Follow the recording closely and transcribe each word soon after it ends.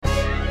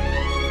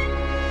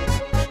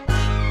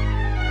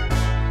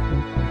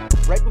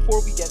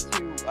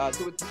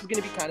So this is going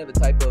to be kind of a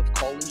type of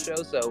call-in show.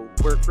 So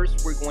we're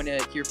going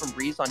to hear from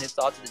Reese on his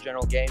thoughts of the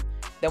general game.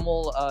 Then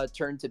we'll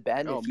turn to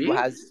Ben if he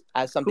has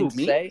something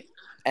to say,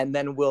 and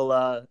then we'll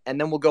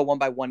go one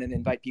by one and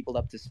invite people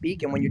up to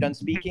speak. And when you're done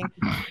speaking,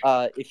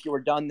 if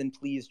you're done, then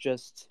please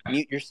just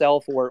mute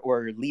yourself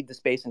or leave the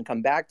space and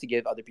come back to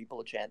give other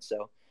people a chance.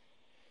 So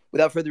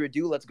without further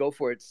ado, let's go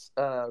for it.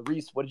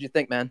 Reese, what did you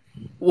think, man?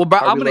 Well, bro,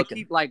 I'm gonna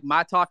keep like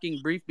my talking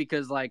brief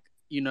because, like,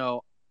 you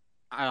know,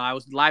 I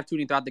was live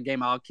tweeting throughout the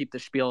game. I'll keep the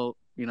spiel,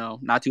 you know,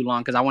 not too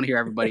long because I want to hear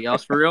everybody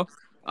else for real.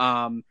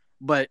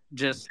 But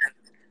just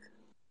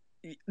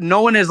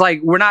no one is like,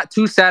 we're not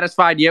too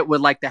satisfied yet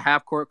with like the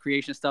half court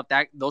creation stuff.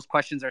 That those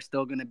questions are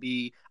still going to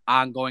be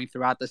ongoing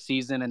throughout the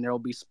season, and there will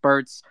be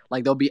spurts,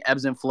 like there'll be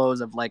ebbs and flows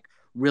of like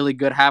really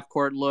good half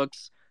court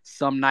looks.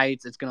 Some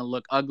nights it's going to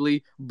look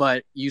ugly,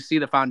 but you see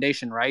the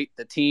foundation, right?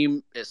 The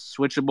team is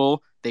switchable.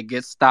 They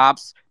get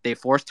stops, they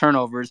force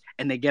turnovers,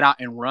 and they get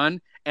out and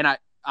run. And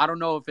I don't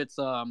know if it's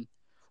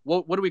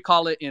what do we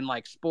call it in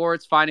like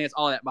sports, finance,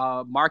 all that,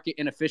 market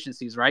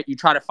inefficiencies, right? You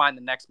try to find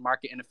the next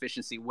market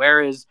inefficiency.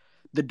 Where is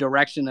the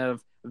direction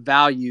of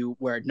value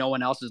where no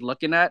one else is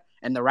looking at?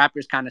 And the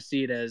Raptors kind of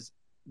see it as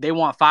they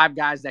want 5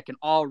 guys that can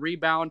all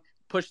rebound,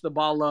 push the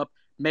ball up,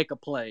 make a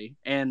play.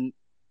 And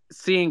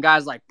seeing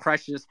guys like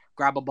Precious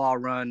grab a ball,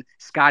 run,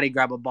 Scotty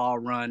grab a ball,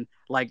 run,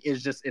 like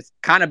it's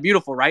kind of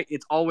beautiful, right?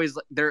 It's always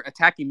they're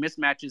attacking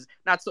mismatches.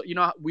 Not so, you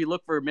know, we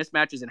look for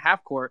mismatches in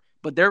half court,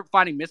 but they're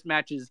finding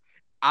mismatches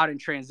out in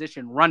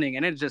transition running,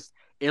 and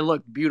it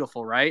looked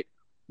beautiful, right?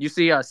 You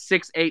see a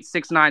 6'8",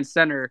 6'9"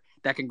 center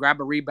that can grab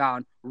a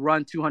rebound,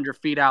 run 200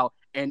 feet out,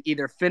 and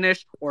either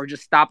finish or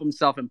just stop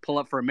himself and pull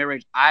up for a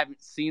mid-range. I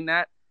haven't seen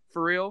that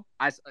for real.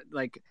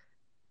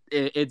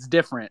 It's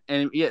different.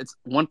 And yeah, it's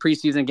one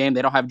preseason game.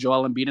 They don't have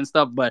Joel Embiid and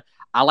stuff, but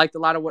I liked a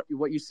lot of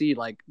what you see.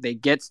 Like, they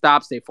get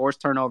stops, they force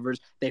turnovers,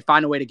 they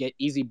find a way to get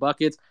easy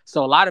buckets.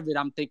 So a lot of it,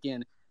 I'm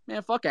thinking,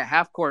 man, fuck a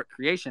half-court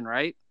creation,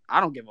 right? I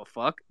don't give a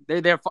fuck.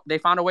 They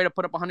found a way to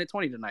put up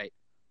 120 tonight.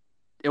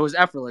 It was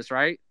effortless,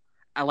 right?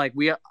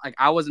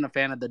 I wasn't a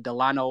fan of the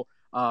Delano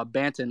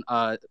Banton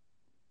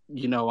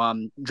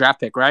draft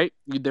pick, right?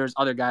 There's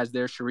other guys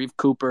there, Sharif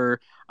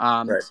Cooper,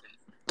 right.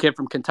 Kid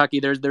from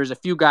Kentucky. There's a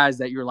few guys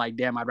that you're like,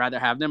 damn, I'd rather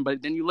have them.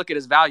 But then you look at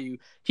his value.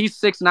 He's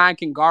 6'9",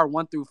 can guard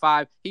 1 through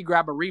 5. He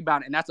grab a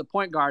rebound, and that's a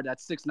point guard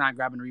that's 6'9",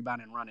 grabbing a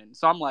rebound and running.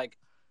 So I'm like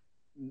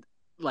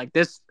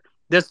this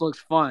looks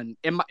fun.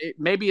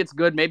 Maybe it's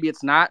good, maybe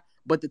it's not.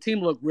 But the team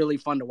looked really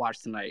fun to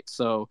watch tonight.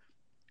 So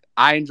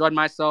I enjoyed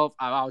myself.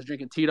 I was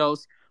drinking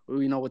Tito's,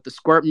 you know, with the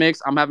squirt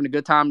mix. I'm having a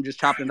good time just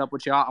chopping it up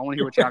with y'all. I want to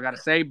hear what y'all got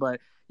to say.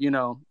 But, you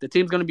know, the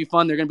team's going to be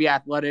fun. They're going to be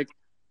athletic.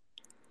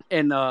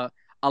 And a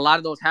lot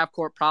of those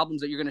half-court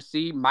problems that you're going to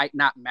see might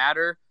not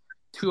matter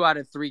 2 out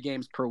of 3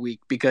 games per week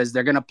because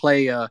they're going to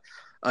play a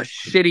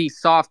shitty,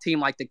 soft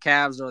team like the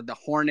Cavs or the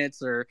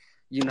Hornets or,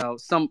 you know,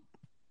 some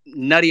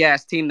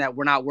nutty-ass team that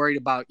we're not worried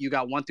about. You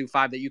got 1 through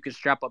 5 that you can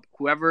strap up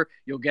whoever.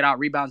 You'll get out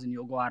rebounds and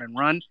you'll go out and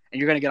run. And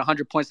you're going to get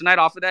 100 points tonight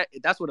off of that.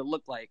 That's what it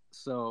looked like.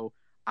 So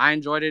I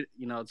enjoyed it.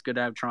 You know, it's good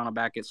to have Toronto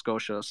back at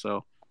Scotia.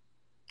 So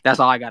that's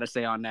all I got to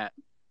say on that.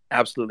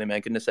 Absolutely,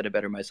 man. Couldn't have said it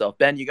better myself.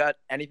 Ben, you got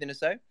anything to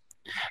say?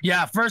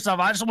 Yeah, first off,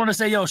 I just want to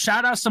say,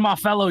 shout outs to my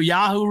fellow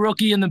Yahoo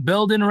rookie in the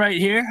building right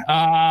here.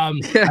 I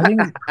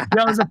think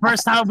that was the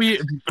first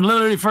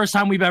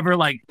time we've ever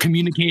like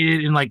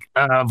communicated in like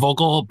a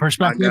vocal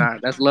perspective. Oh God,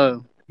 that's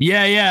low.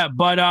 Yeah,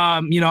 but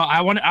you know, I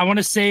want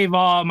to save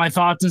all my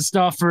thoughts and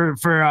stuff for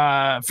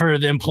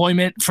the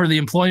employer.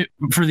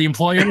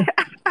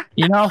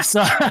 You know,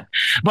 so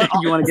but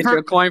you want to get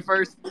your coin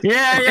first?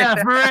 Yeah.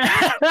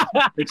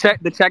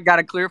 the check got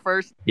to clear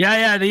first.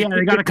 Yeah. They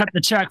got to cut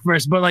the check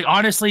first. But like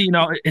honestly, you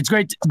know, it's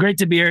great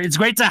to be here. It's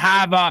great to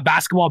have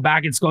basketball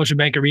back in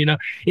Scotiabank Arena.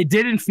 It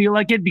didn't feel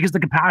like it because the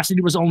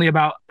capacity was only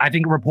about, I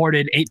think,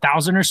 reported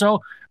 8,000 or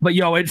so. But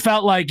it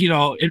felt like, you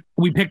know,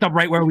 we picked up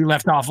right where we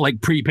left off,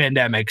 like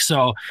pre-pandemic.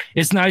 So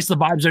it's nice. The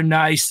vibes are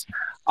nice.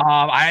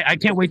 I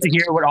can't wait to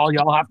hear what all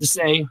y'all have to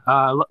say.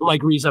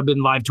 Like Reese, I've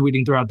been live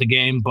tweeting throughout the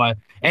game, but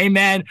hey,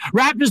 man,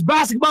 Raptors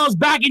basketball is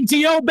back in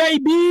TO,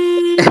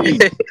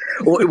 baby.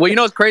 well, you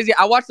know what's crazy?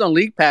 I watched on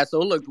League Pass,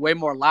 so it looked way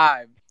more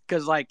live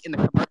because like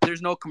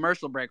there's no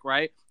commercial break,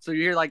 right? So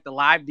you hear like the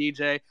live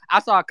DJ. I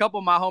saw a couple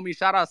of my homies,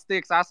 shout out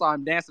Sticks. I saw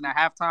him dancing at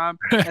halftime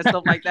and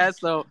stuff like that.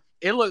 So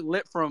it looked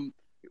lit from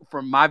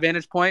my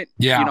vantage point,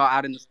 you know,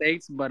 out in the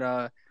States.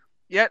 But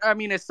yeah, I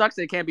mean, it sucks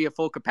that it can't be a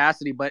full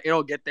capacity, but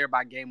it'll get there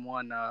by game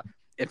 1.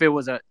 If it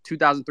was a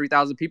 2,000,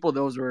 3,000 people,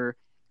 those were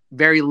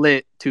very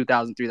lit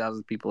 2,000,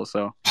 3,000 people.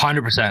 So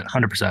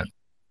 100%.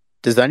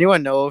 Does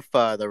anyone know if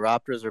the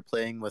Raptors are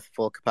playing with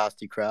full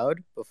capacity crowd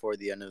before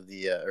the end of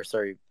the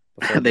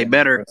they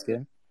better.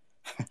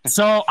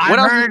 So I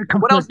heard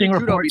conflicting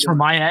reports from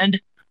my end.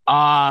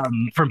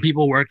 From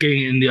people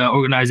working in the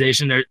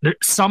organization,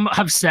 some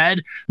have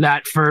said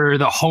that for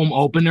the home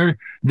opener,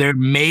 there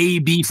may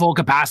be full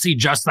capacity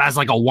just as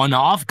like a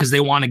one-off because they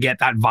want to get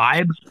that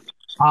vibe.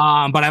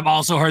 But I've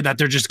also heard that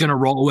they're just going to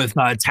roll with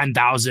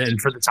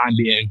 10,000 for the time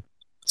being.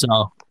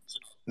 So,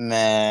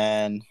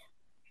 man,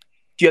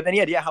 Do you have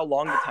any idea how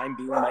long the time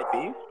being might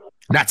be?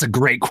 That's a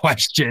great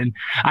question.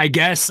 I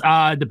guess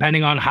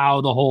depending on how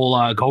the whole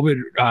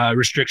COVID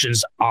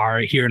restrictions are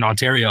here in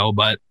Ontario,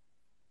 but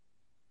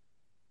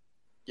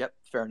yep,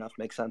 fair enough,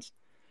 makes sense.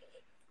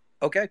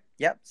 Okay,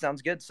 yep,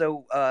 sounds good.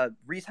 So,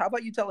 Reese, how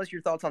about you tell us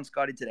your thoughts on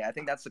Scotty today? I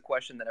think that's the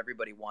question that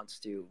everybody wants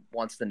to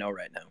know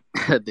right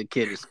now. The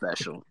kid is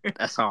special.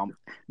 That's all.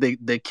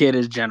 The kid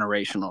is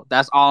generational.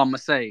 That's all I'm gonna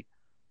say.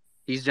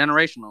 He's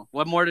generational.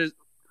 What more does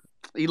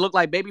he look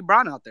like? Baby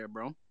Brown out there,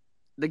 bro.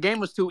 The game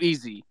was too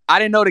easy. I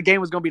didn't know the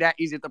game was gonna be that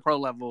easy at the pro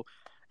level.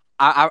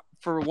 I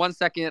for 1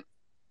 second,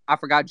 I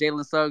forgot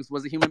Jalen Suggs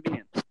was a human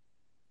being.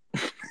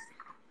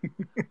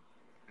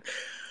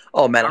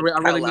 Oh man,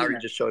 Kyle Lowry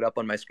just showed up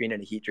on my screen in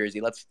a Heat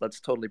jersey. Let's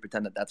totally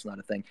pretend that that's not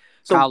a thing.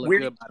 So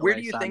where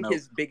do you think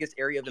his biggest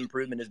area of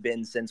improvement has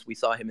been since we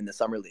saw him in the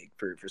summer league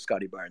for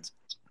Scotty Barnes?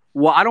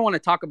 Well, I don't want to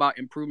talk about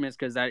improvements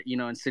because that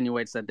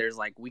insinuates that there's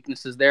like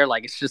weaknesses there.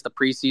 Like it's just a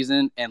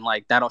preseason, and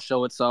like that'll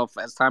show itself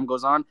as time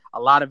goes on. A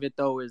lot of it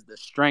though is the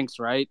strengths,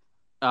 right?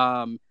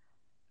 I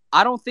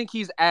don't think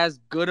he's as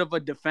good of a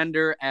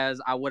defender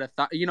as I would have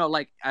thought.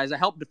 Like as a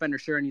help defender,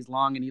 sure, and he's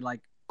long and he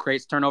like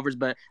creates turnovers,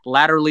 but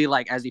laterally,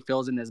 like as he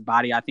feels in his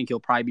body, I think he'll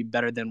probably be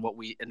better than what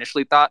we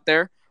initially thought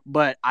there.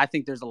 But I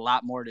think there's a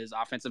lot more to his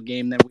offensive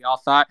game than we all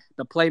thought.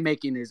 The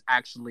playmaking is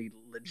actually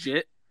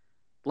legit.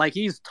 Like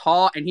he's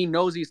tall and he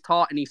knows he's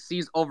tall and he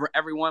sees over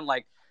everyone.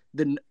 Like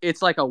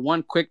it's like a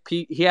one quick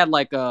peek. He had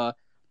like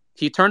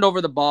he turned over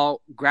the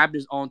ball, grabbed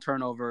his own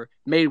turnover,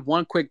 made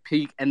one quick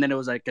peek, and then it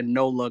was like a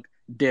no look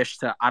dish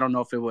to I don't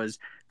know if it was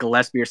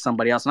Gillespie or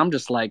somebody else. And I'm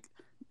just like,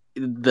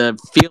 the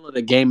feel of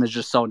the game is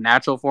just so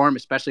natural for him,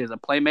 especially as a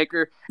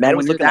playmaker. Man,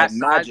 when you're that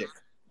magic.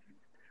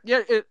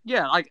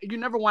 Yeah, like you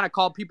never want to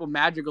call people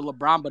Magic or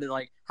LeBron, but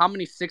like how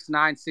many 6'9",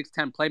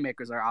 6'10"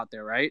 playmakers are out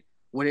there, right?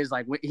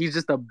 He's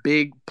just a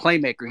big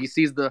playmaker. He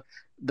sees the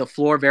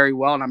floor very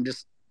well, and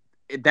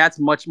that's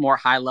much more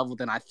high level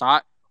than I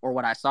thought, or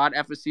what I saw at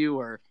FSU,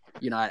 or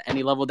at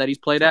any level that he's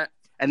played at.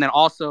 And then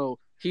also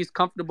he's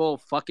comfortable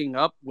fucking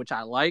up, which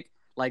I like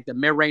the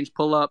mid range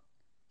pull up.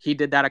 He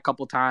did that a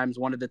couple times.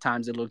 One of the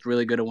times it looked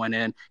really good and went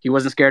in. He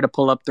wasn't scared to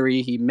pull up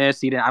three. He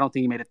missed. I don't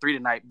think he made a three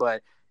tonight,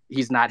 but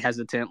he's not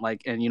hesitant.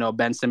 And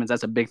Ben Simmons,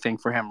 that's a big thing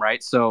for him,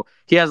 right? So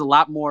he has a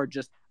lot more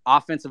just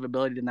offensive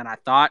ability than I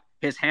thought.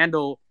 His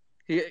handle,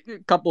 a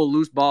couple of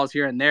loose balls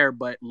here and there,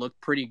 but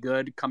looked pretty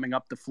good coming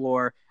up the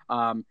floor.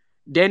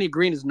 Danny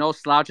Green is no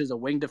slouch as a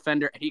wing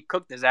defender, and he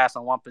cooked his ass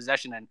on one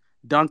possession and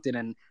dunked it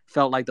and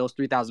felt like those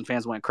 3,000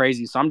 fans went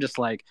crazy. So I'm just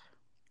like,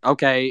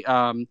 okay,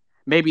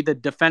 maybe the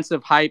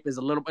defensive hype is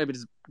a little bit.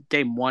 It's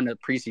game one of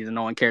preseason.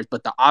 No one cares.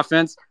 But the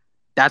offense,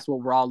 that's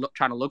what we're all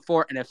trying to look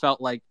for. And it felt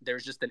like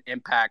there's just an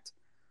impact,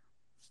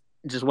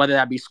 just whether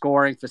that be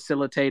scoring,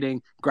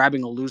 facilitating,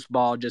 grabbing a loose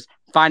ball, just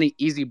finding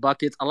easy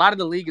buckets. A lot of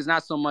the league is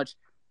not so much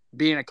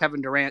being a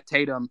Kevin Durant,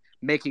 Tatum,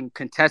 making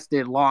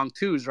contested long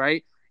twos,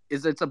 right?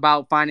 It's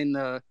about finding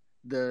the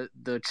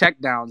check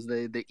downs,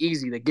 the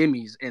easy, the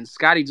gimmies. And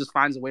Scotty just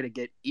finds a way to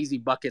get easy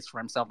buckets for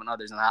himself and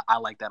others. And I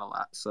like that a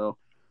lot. So.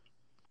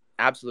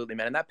 Absolutely,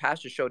 man. And that pass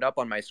just showed up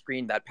on my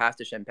screen, that pass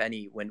to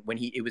Champagny when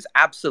he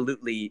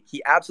absolutely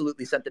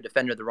sent the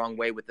defender the wrong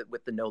way with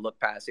the no look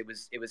pass. It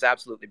was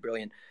absolutely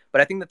brilliant.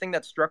 But I think the thing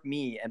that struck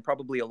me and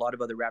probably a lot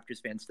of other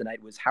Raptors fans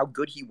tonight was how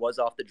good he was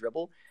off the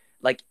dribble.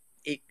 Like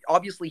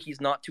obviously he's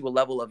not to a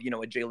level of, a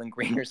Jalen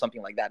Green or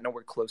something like that,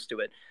 nowhere close to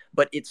it.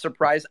 But it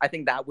surprised. I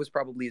think that was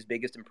probably his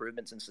biggest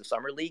improvement since the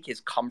summer league,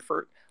 his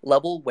comfort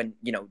level when,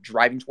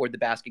 driving toward the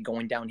basket,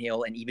 going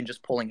downhill, and even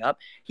just pulling up.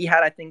 He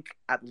had, I think,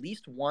 at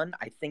least one.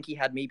 I think he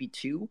had maybe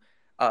two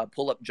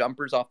pull-up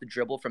jumpers off the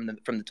dribble from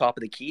the top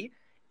of the key.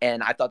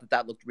 And I thought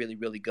that looked really,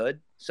 really good.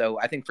 So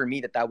I think for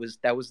me that was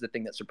the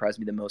thing that surprised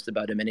me the most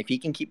about him. And if he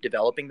can keep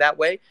developing that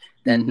way,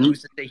 then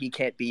who's to say he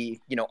can't be,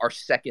 our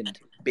second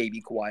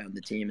baby Kawhi on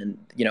the team? And,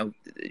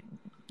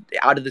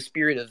 out of the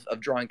spirit of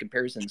drawing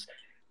comparisons,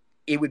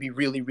 it would be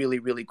really, really,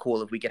 really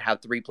cool if we could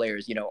have three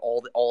players,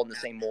 all in the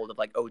same mold of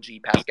like OG,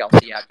 Pascal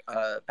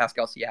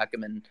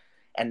Siakam,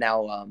 and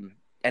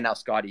now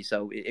Scotty.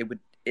 So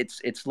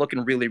it's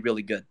looking really,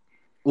 really good.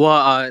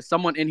 Well,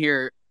 someone in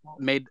here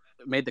made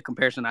the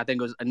comparison. I think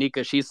it was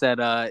Anika. She said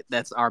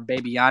that's our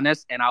baby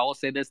Giannis. And I will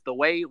say this: the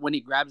way when he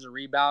grabs a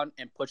rebound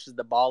and pushes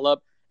the ball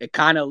up,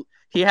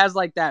 he has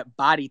like that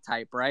body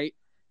type, right?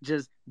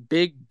 Just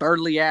big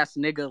burly ass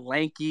nigga,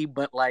 lanky,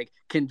 but like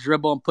can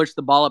dribble and push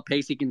the ball up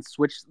pace. He can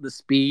switch the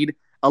speed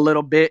a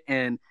little bit,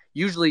 and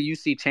usually you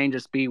see change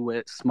of speed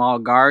with small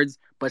guards.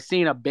 But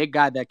seeing a big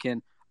guy that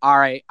can, all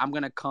right, I'm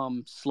gonna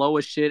come slow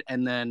as shit,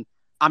 and then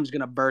I'm just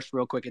gonna burst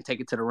real quick and take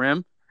it to the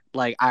rim.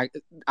 Like I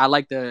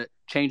like the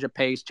change of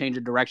pace, change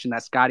of direction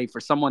that Scotty,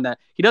 for someone that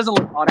he doesn't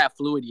look all that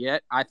fluid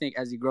yet. I think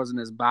as he grows in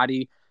his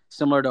body,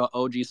 similar to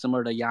OG,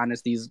 similar to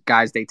Giannis, these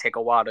guys, they take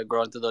a while to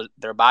grow into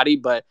their body,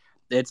 but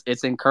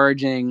it's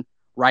encouraging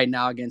right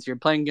now you're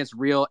playing against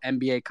real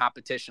NBA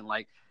competition.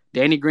 Like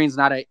Danny Green's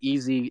not an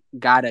easy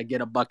guy to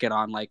get a bucket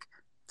on. Like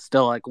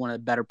still like one of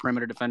the better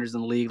perimeter defenders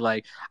in the league.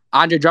 Like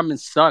Andre Drummond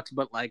sucks,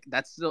 but like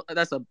that's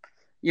a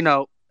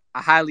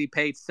a highly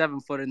paid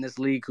 7-foot in this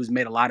league who's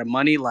made a lot of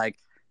money. Like,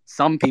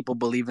 some people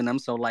believe in him,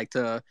 so like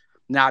to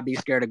not be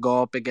scared to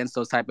go up against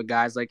those type of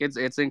guys, like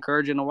it's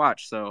encouraging to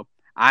watch. So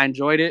I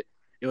enjoyed it.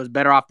 It was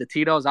better off the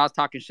Tito's. I was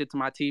talking shit to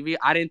my TV.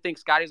 I didn't think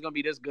Scotty's gonna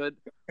be this good,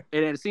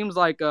 and it seems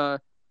like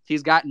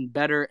he's gotten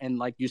better. And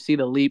like you see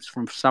the leaps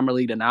from summer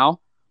league to now.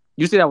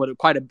 You see that with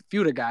quite a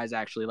few of the guys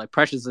actually. Like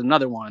Precious is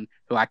another one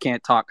who I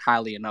can't talk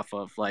highly enough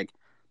of. Like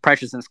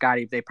Precious and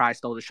Scotty, they probably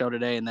stole the show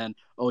today. And then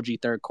OG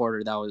third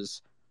quarter, that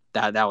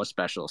was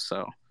special.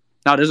 So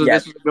no, this was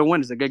a good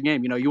win. It's a good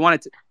game. You know, you want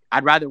it to.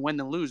 I'd rather win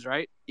than lose,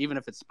 right? Even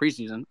if it's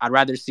preseason, I'd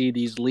rather see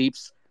these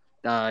leaps.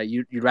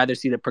 You'd rather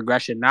see the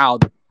progression now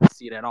than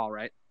see it at all,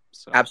 right?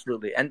 So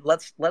absolutely. And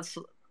let's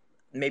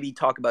maybe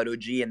talk about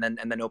OG and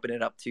then open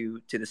it up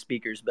to the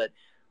speakers. But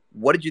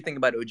what did you think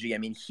about OG? I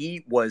mean,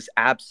 he was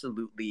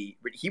absolutely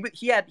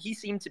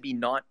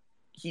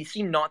he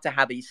seemed not to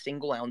have a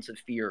single ounce of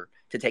fear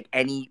to take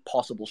any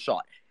possible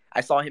shot. I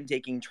saw him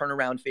taking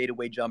turnaround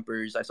fadeaway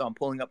jumpers. I saw him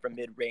pulling up from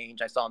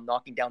mid-range. I saw him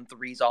knocking down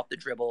threes off the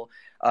dribble,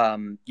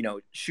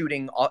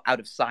 shooting out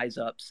of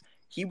size-ups.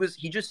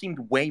 He just seemed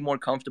way more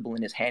comfortable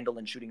in his handle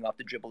and shooting off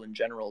the dribble in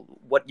general.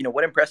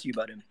 What impressed you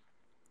about him?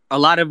 A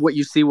lot of what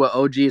you see with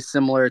OG is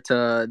similar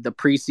to the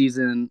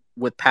preseason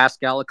with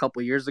Pascal a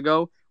couple years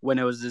ago when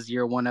it was his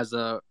year one as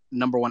a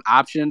number one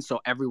option. So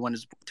everyone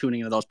is tuning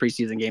into those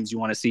preseason games. You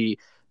want to see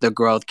the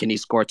growth. Can he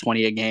score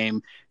 20 a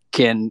game?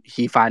 Can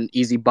he find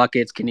easy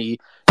buckets? Can he,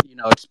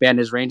 expand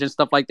his range and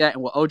stuff like that?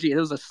 And with OG, it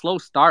was a slow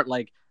start.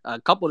 Like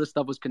a couple of this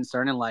stuff was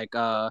concerning. Like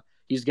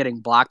he's getting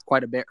blocked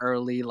quite a bit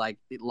early. Like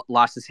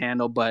lost his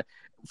handle. But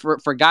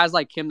for guys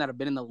like him that have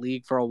been in the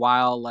league for a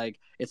while, like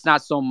it's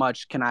not so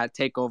much can I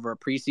take over a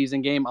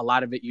preseason game. A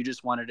lot of it you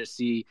just wanted to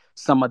see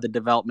some of the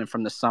development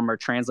from the summer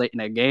translate in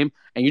a game,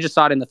 and you just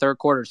saw it in the third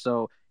quarter.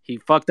 So he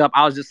fucked up.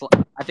 I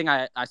think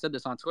I said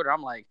this on Twitter.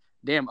 I'm like,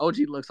 damn, OG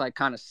looks like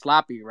kind of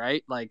sloppy,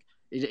 right? Like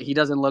he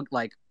doesn't look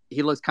like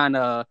he looks kind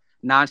of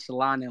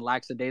nonchalant and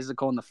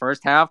lackadaisical in the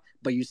first half,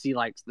 but you see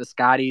like the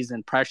Scotties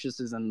and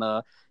Preciouses and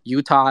the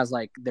Utahs,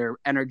 like they're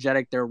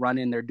energetic, they're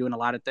running, they're doing a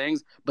lot of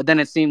things. But then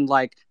it seemed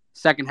like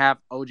second half,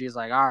 OG is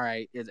like, all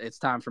right, it's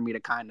time for me to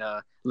kind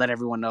of let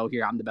everyone know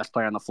here I'm the best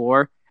player on the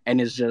floor.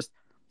 And it's just,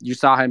 you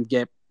saw him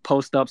get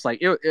post ups. Like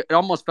it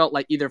almost felt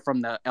like either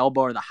from the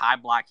elbow or the high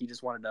block, he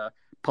just wanted to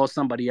post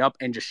somebody up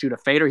and just shoot a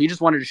fader. He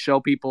just wanted to show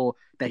people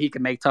that he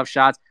can make tough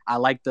shots. I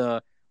like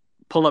the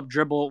pull up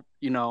dribble,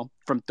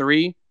 from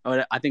three.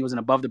 I think it was an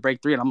above the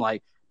break three. And I'm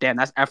like, damn,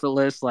 that's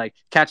effortless. Like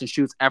catch and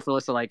shoot's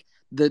effortless. So like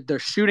the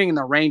shooting in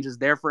the range is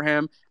there for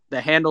him.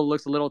 The handle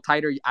looks a little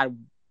tighter. I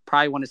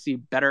probably want to see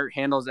better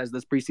handles as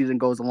this preseason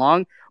goes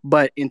along.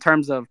 But in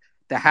terms of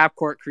the half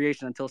court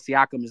creation until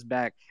Siakam is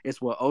back,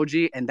 it's with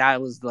OG. And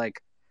that was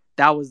like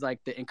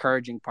the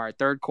encouraging part.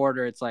 Third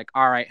quarter, it's like,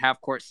 all right,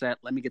 half court set.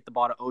 Let me get the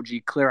ball to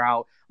OG, clear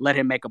out, let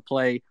him make a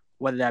play,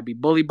 whether that be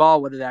bully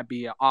ball, whether that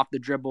be off the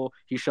dribble.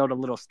 He showed a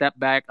little step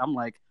back. I'm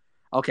like,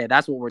 okay,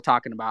 that's what we're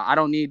talking about. I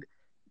don't need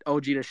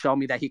OG to show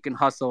me that he can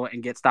hustle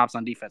and get stops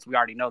on defense. We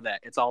already know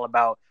that. It's all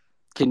about,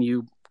 can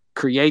you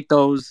create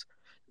those,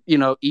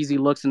 easy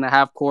looks in the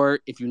half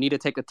court? If you need to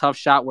take a tough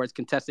shot where it's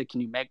contested,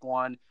 can you make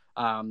one?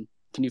 Can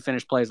you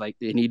finish plays? Like,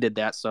 and he did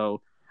that.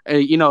 So,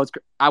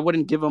 I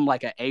wouldn't give him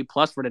like an A+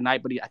 for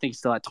tonight, but I think he's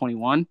still at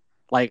 21.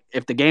 Like,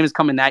 if the game is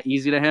coming that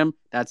easy to him,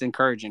 that's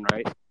encouraging,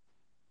 right?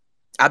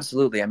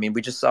 Absolutely. I mean,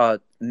 we just saw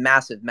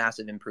massive,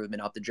 massive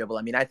improvement off the dribble.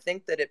 I mean, I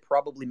think that it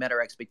probably met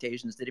our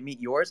expectations. Did it meet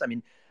yours? I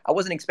mean, I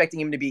wasn't expecting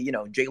him to be,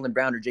 Jaylen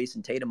Brown or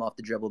Jason Tatum off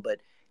the dribble, but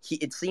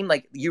it seemed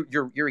like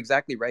you're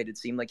exactly right. It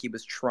seemed like he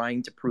was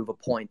trying to prove a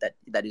point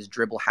that his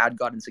dribble had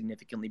gotten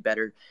significantly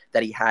better,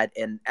 that he had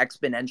an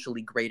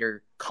exponentially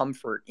greater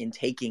comfort in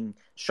taking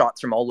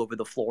shots from all over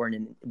the floor and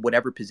in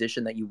whatever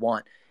position that you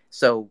want.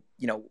 So,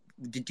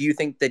 do you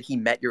think that he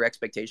met your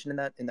expectation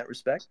in that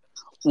respect?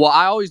 Well,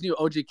 I always knew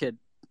OG could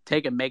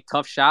take and make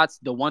tough shots.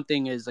 The one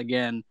thing is,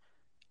 again,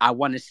 I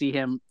want to see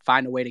him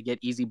find a way to get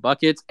easy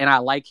buckets, and I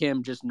like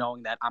him just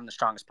knowing that I'm the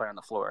strongest player on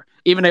the floor.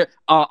 Even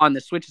on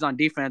the switches on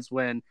defense,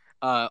 when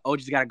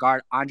OG's got to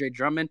guard Andre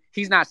Drummond,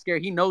 he's not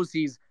scared. He knows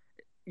he's,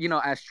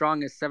 as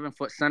strong as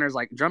 7-foot centers.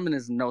 Like, Drummond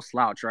is no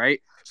slouch,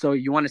 right? So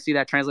you want to see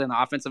that translate on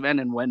the offensive end.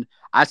 And when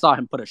I saw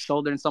him put a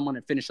shoulder in someone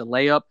and finish a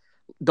layup,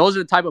 those are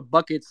the type of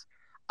buckets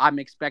I'm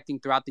expecting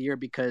throughout the year,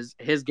 because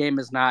his game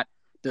is not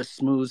the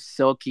smooth,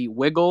 silky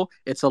wiggle.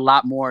 It's a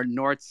lot more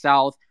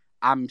north-south.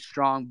 I'm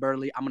strong,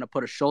 burly. I'm going to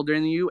put a shoulder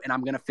in you, and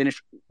I'm going to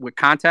finish with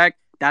contact.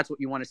 That's what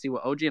you want to see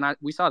with OG, and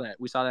we saw that.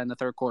 We saw that in the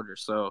third quarter.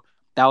 So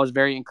that was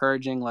very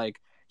encouraging. Like,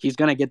 he's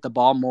going to get the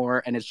ball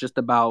more, and it's just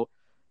about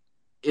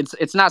 –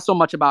 it's not so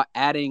much about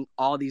adding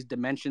all these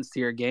dimensions to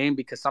your game,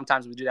 because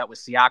sometimes we do that with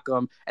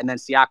Siakam, and then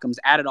Siakam's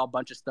added a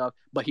bunch of stuff,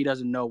 but he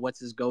doesn't know what's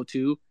his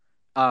go-to,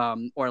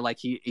 or like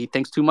he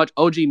thinks too much.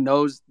 OG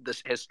knows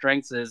his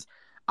strengths is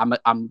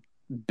I'm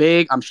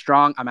big, I'm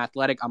strong, I'm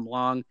athletic, I'm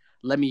long.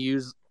 Let me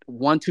use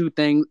 1, 2,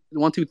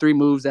 3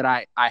 moves that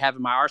I have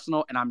in my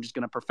arsenal, and I'm just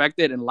going to perfect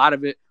it. And a lot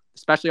of it,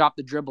 especially off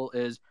the dribble,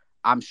 is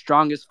I'm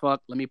strong as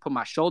fuck. Let me put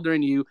my shoulder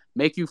in you,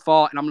 make you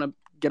fall, and I'm going to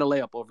get a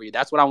layup over you.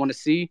 That's what I want to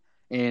see.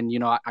 And,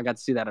 I got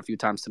to see that a few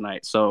times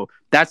tonight. So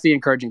that's the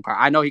encouraging part.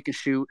 I know he can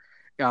shoot.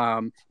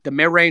 The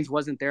mid-range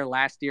wasn't there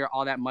last year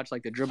all that much,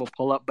 like the dribble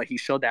pull-up, but he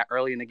showed that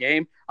early in the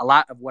game. A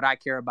lot of what I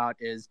care about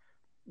is,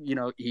 he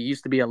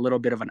used to be a little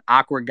bit of an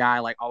awkward guy,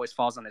 like always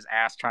falls on his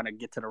ass trying to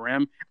get to the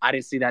rim. I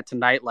didn't see that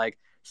tonight. Like,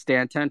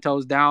 stand 10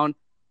 toes down,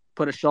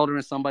 put a shoulder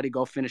in somebody,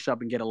 go finish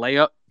up and get a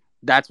layup.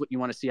 That's what you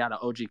want to see out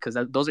of OG, because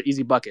those are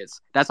easy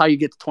buckets. That's how you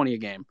get to 20 a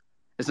game.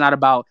 It's not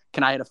about,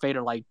 can I hit a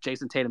fader like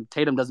Jason Tatum?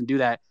 Tatum doesn't do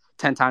that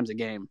 10 times a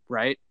game,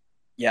 right?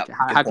 Yeah.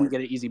 How can you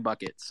get an easy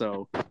bucket?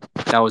 So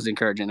that was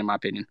encouraging in my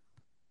opinion.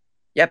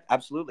 Yep,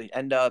 absolutely.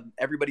 And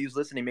everybody who's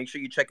listening, make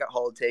sure you check out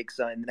Hall Takes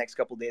in the next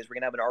couple of days. We're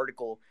going to have an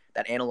article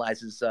that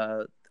analyzes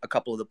a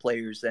couple of the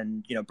players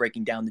and,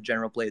 breaking down the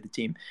general play of the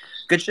team.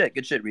 Good shit,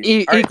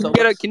 Reese.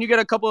 Can you get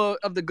a couple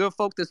of the good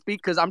folk to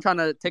speak? Because I'm trying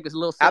to take a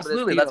little sip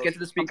Absolutely. Let's get to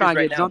the speakers I'm trying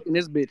to right get now. drunk in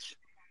this bitch.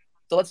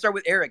 So let's start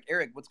with Eric.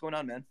 Eric, what's going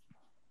on, man?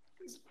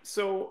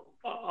 So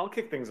I'll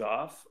kick things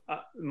off.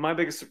 My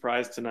biggest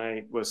surprise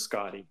tonight was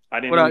Scotty. I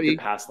didn't know he could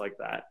pass like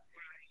that.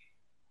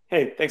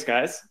 Hey, thanks,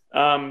 guys.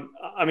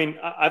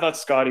 I thought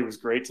Scotty was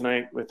great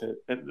tonight with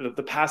it.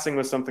 The passing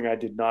was something I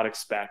did not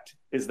expect.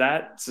 Is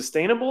that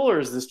sustainable, or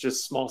is this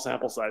just small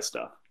sample size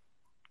stuff?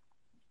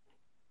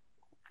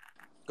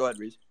 Go ahead,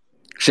 Reese.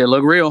 Shit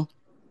look real.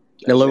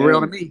 It look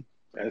real to me.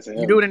 That's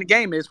you do it in the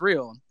game, it's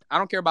real. I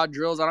don't care about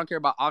drills. I don't care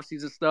about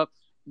off-season stuff.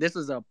 This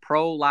is a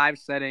pro live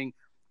setting.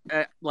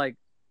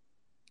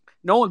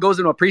 No one goes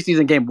into a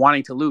preseason game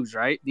wanting to lose,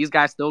 right? These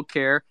guys still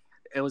care.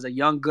 It was a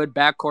young, good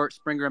backcourt.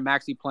 Springer and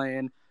Maxey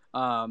playing.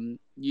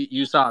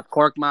 You saw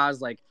Korkmaz,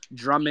 like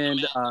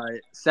Drummond,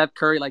 Seth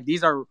Curry. Like,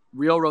 these are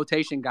real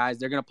rotation guys.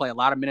 They're going to play a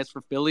lot of minutes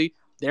for Philly.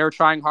 They're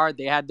trying hard.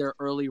 They had their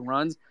early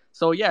runs.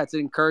 So, yeah, it's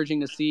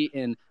encouraging to see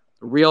in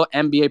real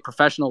NBA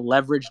professional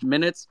leveraged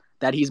minutes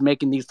that he's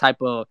making these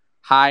type of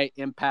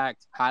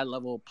high-impact,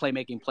 high-level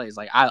playmaking plays.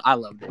 Like, I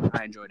loved it.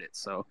 I enjoyed it.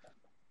 So,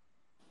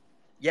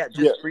 yeah,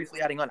 just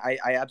briefly adding on, I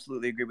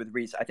absolutely agree with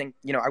Reese. I think,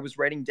 I was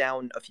writing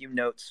down a few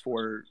notes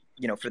for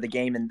the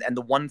game. And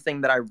the one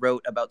thing that I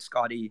wrote about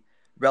Scotty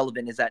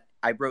relevant is that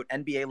I wrote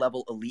NBA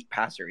level elite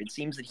passer. It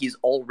seems that he's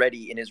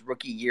already in his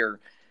rookie year,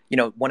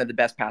 one of the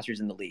best passers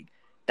in the league.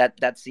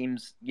 That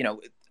seems,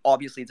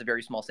 obviously it's a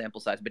very small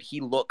sample size, but he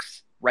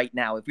looks right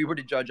now, if we were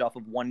to judge off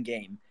of one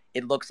game,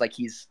 it looks like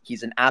he's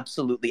an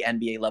absolutely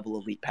NBA level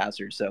elite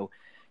passer. So,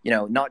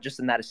 not just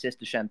in that assist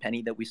to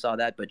Champagny that we saw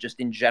that, but just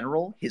in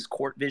general, his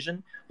court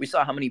vision. We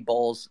saw how many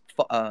balls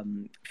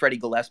Freddie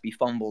Gillespie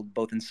fumbled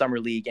both in summer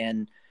league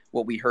and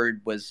what we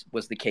heard was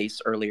the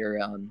case earlier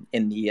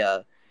in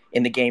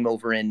the game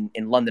over in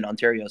London,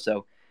 Ontario.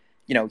 So,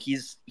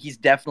 he's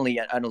definitely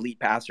an elite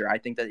passer. I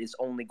think that it's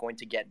only going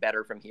to get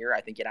better from here.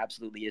 I think it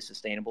absolutely is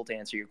sustainable, to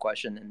answer your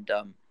question,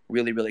 and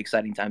really, really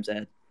exciting times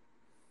ahead.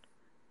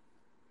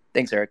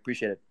 Thanks, Eric.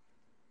 Appreciate it.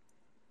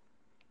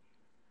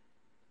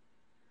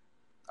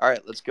 All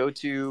right, let's go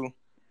to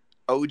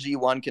OG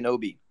Juan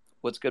Kenobi.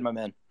 What's good, my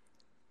man?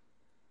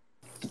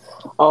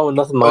 Oh,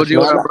 nothing much. OG,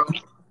 what up,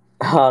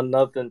 bro?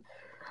 Nothing.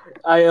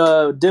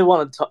 I did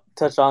want to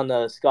touch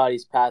on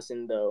Scotty's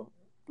passing, though.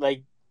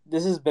 Like,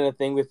 this has been a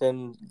thing with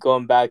him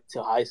going back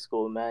to high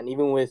school, man.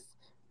 Even with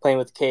playing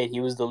with Cade, he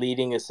was the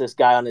leading assist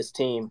guy on his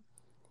team.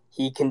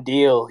 He can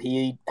deal.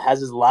 He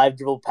has his live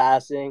dribble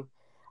passing.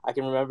 I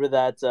can remember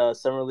that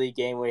summer league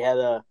game where he had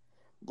a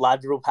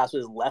live dribble pass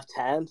with his left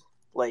hand,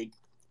 like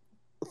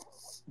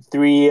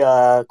 3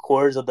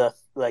 quarters of the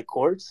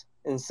courts.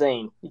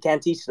 Insane. You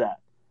can't teach that.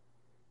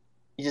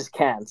 You just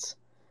can't.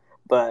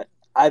 But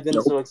I've been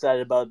so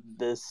excited about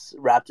this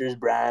Raptors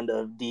brand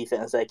of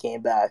defense that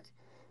came back.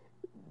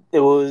 It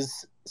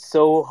was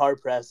so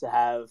hard-pressed to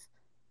have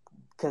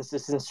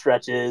consistent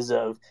stretches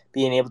of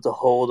being able to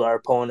hold our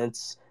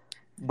opponents.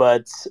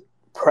 But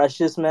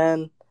Precious,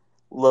 man,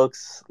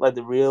 looks like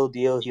the real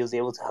deal. He was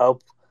able to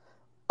help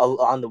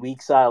on the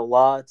weak side a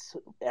lot.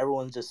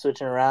 Everyone's just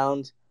switching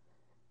around.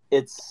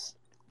 It's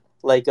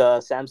like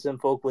Samson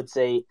folk would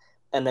say,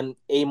 an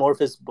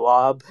amorphous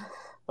blob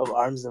of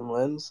arms and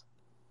limbs.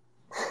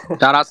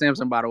 Shout out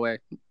Samson, by the way.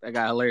 That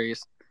guy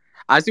hilarious.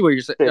 I see what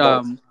you're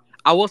saying.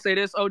 I will say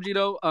this, OG,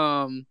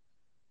 though.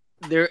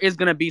 There is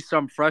going to be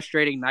some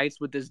frustrating nights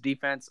with this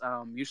defense.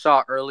 You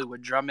saw early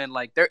with Drummond.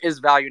 Like, there is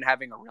value in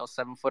having a real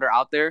 7-footer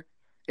out there.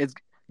 It's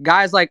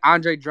guys like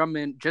Andre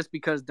Drummond, just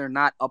because they're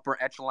not upper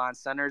echelon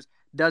centers,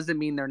 doesn't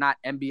mean they're not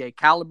NBA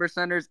caliber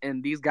centers.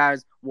 And these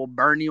guys will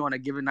burn you on a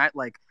given night.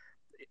 Like,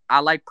 I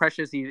like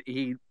Precious.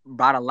 He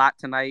brought a lot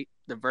tonight.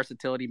 The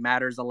versatility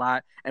matters a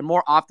lot. And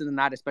more often than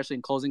not, especially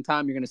in closing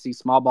time, you're going to see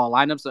small ball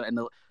lineups. And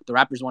the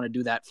Raptors want to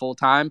do that full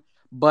time.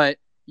 But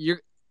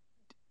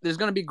there's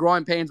going to be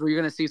growing pains where you're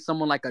going to see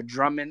someone like a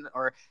Drummond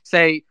or,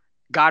 say,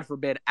 God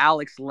forbid,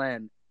 Alex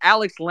Len.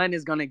 Alex Len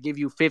is going to give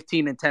you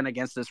 15 and 10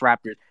 against this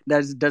Raptors.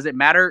 Does it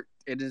matter?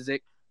 Is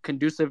it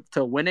conducive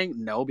to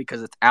winning? No,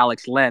 because it's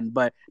Alex Len.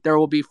 But there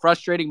will be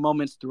frustrating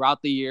moments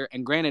throughout the year.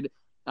 And granted,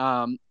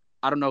 I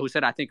don't know who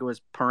said it. I think it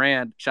was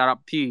Paran, shout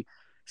out P,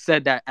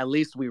 said that at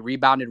least we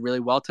rebounded really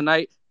well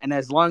tonight. And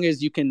as long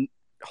as you can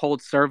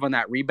hold serve on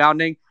that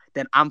rebounding,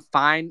 then I'm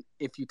fine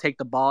if you take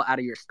the ball out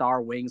of your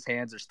star wings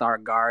hands or star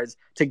guards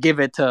to give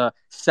it to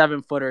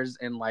 7-footers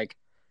and like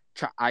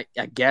I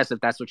guess if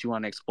that's what you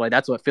want to exploit.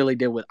 That's what Philly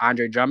did with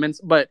Andre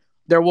Drummond's, but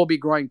there will be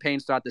growing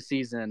pains throughout the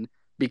season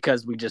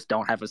because we just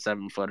don't have a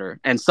 7-footer.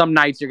 And some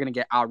nights you're going to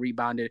get out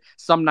rebounded.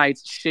 Some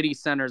nights shitty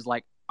centers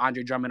like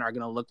Andre Drummond are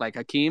going to look like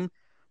Hakeem,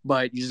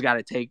 but you just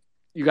got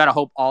to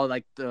hope all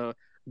like the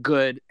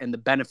good and the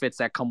benefits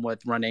that come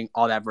with running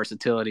all that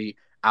versatility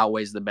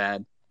outweighs the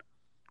bad.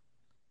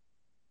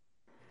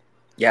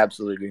 Yeah,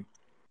 absolutely agree.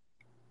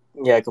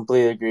 Yeah, I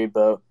completely agree,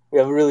 but we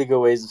have really good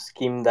ways of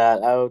scheming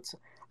that out.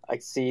 I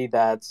see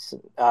that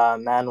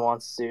Man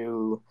wants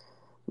to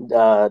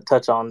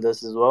touch on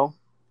this as well.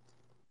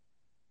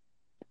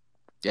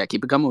 Yeah,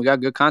 keep it coming. We got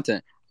good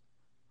content.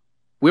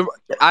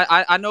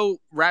 I know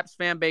Raps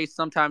fan base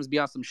sometimes be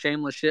on some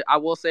shameless shit. I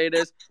will say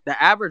this: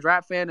 the average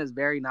Rap fan is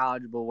very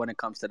knowledgeable when it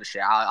comes to the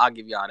shit. I'll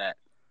give y'all that.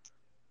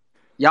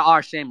 Y'all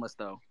are shameless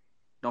though.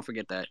 Don't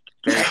forget that.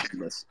 Very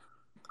shameless.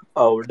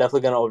 Oh, we're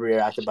definitely gonna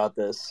overreact about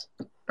this.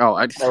 Oh,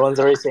 everyone's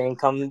already saying,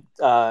 "Come,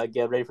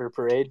 get ready for the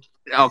parade."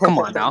 Oh, come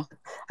on now.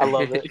 I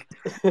love it.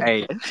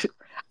 Hey,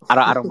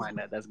 I don't mind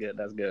that. That's good.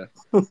 That's good.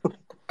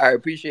 I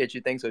appreciate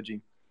you. Thanks,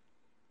 OG.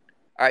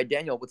 All right,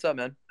 Daniel, what's up,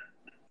 man?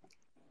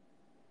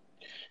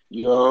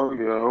 Yo, it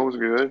was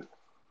good.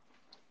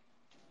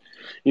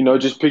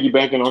 Just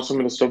piggybacking on some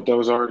of the stuff that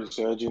was already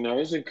said,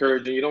 it's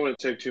encouraging. You don't want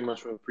to take too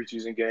much from a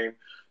preseason game,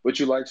 but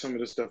you like some of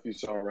the stuff you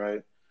saw,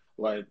 right?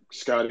 Like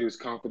Scotty was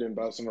confident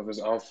about some of his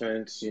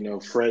offense.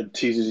 Fred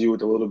teases you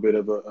with a little bit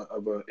of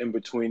a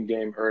in-between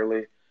game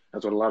early.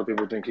 That's what a lot of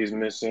people think he's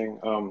missing.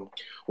 Want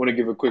to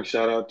give a quick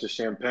shout out to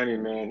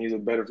Champagne, man. He's a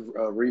better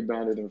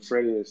rebounder than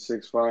Freddie at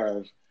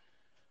 6'5".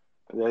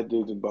 That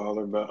dude's a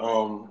baller. But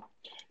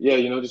yeah,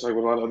 just like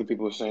what a lot of other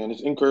people are saying,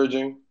 it's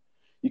encouraging.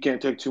 You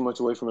can't take too much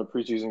away from a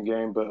preseason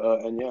game, but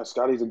and yeah,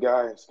 Scotty's a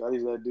guy.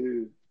 Scotty's that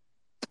dude.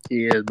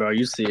 He is, bro.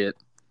 You see it.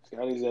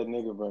 Scotty's that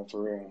nigga, bro,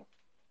 for real.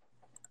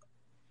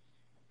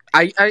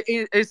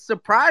 It's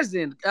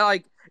surprising.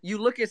 Like you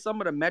look at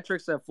some of the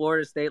metrics at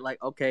Florida State,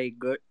 like okay,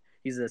 good.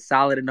 He's a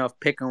solid enough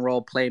pick and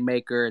roll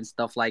playmaker and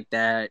stuff like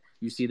that.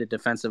 You see the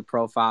defensive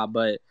profile,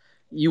 but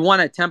you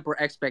want to temper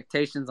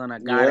expectations on a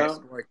guy that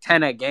scored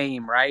 10 a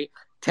game, right?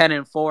 10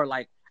 and 4.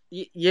 Like,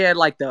 yeah,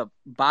 like the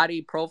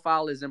body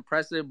profile is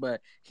impressive,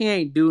 but he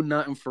ain't do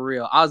nothing for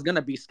real. I was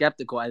gonna be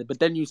skeptical, but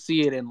then you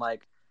see it in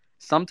like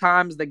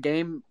sometimes the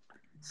game.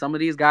 Some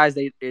of these guys,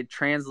 it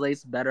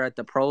translates better at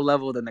the pro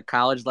level than the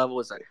college level.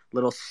 It's a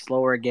little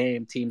slower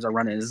game. Teams are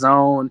running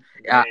zone.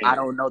 I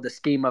don't know the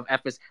scheme of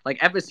FS. Like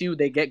FSU,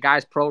 they get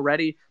guys pro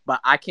ready, but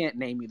I can't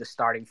name you the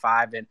starting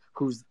five and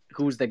who's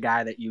the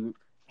guy that you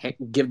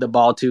give the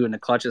ball to in the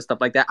clutch and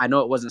stuff like that. I know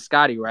it wasn't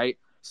Scotty, right?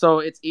 So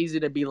it's easy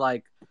to be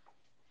like,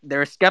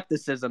 there's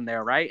skepticism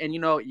there, right? And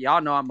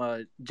y'all know I'm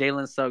a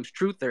Jalen Suggs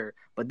truther,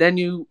 but then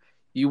you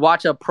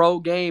watch a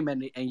pro game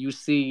and you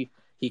see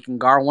he can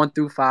guard 1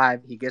 through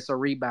 5. He gets a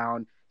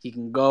rebound. He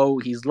can go.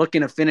 He's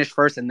looking to finish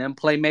first and then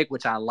play make,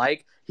 which I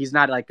like. He's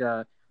not like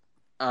a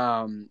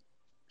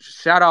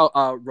shout out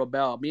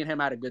Robel. Me and him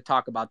had a good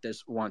talk about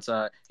this once.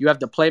 You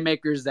have the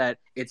playmakers that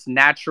it's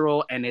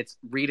natural and it's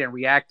read and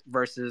react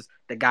versus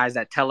the guys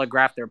that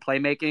telegraph their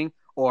playmaking,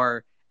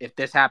 or if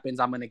this happens,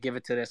 I'm going to give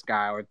it to this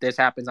guy, or if this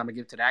happens, I'm going to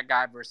give it to that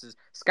guy versus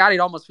Scotty. It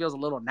almost feels a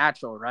little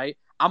natural, right?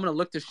 I'm going to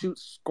look to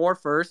score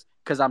first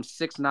because I'm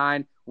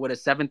 6'9" with a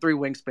 7'3"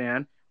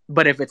 wingspan.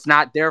 But if it's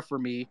not there for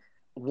me,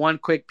 one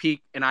quick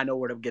peek and I know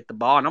where to get the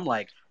ball. And I'm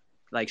like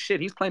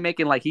shit, he's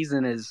playmaking like he's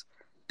in his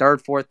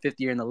 3rd, 4th, 5th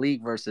year in the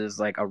league versus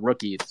like a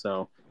rookie.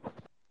 So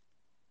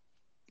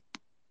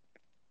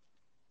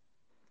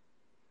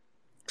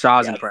I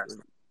was impressed.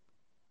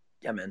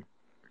 Yeah, man.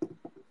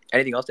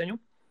 Anything else, Daniel?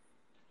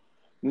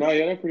 No,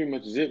 yeah, that pretty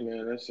much is it,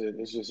 man. That's it.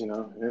 It's just,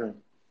 yeah.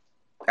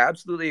 I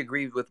absolutely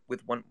agree with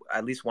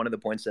at least one of the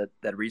points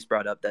that Reese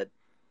brought up, that,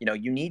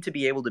 you need to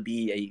be able to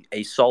be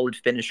a solid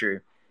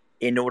finisher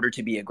in order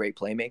to be a great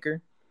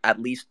playmaker,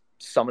 at least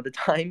some of the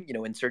time.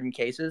 In certain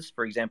cases,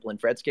 for example, in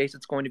Fred's case,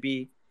 it's going to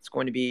be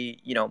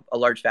a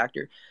large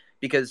factor,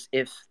 because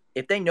if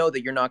they know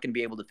that you're not going to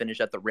be able to finish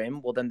at the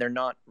rim, well, then they're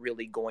not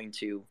really going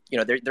to,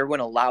 they're going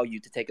to allow you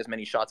to take as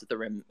many shots at the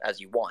rim as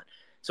you want.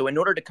 So in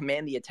order to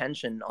command the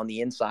attention on the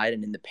inside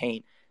and in the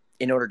paint,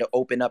 in order to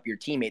open up your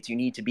teammates, you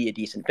need to be a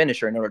decent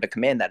finisher in order to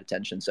command that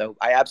attention. So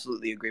I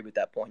absolutely agree with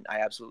that point. I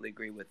absolutely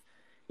agree with,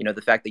 the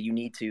fact that you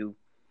need to,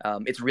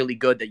 it's really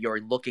good that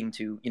you're looking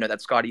to, that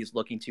Scotty is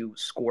looking to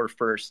score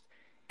first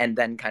and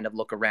then kind of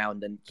look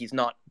around, and he's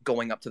not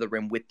going up to the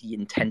rim with the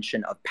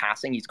intention of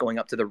passing. He's going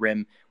up to the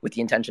rim with the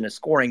intention of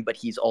scoring, but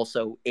he's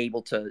also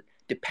able to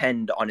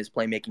depend on his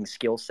playmaking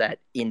skill set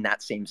in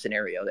that same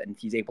scenario. And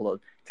he's able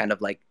to kind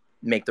of like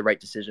make the right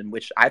decision,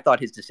 which I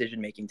thought his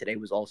decision-making today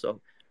was also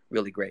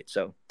really great.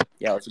 So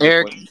yeah, that's a good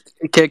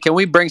Eric, can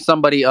we bring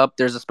somebody up?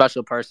 There's a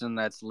special person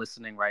that's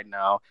listening right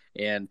now,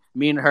 and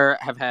me and her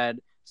have had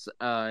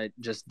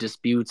just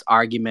disputes,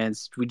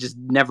 arguments. We just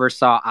never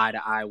saw eye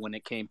to eye when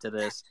it came to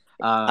this.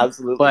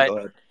 Absolutely,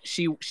 but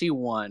she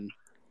won.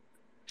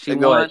 She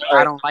won.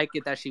 I don't like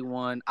it that she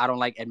won. I don't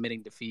like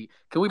admitting defeat.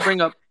 Can we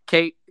bring up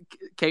Kate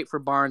for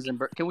Barnes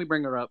and can we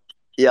bring her up?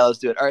 Yeah, let's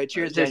do it. All right,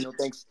 cheers, Daniel.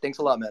 Thanks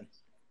a lot, man.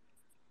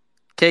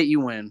 Kate,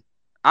 you win.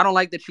 I don't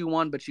like that you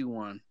won, but you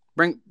won.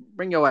 Bring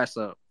your ass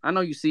up. I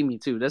know you see me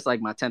too. That's like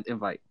my 10th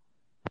invite.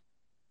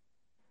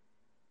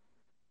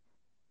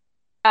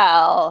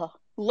 Well,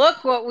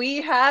 look what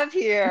we have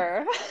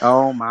here.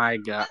 Oh my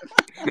god.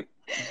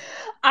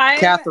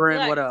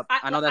 Catherine, what up?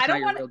 I know that's not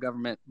your real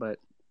government, but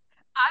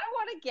I don't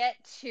want to get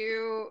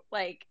too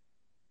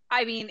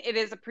I mean, it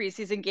is a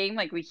preseason game.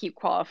 Like, we keep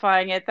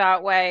qualifying it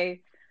that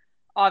way.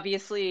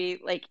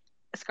 Obviously,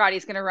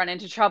 Scotty's going to run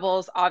into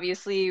troubles.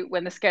 Obviously,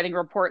 when the scouting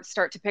reports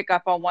start to pick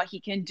up on what he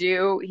can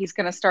do, he's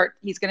going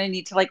to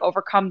need to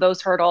overcome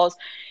those hurdles.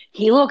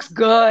 He looks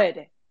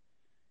good.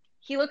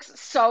 He looks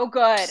so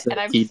good. And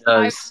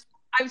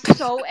I'm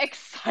so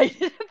excited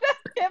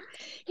about him.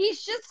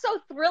 He's just so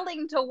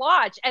thrilling to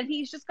watch. And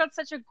he's just got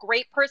such a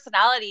great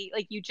personality.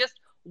 You just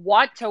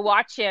want to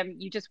watch him.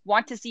 You just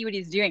want to see what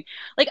he's doing.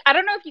 I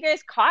don't know if you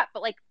guys caught,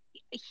 but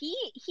he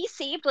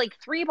saved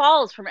 3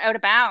 balls from out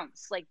of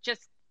bounds.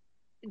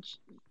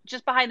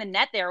 Just behind the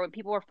net there when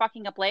people were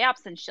fucking up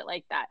layups and shit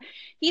like that.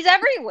 He's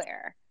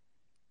everywhere.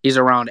 He's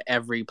around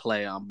every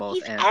play on both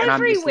ends. And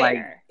I'm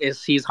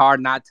just he's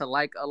hard not to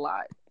like a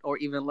lot or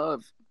even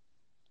love.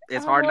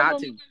 It's hard not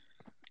to.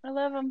 I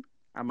love him.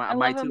 I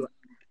might too.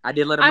 I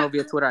did let him know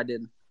via Twitter. I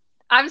did.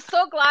 I'm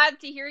so glad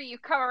to hear you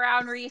come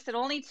around, Reese. It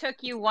only took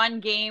you 1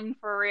 game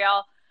for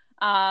real.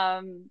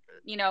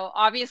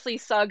 Obviously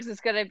Suggs is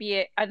going to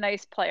be a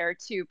nice player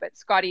too, but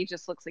Scotty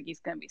just looks like he's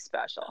going to be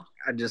special.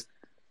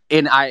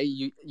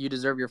 You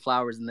deserve your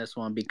flowers in this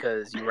one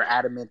because you were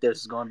adamant this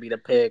is going to be the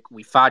pick.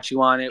 We fought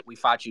you on it. We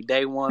fought you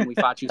day one. We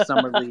fought you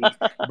summer league.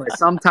 But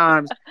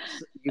sometimes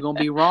you're going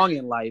to be wrong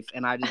in life,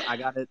 and I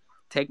got to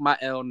take my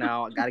L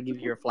now. I got to give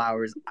you your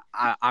flowers.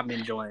 I'm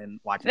enjoying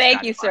watching.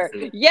 Thank you, sir.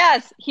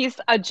 Yes, he's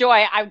a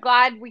joy. I'm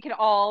glad we can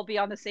all be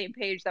on the same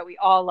page that we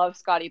all love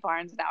Scotty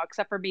Barnes now,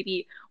 except for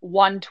maybe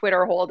one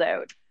Twitter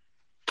holdout.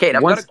 Kate,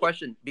 I've got a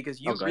question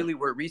because you really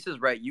were. Reese is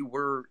right. You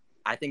were,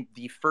 I think,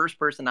 the first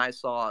person I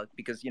saw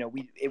because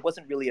it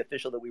wasn't really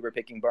official that we were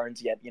picking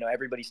Barnes yet.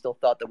 Everybody still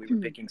thought that we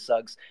were picking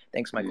Suggs.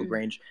 Thanks, Michael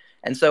Grange.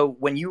 And so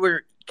when you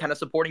were kind of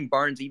supporting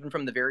Barnes, even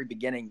from the very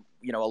beginning,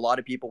 a lot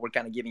of people were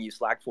kind of giving you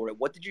slack for it.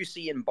 What did you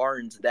see in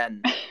Barnes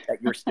then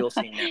that you're still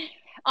seeing now?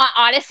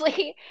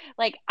 Honestly,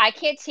 I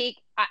can't.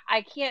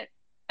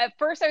 At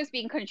first, I was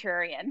being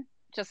contrarian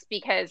just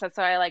because that's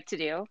what I like to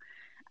do.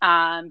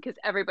 Because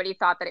everybody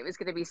thought that it was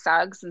going to be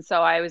Suggs, and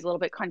so I was a little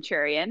bit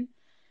contrarian.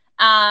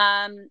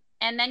 And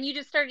then you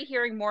just started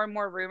hearing more and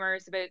more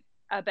rumors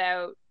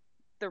about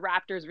the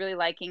Raptors really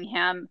liking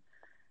him.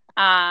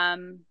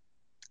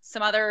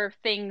 Some other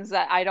things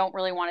that I don't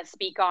really want to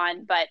speak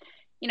on, but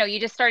you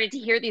just started to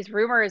hear these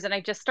rumors, and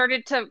I just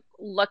started to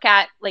look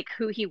at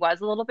who he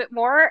was a little bit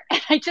more,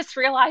 and I just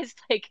realized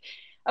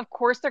of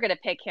course they're going to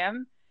pick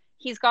him.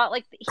 He's got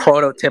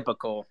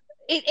prototypical.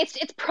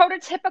 It's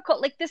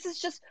prototypical. This is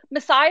just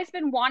Masai's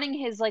been wanting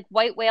his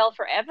white whale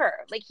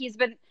forever.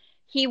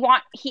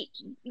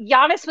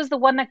 Giannis was the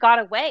one that got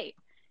away.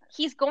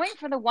 He's going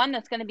for the one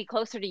that's going to be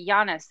closer to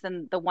Giannis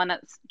than the one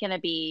that's going to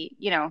be,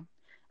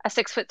 a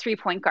 6'3"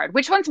 point guard.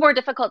 Which one's more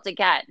difficult to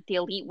get, the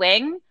elite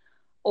wing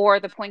or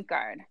the point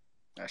guard?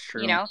 That's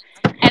true. And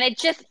it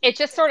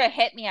just sort of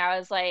hit me. I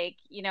was like,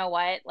 you know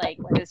what?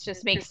 This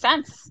just makes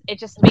sense. It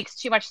just makes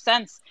too much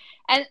sense.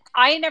 And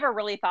I never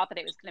really thought that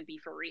it was going to be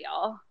for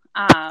real.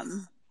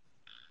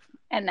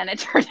 And then it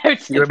turned out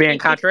to you were being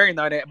contrarian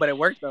though, but it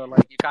worked though.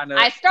 You kind of.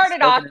 I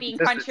started off being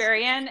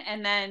contrarian,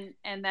 and then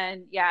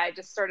I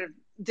just sort of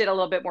did a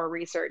little bit more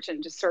research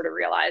and just sort of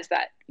realized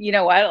that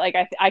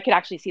I could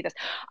actually see this.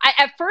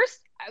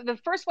 The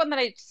first one that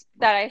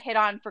I hit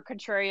on for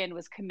contrarian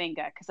was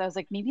Kuminga, because I was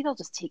like, maybe they'll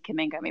just take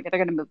Kuminga. Maybe they're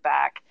going to move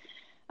back.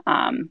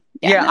 I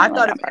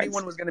thought if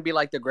anyone was going to be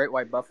the Great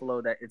White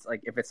Buffalo, that it's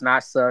if it's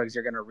not Suggs,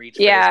 you're going to reach.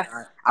 Yeah,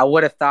 I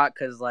would have thought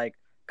because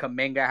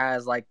Kuminga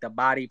has the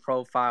body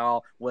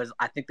profile, was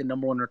I think the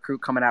number 1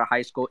 recruit coming out of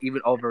high school,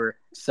 even over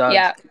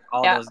Suggs,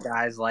 those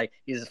guys.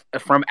 He's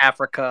from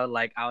Africa.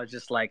 I was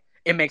just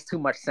it makes too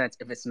much sense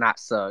if it's not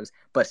Suggs.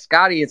 But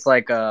Scotty, it's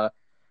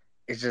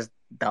it's just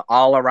the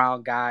all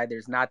around guy.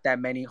 There's not that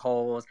many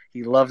holes.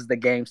 He loves the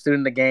game,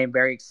 student the game,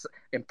 very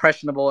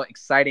impressionable,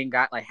 exciting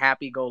guy,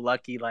 happy go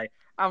lucky.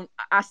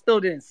 I still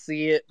didn't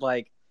see it.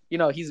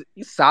 He's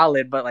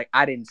solid, but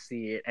I didn't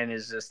see it, and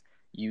it's just.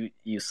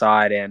 You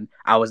saw it, and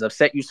I was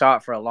upset you saw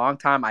it for a long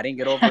time. I didn't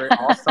get over it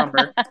all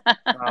summer.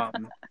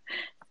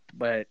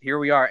 But here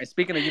we are. And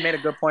speaking of, you made a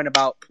good point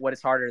about what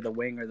is harder, the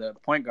wing or the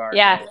point guard.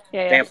 Yeah.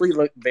 Van Fleet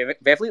looked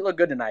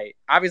good tonight.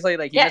 Obviously, he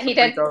missed some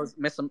free throws,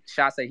 missed some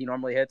shots that he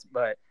normally hits,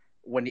 but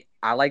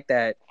I like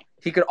that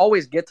he could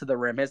always get to the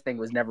rim. His thing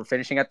was never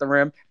finishing at the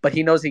rim, but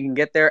he knows he can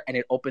get there, and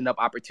it opened up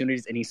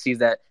opportunities, and he sees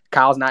that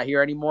Kyle's not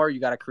here anymore. You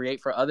got to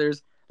create for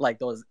others,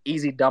 those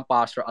easy dump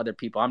offs for other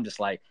people. I'm just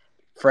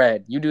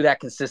Fred, you do that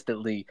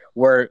consistently.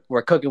 We're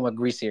cooking with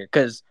grease here,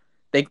 because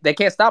they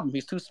can't stop him.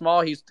 He's too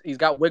small. He's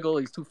got wiggle.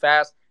 He's too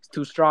fast. He's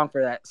too strong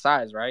for that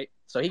size, right?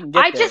 So he can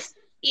get there.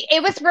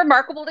 It was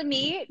remarkable to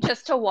me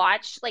just to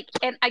watch, like,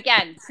 and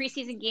again,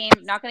 preseason game,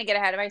 not going to get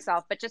ahead of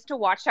myself, but just to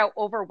watch how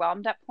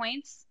overwhelmed at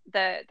points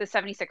the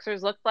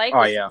 76ers looked like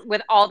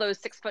with all those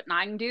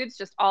 6'9" dudes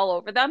just all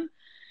over them.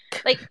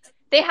 Like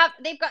they've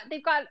got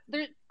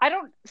I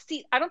don't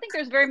think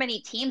there's very many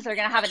teams that are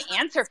going to have an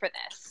answer for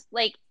this.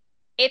 Like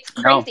it's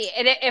crazy. No.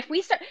 And if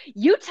we start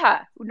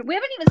Utah, we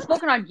haven't even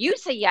spoken on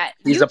Utah yet.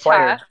 He's a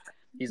player.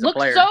 He's a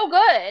player. So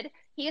good.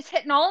 He's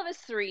hitting all of his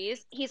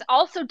threes. He's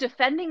also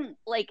defending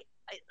like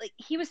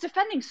he was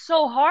defending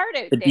so hard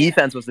out there. The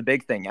defense was the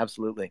big thing,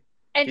 absolutely.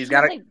 And he's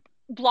like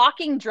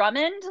blocking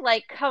Drummond,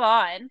 like come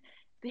on,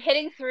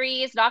 hitting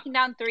threes, knocking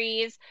down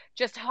threes,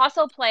 just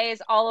hustle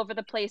plays all over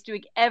the place,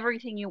 doing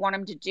everything you want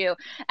him to do.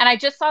 And I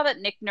just saw that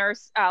Nick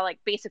Nurse like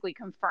basically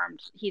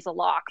confirmed he's a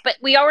lock, but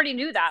we already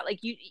knew that. Like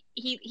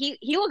he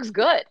looks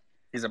good.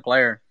 He's a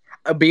player.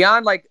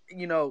 Beyond like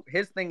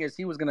his thing is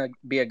he was gonna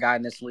be a guy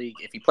in this league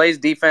if he plays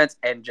defense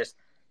and just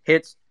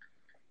hits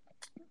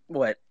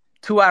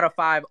 2 out of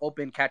 5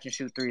 open catch and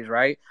shoot threes,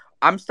 right?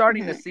 I'm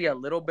starting to see a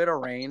little bit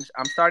of range.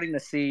 I'm starting to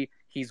see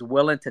he's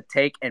willing to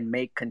take and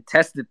make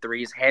contested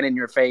threes, hand in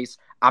your face.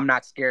 I'm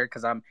not scared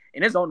because I'm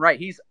in his own right.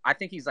 I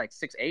think he's like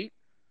 6'8"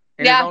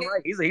 in his own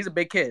right. He's a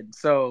big kid,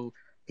 so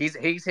he's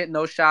hitting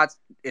those shots.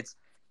 It's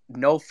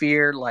no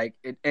fear,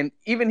 and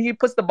even he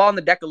puts the ball on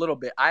the deck a little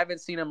bit. I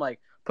haven't seen him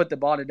like put the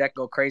ball on the deck,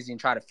 go crazy, and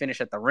try to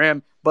finish at the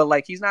rim. But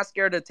like he's not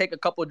scared to take a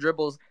couple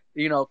dribbles,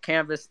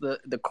 canvas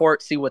the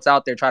court, see what's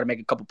out there, try to make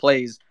a couple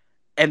plays.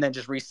 And then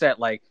just reset.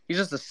 Like he's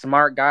just a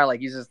smart guy.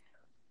 Like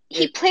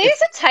he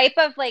plays a type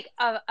of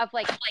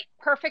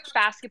perfect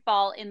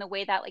basketball in the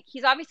way that like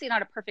he's obviously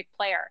not a perfect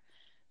player,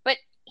 but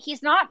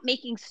he's not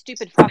making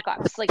stupid fuck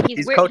ups. Like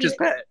he's coach's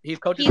pet. He's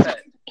coach's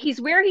pet.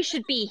 He's where he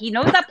should be. He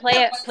knows that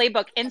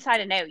playbook inside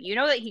and out. You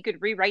know that he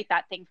could rewrite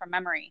that thing from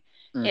memory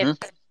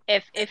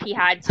if he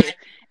had to.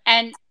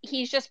 And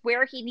he's just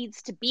where he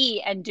needs to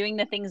be and doing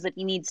the things that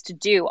he needs to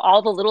do,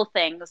 all the little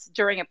things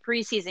during a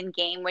preseason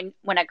game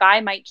when a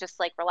guy might just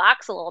like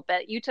relax a little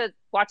bit. Utah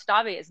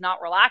Watanabe is not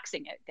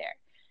relaxing out there.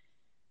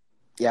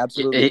 Yeah,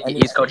 absolutely.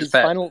 He's coach's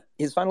pet.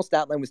 His final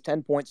stat line was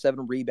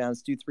 10.7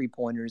 rebounds, 2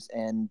 3-pointers,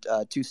 and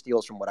 2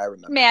 steals from what I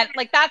remember. Man,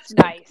 like that's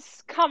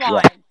nice. Come on.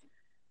 Yeah.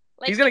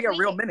 Like, he's gonna get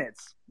real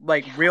minutes.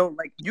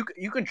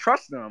 You can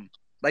trust him.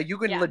 Like you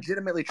can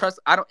legitimately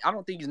trust. I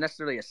don't think he's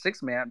necessarily a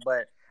 6-man,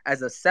 but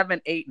as a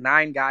 7, 8,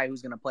 9 guy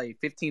who's going to play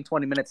 15,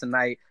 20 minutes a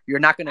night, you're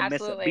not going to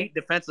miss a beat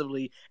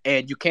defensively,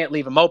 and you can't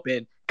leave him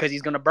open because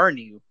he's going to burn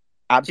you.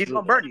 Absolutely. He's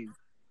going to burn you.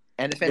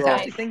 And the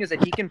fantastic thing is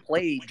that he can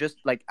play just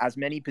like as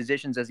many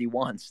positions as he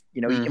wants. He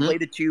can play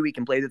the 2, he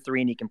can play the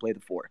 3, and he can play the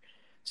 4.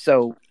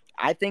 So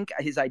I think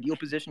his ideal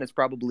position is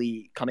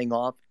probably coming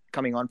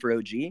on for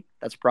OG.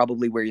 That's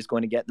probably where he's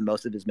going to get the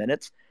most of his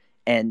minutes.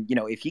 And,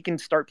 if he can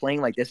start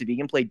playing like this, if he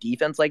can play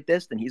defense like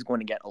this, then he's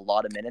going to get a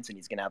lot of minutes and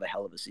he's going to have a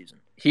hell of a season.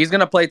 He's going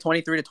to play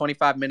 23 to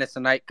 25 minutes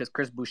a night because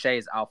Chris Boucher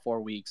is out 4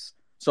 weeks.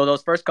 So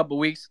those first couple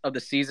weeks of the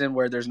season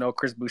where there's no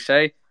Chris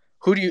Boucher,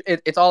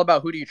 it's all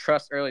about who do you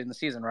trust early in the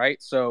season,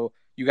 right? So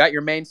you got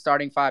your main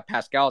starting 5,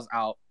 Pascal's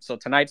out. So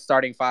tonight's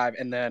starting 5,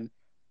 and then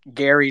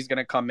Gary's going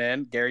to come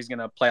in. Gary's going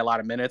to play a lot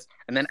of minutes.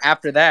 And then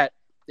after that,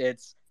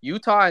 it's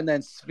Utah and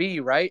then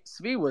Svi, right?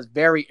 Svi was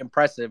very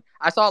impressive.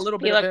 I saw a little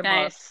bit of him.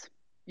 Nice.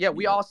 Yeah,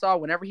 we all saw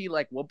whenever he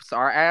whoops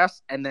our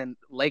ass, and then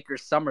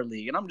Lakers Summer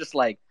League, and I'm just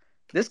like,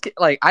 this kid.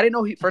 Like, I didn't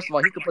know first of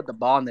all he could put the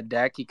ball on the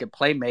deck, he could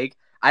play make.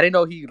 I didn't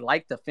know he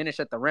liked to finish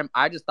at the rim.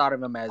 I just thought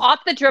of him as off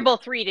the dribble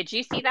 3. Did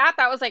you see that?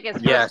 That was like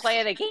his first play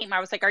of the game.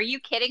 I was like, are you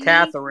kidding me,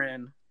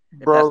 Catherine?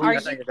 Bro,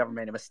 that's not your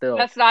government name, but still,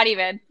 that's not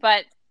even.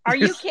 But are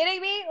you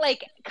kidding me?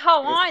 Like,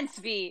 come on,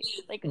 Svi.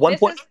 Like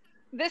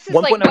this is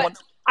like what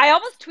I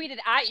almost tweeted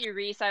at you,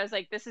 Reese. I was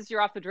like, this is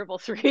your off the dribble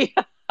 3.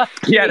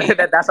 Yeah,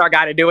 that's our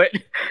guy to do it.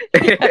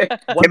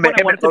 One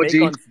point I wanted to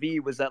make on Svi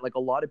was that like a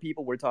lot of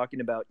people were talking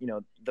about,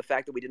 the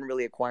fact that we didn't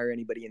really acquire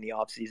anybody in the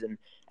offseason,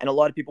 and a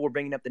lot of people were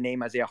bringing up the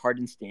name Isaiah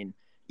Hardenstein.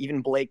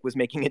 Even Blake was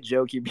making a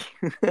joke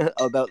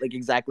about like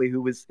exactly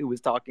who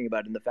was talking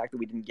about it, and the fact that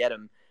we didn't get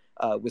him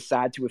was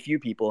sad to a few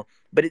people.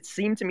 But it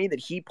seemed to me that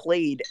he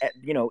played at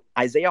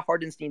Isaiah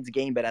Hardenstein's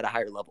game, but at a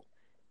higher level.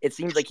 It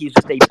seems like he's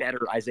just a better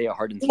Isaiah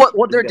Hardenstein.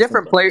 Well, they're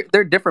different players.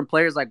 They're different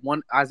players. Like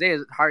one Isaiah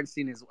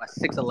Hardenstein is a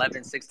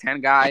 6'11",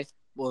 6'10" guy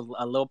with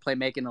a little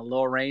playmaking, a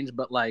little range.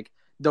 But like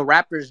the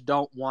Raptors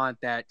don't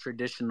want that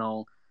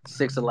traditional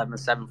 6'11",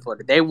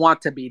 7-footer. They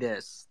want to be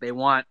this. They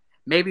want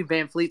maybe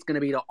Van Fleet's going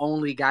to be the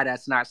only guy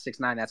that's not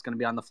 6'9" that's going to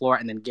be on the floor,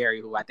 and then Gary,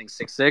 who I think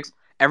 6'6".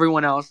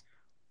 Everyone else,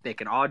 they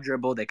can all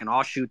dribble, they can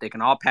all shoot, they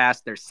can all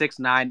pass. They're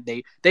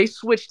 6'9". They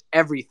switched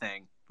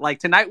everything. Like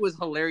tonight was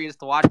hilarious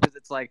to watch because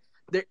it's like.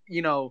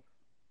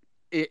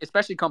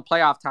 Especially come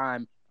playoff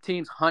time,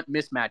 teams hunt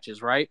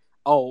mismatches, right?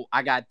 Oh,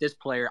 I got this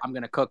player, I'm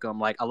going to cook him.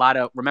 Like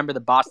remember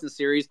the Boston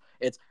series?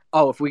 It's,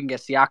 if we can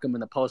get Siakam in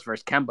the post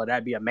versus Kemba,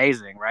 that'd be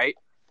amazing, right?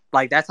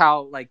 Like that's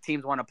how like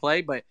teams want to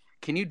play. But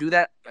can you do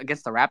that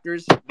against the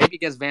Raptors? Maybe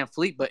against Van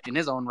Fleet, but in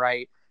his own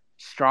right,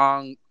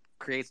 strong,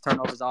 creates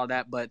turnovers, all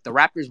that. But the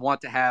Raptors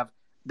want to have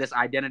this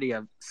identity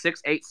of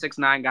 6'8",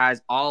 6'9"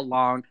 guys, all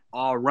long,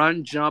 all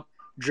run, jump,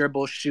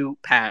 dribble, shoot,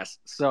 pass.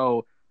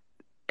 So,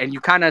 and you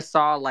kind of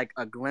saw like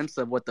a glimpse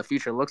of what the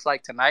future looks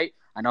like tonight.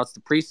 I know it's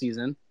the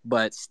preseason,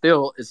 but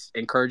still it's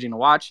encouraging to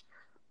watch.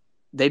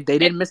 They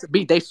didn't miss a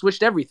beat. They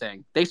switched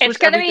everything. It's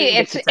gonna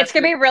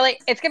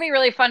be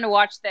really fun to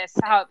watch this,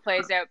 how it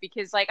plays out,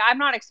 because like I'm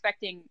not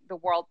expecting the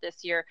world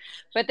this year,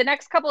 but the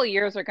next couple of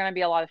years are going to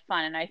be a lot of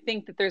fun, and I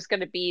think that there's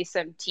going to be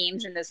some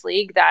teams in this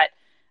league that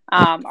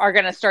are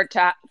going to start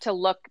to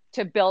look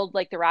to build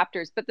like the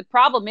Raptors. But the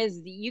problem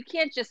is you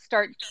can't just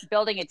start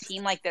building a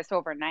team like this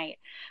overnight.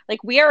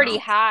 Like we already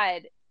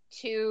had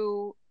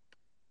two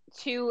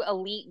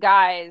elite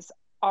guys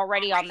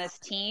already on this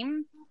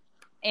team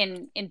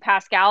in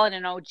Pascal and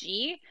an OG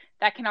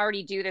that can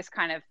already do this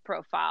kind of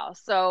profile.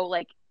 So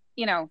like,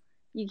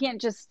 you can't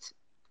just.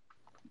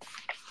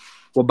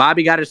 Well,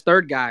 Bobby got his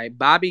third guy.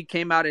 Bobby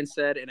came out and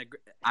said,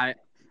 I'm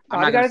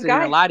not going to sit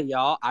here and lie to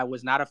y'all, I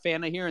was not a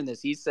fan of hearing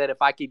this. He said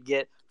if I could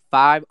get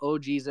 5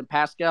 OGs and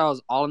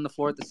Pascals all on the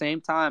floor at the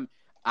same time,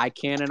 I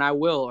can and I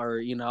will,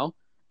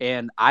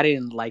 and I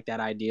didn't like that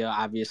idea,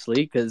 obviously,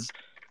 because,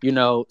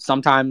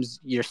 sometimes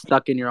you're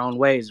stuck in your own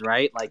ways,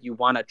 right? Like you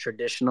want a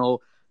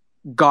traditional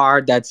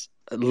guard that's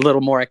a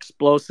little more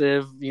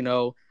explosive,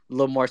 a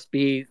little more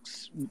speed,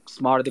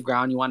 small to the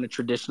ground. You want a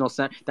traditional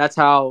center. That's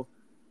how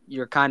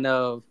you're kind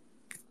of,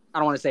 I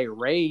don't want to say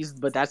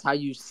raised, but that's how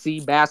you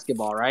see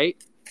basketball,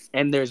 right?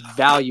 And there's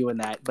value in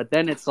that. But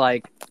then it's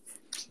like,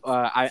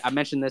 I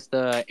mentioned this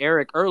to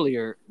Eric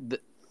earlier.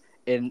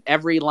 In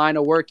every line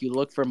of work, you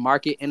look for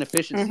market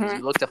inefficiencies. Mm-hmm.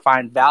 You look to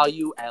find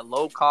value at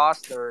low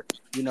cost, or,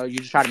 you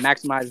just try to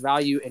maximize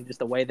value in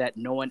just a way that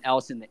no one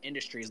else in the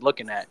industry is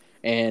looking at.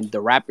 And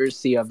the Raptors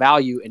see a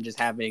value in just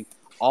having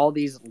all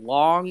these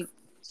long,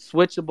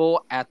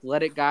 switchable,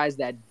 athletic guys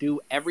that do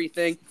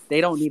everything.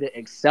 They don't need to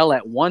excel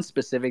at one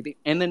specific thing.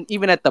 And then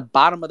even at the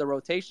bottom of the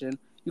rotation,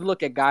 you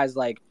look at guys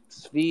like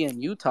Svi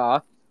and Utah.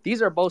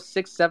 These are both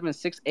 6'7",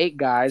 6'8"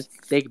 guys.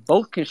 They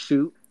both can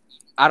shoot.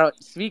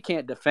 Svi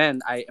can't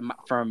defend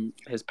from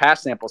his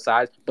past sample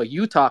size, but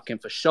Utah can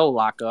for sure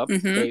lock up.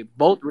 Mm-hmm. They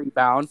both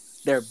rebound.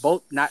 They're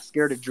both not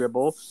scared to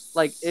dribble.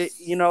 Like,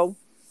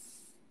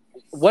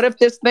 what if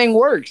this thing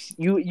works?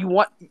 You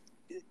want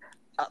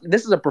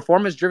this is a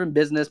performance-driven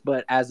business,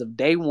 but as of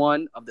day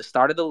one of the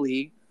start of the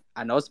league,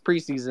 I know it's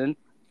preseason,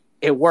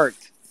 it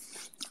worked.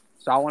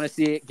 So I want to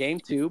see it game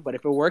 2, but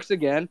if it works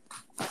again,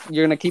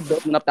 you're going to keep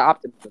building up the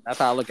optimism. That's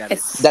how I look at it.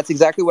 That's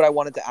exactly what I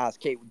wanted to ask.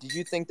 Kate, did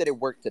you think that it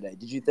worked today?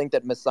 Did you think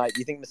that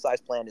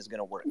Masai's plan is going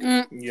to work?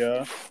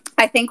 Yeah.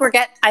 I think we're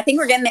getting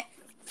it.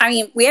 I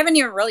mean, we haven't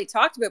even really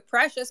talked about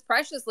Precious.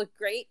 Precious looked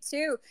great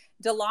too.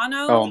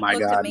 Delano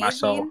looked amazing. My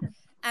soul.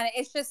 And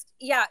it's just,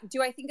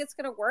 do I think it's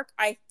going to work?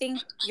 I think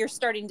you're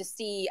starting to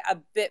see a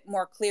bit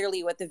more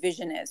clearly what the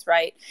vision is,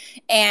 right?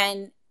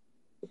 And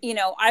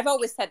I've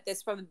always said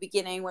this from the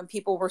beginning when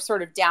people were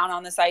sort of down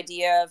on this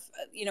idea of,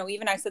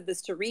 even I said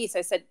this to Reese,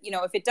 I said,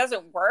 if it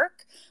doesn't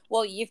work,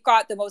 well, you've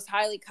got the most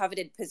highly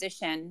coveted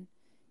position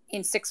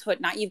in 6'9".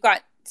 You've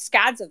got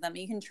scads of them.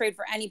 You can trade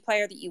for any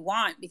player that you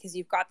want because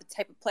you've got the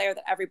type of player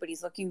that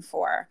everybody's looking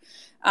for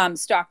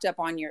stocked up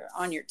on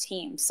your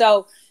team.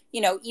 So,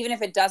 even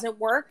if it doesn't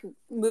work,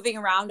 moving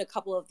around a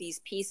couple of these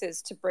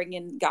pieces to bring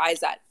in guys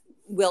that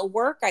will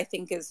work, I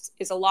think is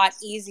a lot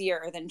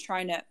easier than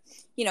trying to,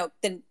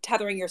 than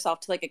tethering yourself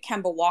to like a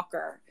Kemba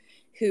Walker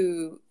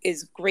who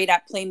is great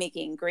at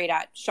playmaking, great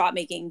at shot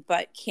making,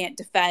 but can't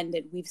defend.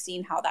 And we've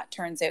seen how that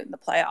turns out in the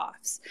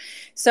playoffs.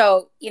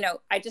 So,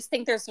 I just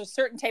think there's a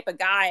certain type of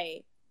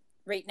guy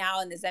right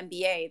now in this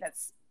NBA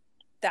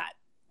that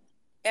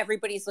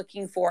everybody's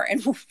looking for.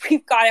 And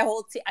we've got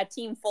a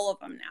team full of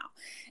them now.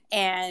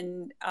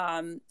 And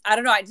I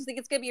don't know. I just think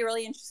it's going to be a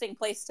really interesting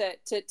place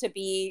to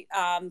be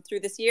through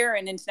this year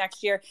and into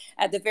next year.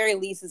 At the very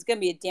least, it's going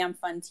to be a damn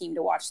fun team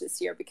to watch this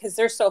year because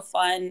they're so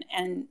fun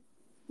and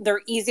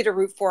they're easy to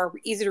root for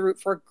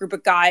a group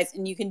of guys.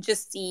 And you can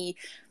see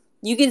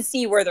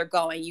where they're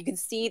going. You can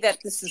see that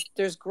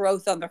there's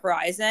growth on the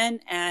horizon,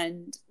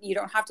 and you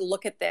don't have to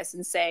look at this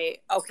and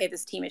say, okay,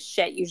 this team is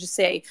shit. You just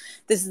say,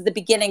 this is the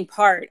beginning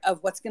part of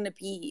what's going to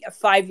be a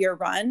 5-year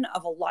run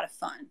of a lot of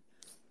fun.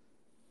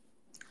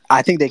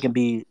 I think they can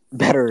be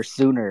better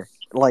sooner.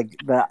 Like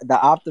the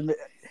optimism.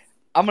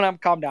 I'm gonna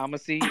calm down. I'm gonna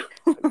see.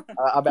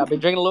 I've been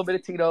drinking a little bit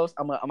of Tito's.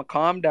 I'm gonna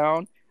calm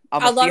down.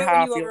 I'm gonna see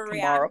how I feel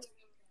tomorrow.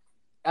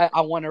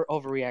 I want to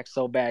overreact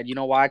so bad. You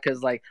know why?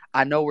 Because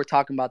I know we're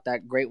talking about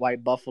that great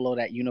white buffalo,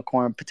 that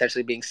unicorn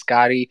potentially being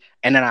Scotty,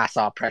 and then I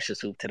saw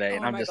Precious hoop today,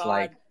 and I'm just God.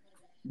 Like,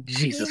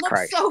 Jesus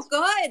Christ, so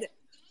good.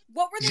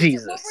 What were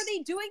they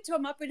doing to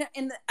him up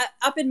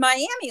in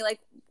Miami? Like,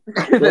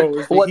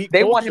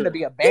 they want him to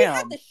be a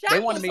Bam. They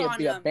want him to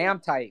be a Bam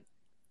type.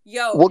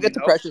 Yo, we'll get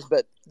to Precious,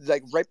 but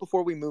right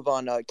before we move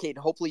on, Kate,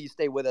 hopefully you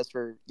stay with us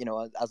for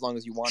as long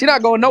as you want. She's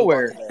not going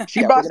nowhere.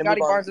 She brought Scotty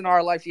Barnes into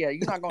our life. Yeah,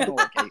 you're not going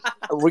nowhere, Kate.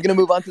 We're gonna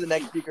move on to the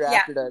next speaker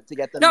after to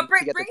get them. No,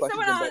 bring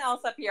someone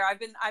else up here. I've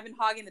been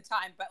hogging the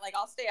time, but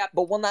I'll stay up.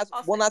 But one last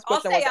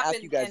question I want to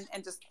ask you guys.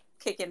 And just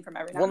kick in from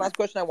every now. One last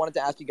question I wanted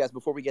to ask you guys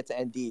before we get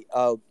to ND.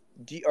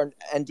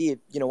 ND,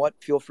 you know what?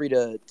 Feel free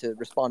to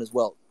respond as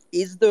well.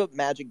 Is the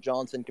Magic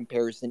Johnson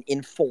comparison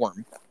in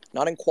form,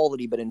 not in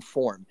quality, but in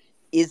form,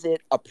 is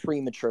it a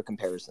premature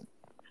comparison?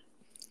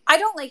 I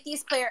don't like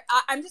these players.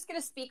 I'm just going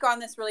to speak on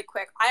this really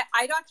quick.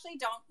 I actually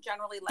don't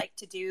generally like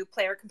to do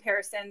player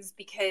comparisons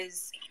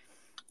because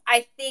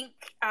I think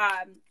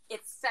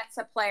it sets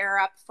a player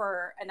up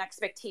for an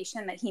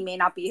expectation that he may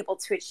not be able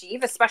to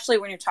achieve, especially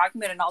when you're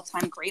talking about an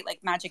all-time great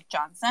like Magic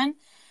Johnson.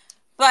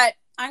 But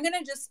I'm going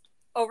to just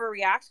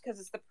overreact because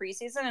it's the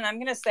preseason, and I'm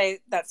going to say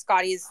that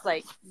Scotty's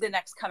like the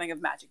next coming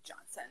of Magic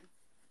Johnson.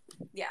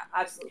 Yeah,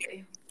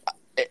 absolutely.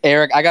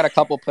 Eric, I got a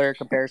couple player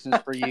comparisons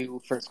for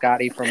you for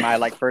Scotty from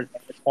my first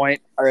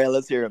point. All right,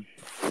 let's hear him.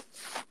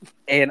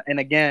 And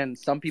again,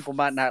 some people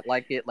might not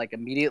like it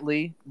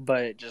immediately,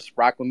 but just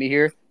rock with me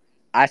here.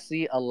 I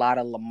see a lot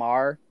of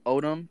Lamar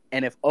Odom,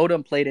 and if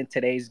Odom played in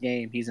today's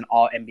game, he's an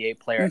All-NBA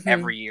player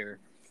every year.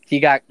 He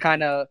got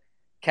kind of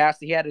cast.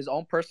 He had his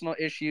own personal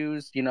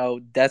issues,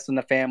 deaths in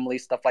the family,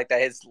 stuff like that.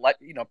 His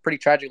pretty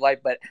tragic life,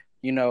 but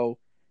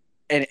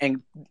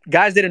and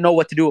guys didn't know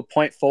what to do with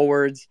point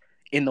forwards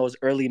in those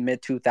early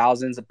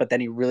mid-2000s, but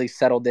then he really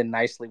settled in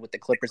nicely with the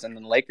Clippers and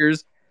the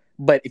Lakers.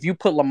 But if you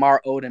put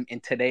Lamar Odom in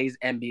today's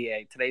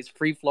NBA, today's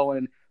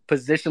free-flowing,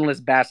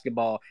 positionless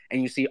basketball,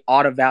 and you see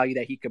all the value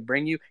that he could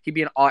bring you, he'd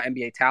be an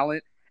all-NBA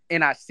talent.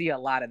 And I see a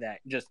lot of that.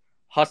 Just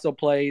hustle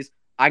plays.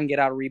 I can get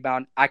out a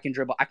rebound. I can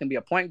dribble. I can be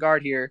a point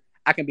guard here.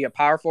 I can be a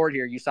power forward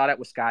here. You saw that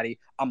with Scotty.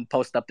 I'm going to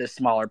post up this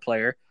smaller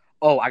player.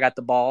 Oh, I got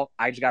the ball.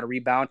 I just got a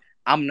rebound.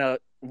 I'm going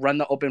to run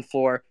the open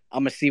floor.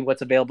 I'm going to see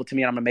what's available to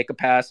me, and I'm going to make a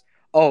pass.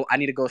 Oh, I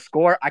need to go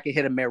score. I can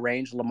hit a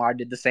mid-range. Lamar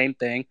did the same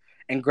thing.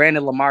 And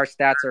granted, Lamar's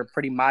stats are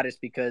pretty modest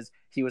because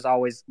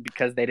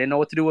because they didn't know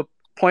what to do with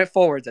point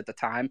forwards at the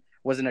time,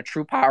 wasn't a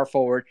true power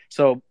forward.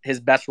 So his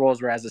best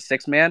roles were as a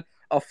 6-man,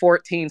 a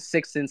 14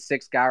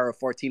 6-6 guy or a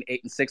 14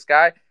 8-6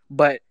 guy.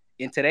 But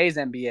in today's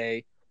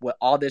NBA, with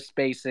all this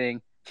spacing,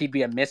 he'd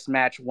be a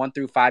mismatch 1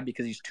 through 5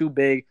 because he's too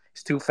big,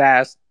 he's too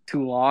fast,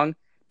 too long.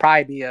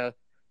 Probably be a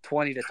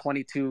 20 to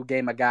 22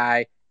 game a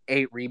guy,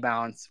 8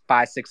 rebounds,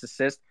 5, 6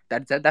 assists.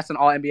 That's an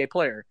all-NBA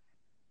player.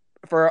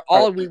 For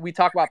all we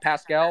talk about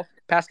Pascal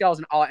is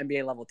an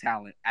all-NBA level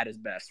talent at his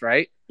best,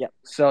 right? Yeah.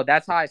 So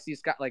that's how I see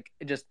Scott,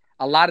 just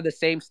a lot of the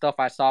same stuff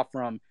I saw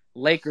from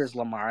Lakers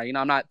Lamar.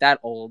 I'm not that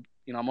old.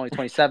 I'm only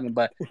 27,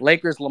 but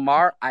Lakers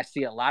Lamar, I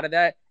see a lot of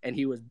that. And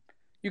you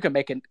can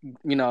make it,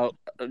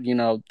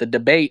 the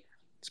debate.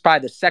 It's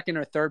probably the second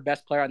or third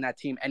best player on that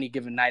team any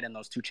given night in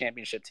those 2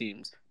 championship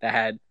teams that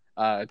had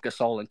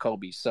Gasol and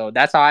Kobe. So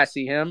that's how I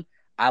see him.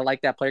 I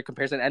like that player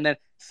comparison. And then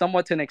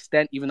somewhat to an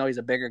extent, even though he's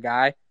a bigger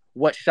guy,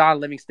 what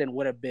Sean Livingston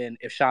would have been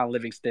if Sean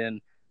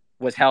Livingston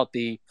was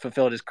healthy,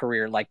 fulfilled his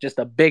career. Just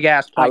a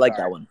big-ass point guard. I like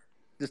that one.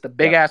 Just a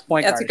big-ass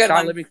point guard.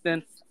 Sean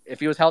Livingston, if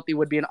he was healthy,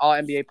 would be an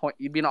all-NBA point.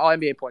 He'd be an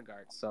all-NBA point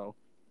guard. So,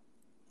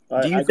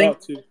 do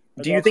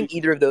you think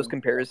either of those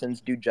comparisons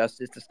do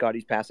justice to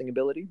Scotty's passing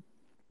ability?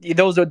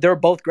 They're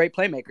both great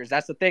playmakers.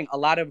 That's the thing. A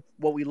lot of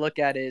what we look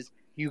at is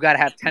you got to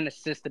have 10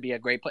 assists to be a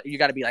great player. You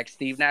got to be like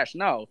Steve Nash.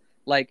 No.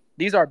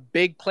 These are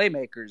big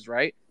playmakers,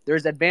 right?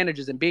 There's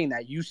advantages in being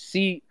that. You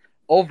see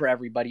over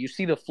everybody. You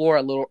see the floor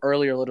a little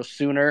earlier, a little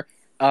sooner.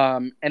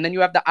 And then you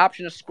have the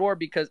option to score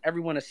because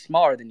everyone is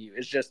smaller than you.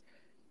 It's just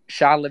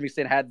Sean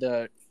Livingston had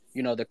the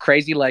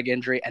crazy leg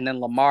injury, and then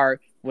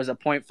Lamar was a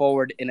point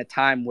forward in a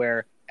time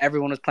where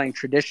everyone was playing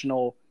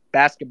traditional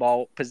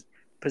basketball,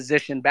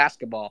 position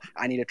basketball.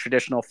 I need a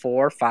traditional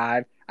 4 or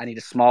 5. I need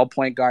a small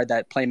point guard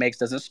that play makes,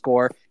 doesn't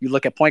score. You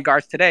look at point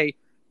guards today,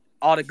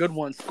 all the good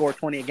ones score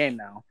 20 a game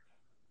now.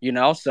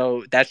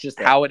 So that's just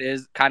how it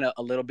is, kind of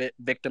a little bit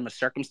victim of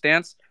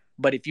circumstance.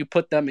 But if you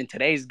put them in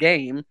today's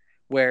game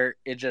where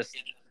it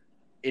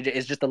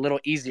is just a little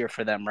easier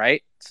for them,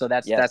 right? So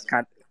that's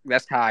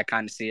how I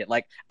kind of see it.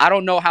 I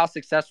don't know how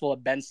successful a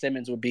Ben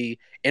Simmons would be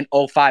in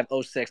 05,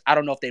 06. I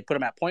don't know if they put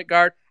him at point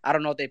guard. I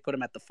don't know if they put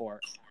him at the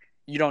 4.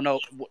 You don't know,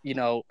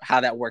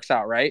 how that works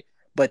out, right?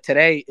 But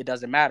today it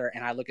doesn't matter.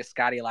 And I look at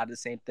Scotty, a lot of the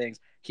same things.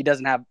 He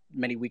doesn't have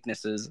many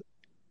weaknesses,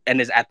 and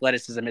his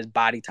athleticism, his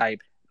body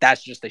type,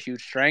 that's just a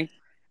huge strength.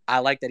 I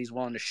like that he's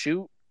willing to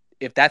shoot.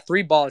 If that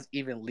 3 ball is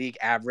even league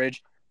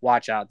average,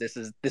 watch out. This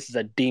is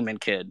a demon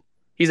kid.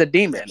 He's a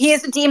demon. He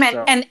is a demon,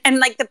 so, and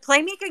the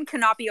playmaking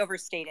cannot be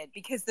overstated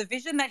because the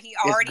vision that he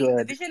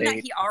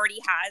already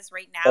has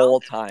right now, all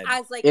time,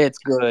 as it's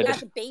good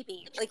as a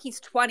baby, he's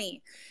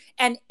 20,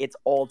 and it's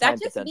all time.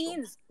 That just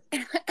means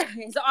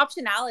his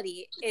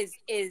optionality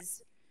is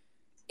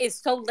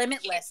so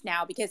limitless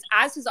now because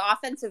as his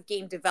offensive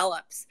game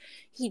develops,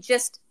 he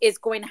just is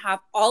going to have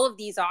all of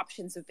these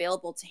options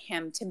available to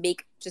him to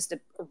make just a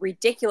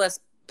ridiculous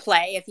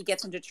play if he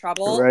gets into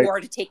trouble or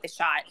to take the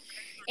shot.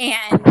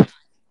 And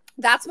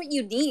that's what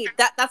you need.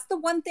 That's the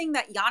one thing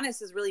that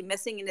Giannis is really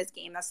missing in his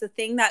game. That's the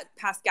thing that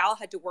Pascal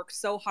had to work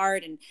so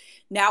hard, and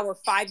now we're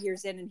 5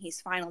 years in and he's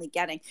finally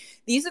getting.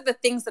 These are the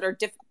things that are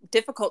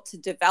difficult to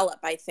develop,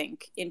 I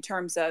think, in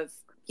terms of,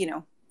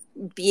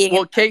 being.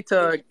 Well, Kate,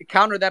 to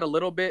counter that a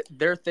little bit,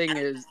 their thing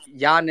is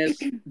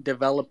Giannis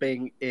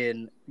developing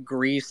in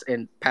Greece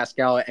and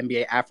Pascal at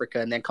NBA Africa,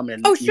 and then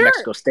coming to New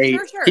Mexico State.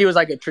 Sure. He was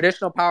like a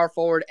traditional power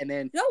forward, and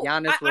then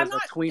Giannis was a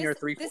tweener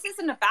 3-4. This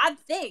isn't a bad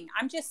thing.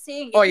 I'm just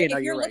saying,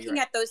 if you're looking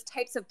at those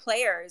types of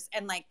players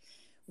and like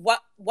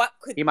what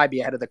could he might be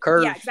ahead of the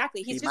curve. Yeah,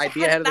 exactly. He might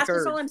be ahead of the curve. That's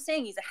just all I'm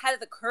saying. He's ahead of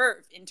the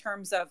curve in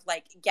terms of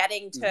like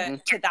getting to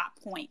that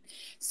point.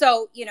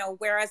 So,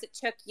 whereas it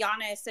took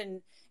Giannis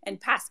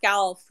and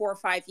Pascal 4 or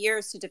 5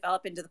 years to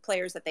develop into the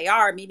players that they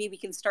are, maybe we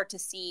can start to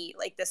see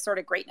like this sort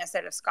of greatness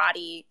out of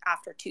Scotty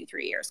after 2-3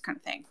 years kind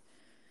of thing.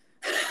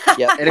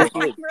 Yeah, and I'm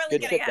really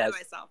getting ahead of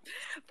myself.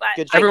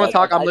 But everyone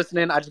talk. I'm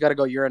listening. I just got to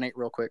go urinate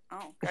real quick.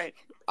 Oh, great.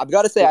 I've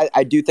got to say,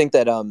 I do think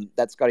that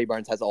that Scotty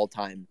Barnes has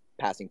all-time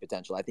passing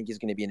potential. I think he's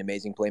going to be an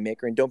amazing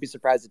playmaker, and don't be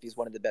surprised if he's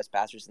one of the best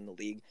passers in the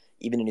league,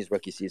 even in his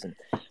rookie season.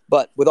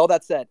 But with all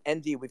that said,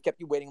 ND, we've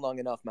kept you waiting long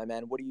enough, my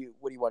man. What do you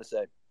want to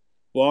say?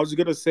 Well, I was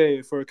going to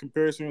say, for a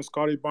comparison with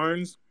Scotty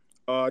Barnes,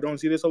 I don't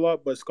see this a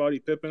lot, but Scottie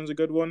Pippen's a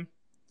good one,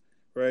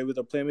 right, with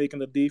the playmaking,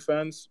 the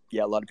defense.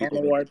 Yeah, a lot of people.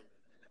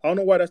 I don't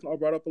know why that's not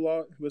brought up a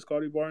lot with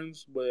Scotty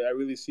Barnes, but I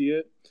really see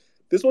it.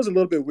 This was a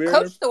little bit weirder.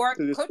 Coach Thorpe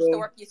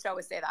used to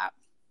always say that.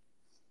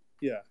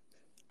 Yeah.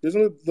 This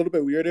is a little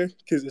bit weirder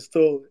because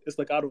it's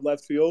like out of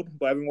left field,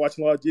 but I've been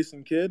watching a lot of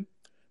Jason Kidd.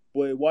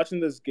 But watching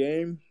this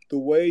game, the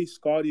way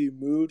Scotty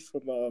moved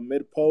from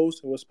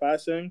mid-post and was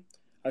passing,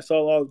 I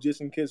saw a lot of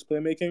Jason Kidd's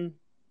playmaking.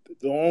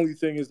 The only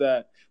thing is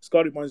that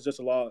Scotty Barnes is just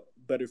a lot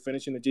better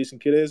finishing than Jason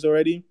Kidd is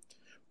already,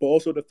 but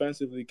also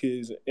defensively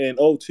because in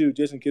 2002,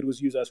 Jason Kidd was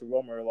used as a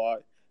roamer a lot,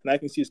 and I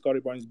can see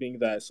Scotty Barnes being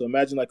that. So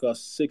imagine like a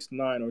 6'9"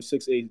 or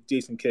 6'8"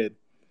 Jason Kidd.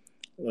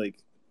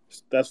 Like,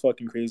 that's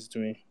fucking crazy to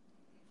me.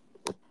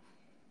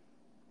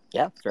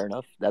 Yeah, fair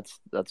enough.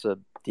 That's a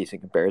decent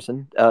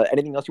comparison.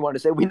 Anything else you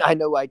wanted to say? I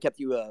know I kept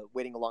you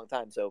waiting a long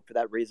time, so for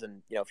that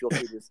reason, feel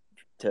free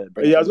to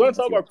bring. Yeah, I was going to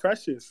talk about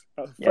Precious.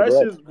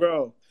 Precious,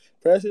 bro.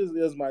 Precious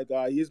is my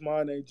guy. He's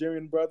my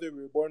Nigerian brother.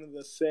 We were born in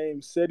the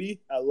same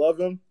city. I love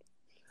him.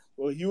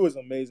 Well, he was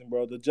amazing,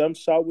 bro. The jump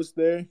shot was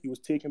there. He was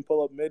taking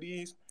pull-up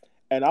middies,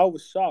 and I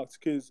was shocked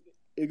because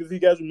if you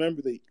guys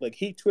remember,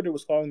 Twitter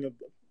was calling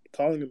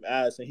him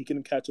ass, and he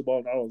couldn't catch a ball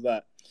and all of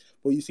that.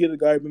 But you see the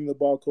guy bring the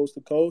ball coast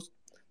to coast.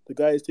 The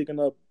guy is taking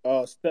up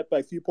step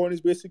back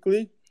 3-pointers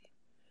basically,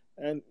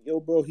 and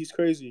bro, he's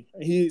crazy.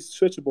 And he's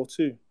switchable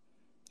too.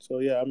 So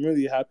yeah, I'm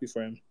really happy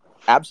for him.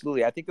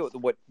 Absolutely. I think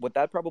what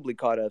that probably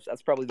caught us,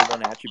 that's probably the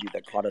one attribute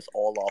that caught us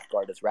all off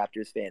guard as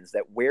Raptors fans,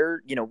 that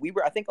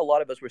I think a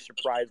lot of us were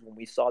surprised when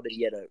we saw that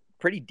he had a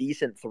pretty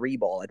decent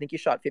 3-ball. I think he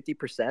shot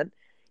 50%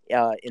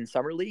 in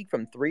Summer League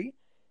from 3,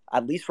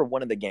 at least for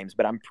one of the games,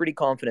 but I'm pretty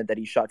confident that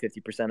he shot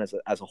 50%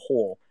 as a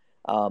whole,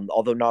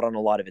 although not on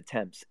a lot of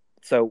attempts.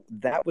 So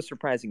that was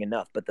surprising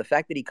enough. But the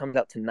fact that he comes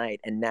out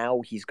tonight and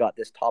now he's got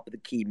this top of the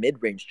key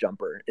mid-range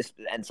jumper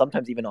and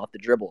sometimes even off the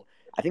dribble,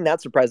 I think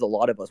that surprised a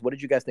lot of us. What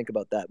did you guys think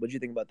about that? What did you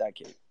think about that,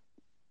 Kate?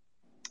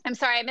 I'm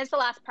sorry, I missed the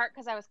last part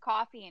because I was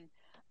coughing.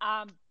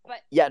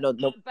 But yeah, no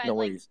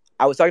worries.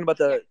 I was talking about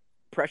the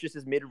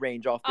Precious's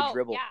mid-range off the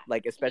dribble,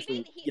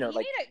 especially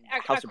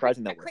how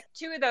surprising that was. Quick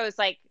 2 of those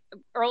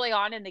early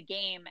on in the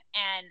game,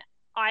 and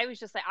I was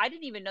just like, I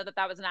didn't even know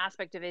that was an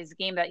aspect of his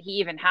game that he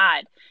even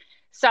had.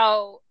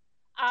 So.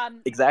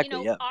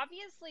 Exactly. Yeah.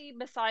 Obviously,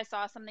 Masai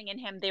saw something in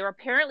him. They were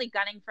apparently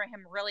gunning for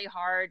him really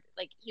hard.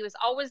 Like, he was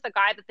always the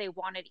guy that they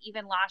wanted.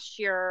 Even last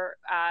year,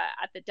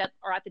 at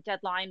the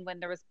deadline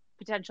when there was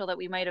potential that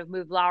we might have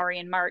moved Lowry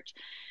in March.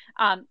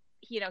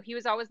 He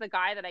was always the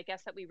guy that I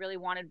guess that we really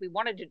wanted. We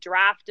wanted to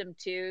draft him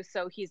too.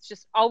 So he's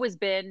just always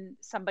been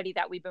somebody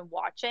that we've been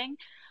watching.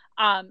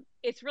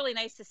 It's really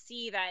nice to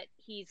see that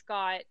he's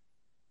got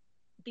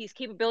these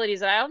capabilities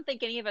that I don't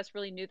think any of us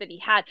really knew that he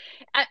had.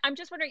 I'm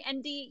just wondering,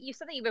 ND, you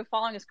said that you've been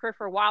following his career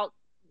for a while.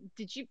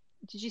 Did you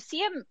see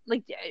him?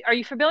 Are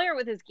you familiar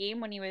with his game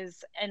when he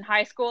was in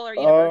high school or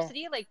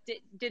university?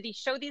 Did he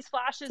show these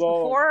flashes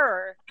before?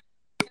 Or?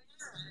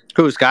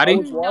 Who, Scotty? I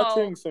was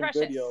watching some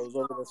videos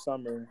over the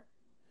summer,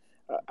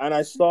 and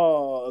I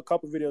saw a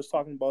couple videos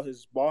talking about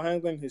his ball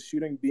handling, his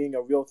shooting being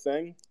a real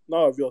thing.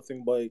 Not a real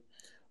thing, but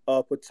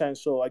a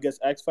potential, I guess,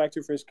 X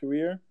factor for his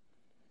career.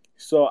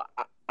 So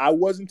I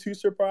wasn't too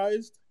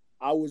surprised.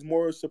 I was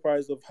more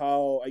surprised of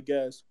how, I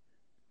guess,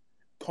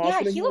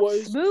 confident he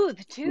was. Smooth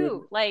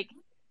too.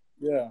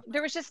 Yeah.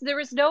 There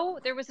was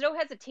no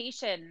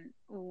hesitation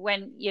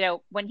when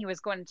he was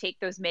going to take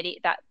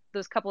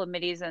those couple of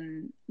middies,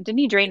 and didn't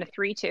he drain a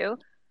 3 too?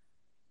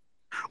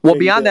 Well,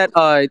 beyond that,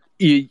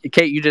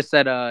 Kate, you just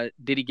said,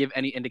 did he give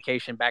any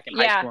indication back in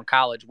high school and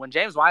college? When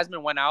James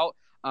Wiseman went out,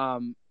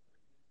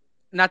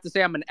 not to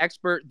say I'm an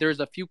expert,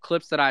 there's a few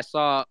clips that I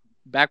saw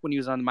back when he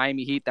was on the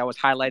Miami Heat that was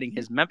highlighting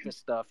his Memphis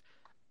stuff.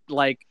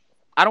 I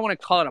don't want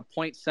to call it a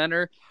point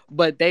center,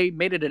 but they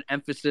made it an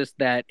emphasis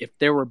that if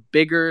there were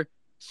bigger,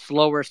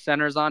 slower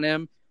centers on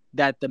him,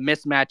 that the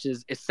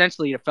mismatches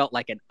essentially it felt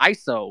like an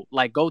ISO.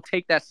 Go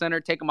take that center,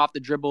 take him off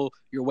the dribble.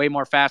 You're way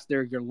more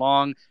faster. You're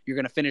long. You're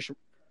going to finish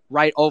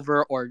right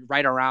over or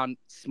right around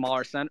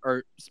smaller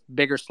or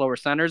bigger, slower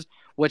centers,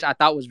 which I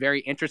thought was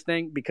very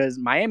interesting because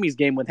Miami's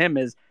game with him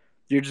is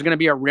you're just going to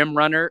be a rim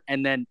runner,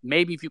 and then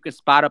maybe if you can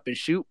spot up and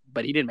shoot,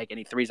 but he didn't make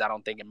any threes, I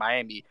don't think, in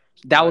Miami.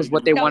 That was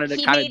what they wanted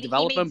to kind of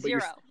develop him.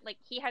 Zero. Like,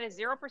 he had a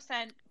 0%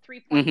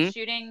 three-point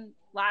shooting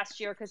last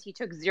year because he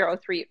took 0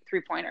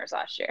 three-pointers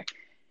last year.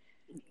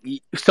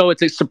 So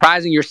it's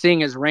surprising you're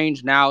seeing his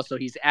range now, so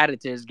he's added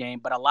to his game.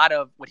 But a lot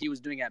of what he was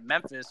doing at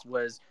Memphis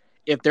was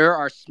if there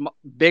are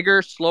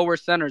bigger, slower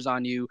centers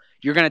on you,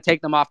 you're going to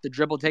take them off the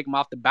dribble, take them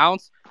off the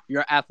bounce.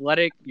 You're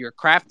athletic, you're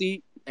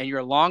crafty, and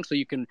you're long, so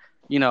you can,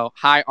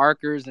 high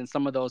arcers and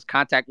some of those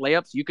contact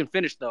layups, you can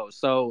finish those.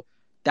 So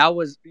that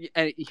was –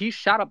 and he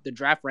shot up the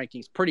draft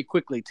rankings pretty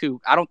quickly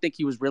too. I don't think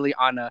he was really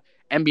on a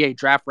NBA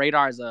draft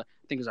radar I think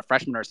he was a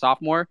freshman or a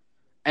sophomore.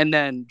 And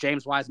then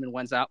James Wiseman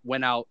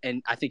went out,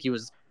 and I think he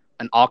was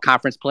an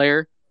all-conference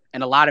player.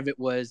 And a lot of it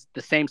was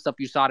the same stuff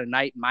you saw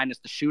tonight, minus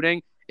the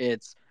shooting.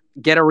 It's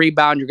get a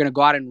rebound, you're going to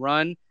go out and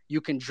run. You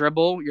can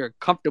dribble, you're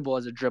comfortable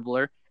as a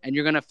dribbler, and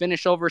you're going to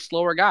finish over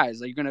slower guys.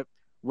 Like, you're going to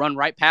run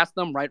right past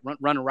them,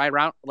 run right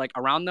around, like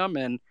around them.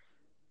 And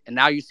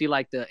now you see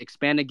like the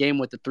expanded game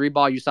with the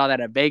 3-ball. You saw that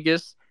at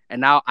Vegas.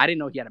 And now I didn't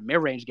know he had a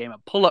mid-range game, a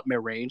pull-up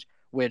mid-range,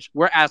 which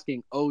we're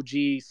asking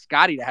OG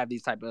Scotty to have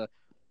these type of,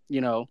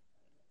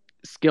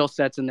 skill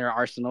sets in their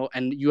arsenal.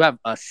 And you have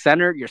a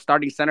center, your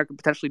starting center could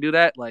potentially do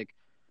that. Like,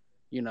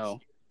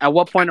 at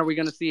what point are we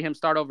going to see him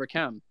start over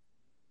Kem?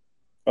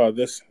 Oh,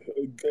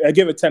 I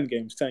give it 10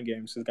 games. 10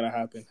 games is going to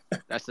happen.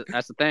 That's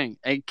the thing.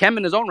 And Kem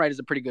in his own right is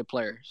a pretty good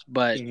player,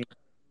 but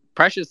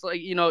Precious, like,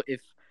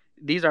 if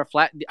these are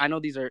flat, I know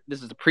this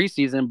is a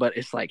preseason, but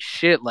it's like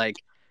shit. Like,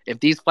 if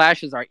these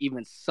flashes are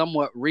even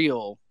somewhat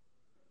real,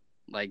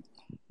 like,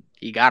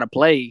 he got to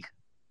play.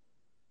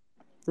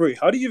 Wait,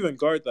 how do you even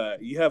guard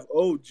that? You have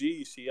OG,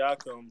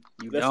 Siakam,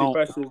 Leslie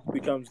Precious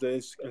becomes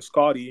this, and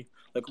Scotty.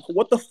 Like,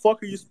 what the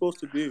fuck are you supposed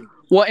to do?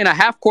 Well, in a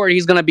half court,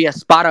 he's gonna be a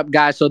spot up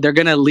guy, so they're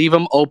gonna leave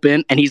him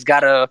open, and you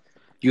gotta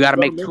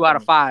make 2 out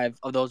of 5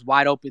 of those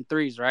wide open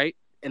threes, right?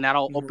 And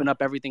that'll open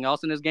up everything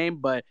else in his game.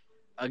 But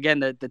again,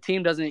 the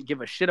team doesn't give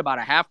a shit about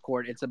a half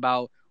court. It's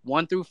about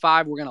 1 through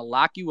 5. We're gonna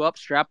lock you up,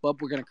 strap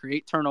up. We're gonna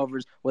create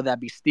turnovers, whether that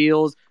be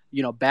steals,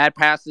 bad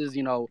passes,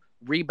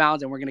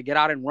 rebounds, and we're gonna get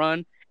out and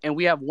run. And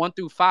we have 1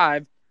 through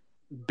 5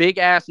 big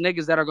ass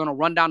niggas that are gonna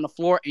run down the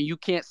floor, and you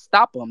can't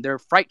stop them. They're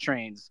freight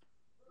trains.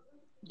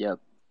 Yep.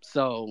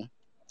 So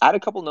I had a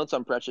couple notes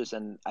on Precious,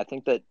 and I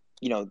think that,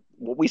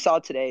 what we saw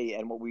today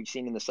and what we've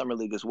seen in the Summer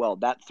League as well,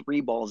 that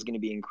 3-ball is going to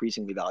be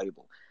increasingly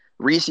valuable.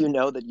 Reese,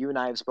 that you and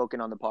I have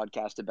spoken on the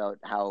podcast about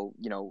how,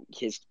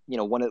 his,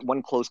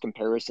 one close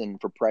comparison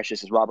for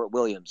Precious is Robert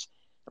Williams.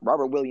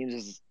 Robert Williams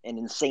is an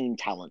insane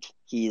talent.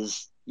 He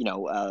is,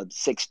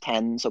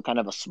 6'10", so kind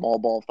of a small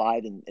ball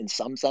 5 in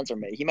some sense, or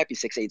he might be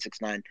 6'8",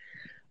 6'9",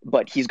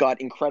 but he's got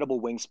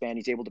incredible wingspan.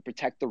 He's able to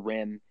protect the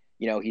rim.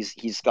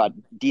 He's got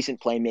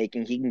decent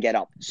playmaking. He can get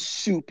up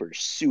super,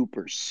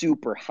 super,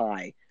 super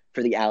high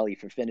for the alley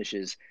for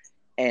finishes.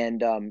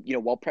 And,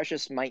 while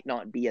Precious might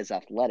not be as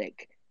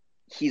athletic,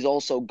 he's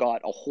also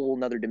got a whole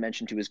nother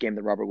dimension to his game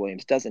that Robert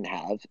Williams doesn't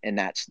have, and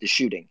that's the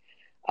shooting.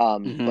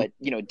 But,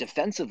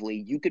 defensively,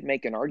 you could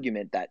make an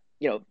argument that,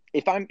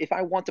 if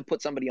I want to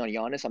put somebody on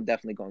Giannis, I'm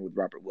definitely going with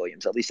Robert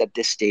Williams, at least at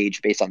this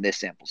stage based on this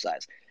sample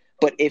size.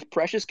 But if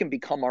Precious can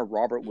become our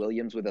Robert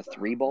Williams with a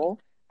 3-ball,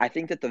 I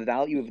think that the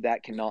value of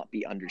that cannot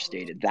be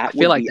understated. I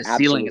feel like the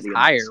ceiling is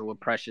higher with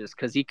Precious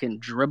because he can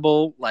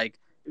dribble. Like,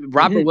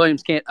 Robert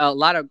Williams can't. A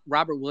lot of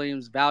Robert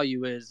Williams'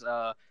 value is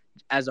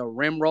as a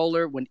rim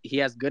roller when he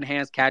has good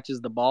hands,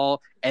 catches the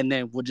ball, and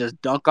then will just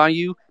dunk on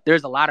you.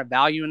 There's a lot of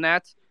value in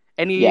that.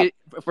 And he,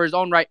 for his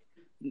own right,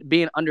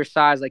 being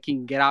undersized, like, he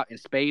can get out in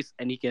space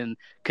and he can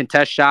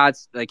contest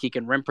shots. Like, he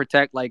can rim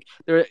protect. Like,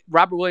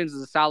 Robert Williams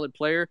is a solid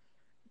player.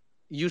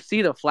 You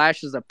see the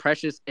flashes of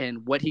Precious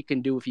and what he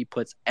can do if he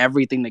puts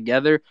everything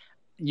together.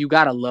 You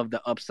gotta love the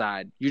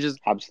upside. You just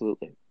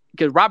absolutely,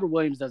 because Robert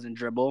Williams doesn't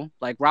dribble.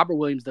 Like, Robert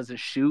Williams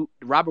doesn't shoot.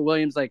 Robert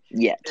Williams, like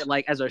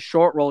as a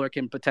short roller,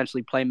 can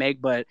potentially play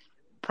make, but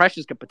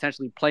Precious could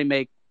potentially play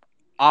make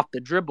off the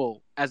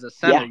dribble as a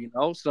center.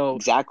 So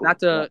not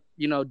to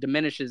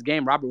diminish his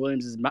game. Robert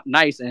Williams is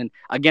nice, and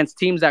against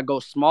teams that go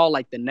small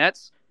like the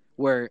Nets,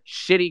 where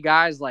shitty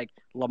guys like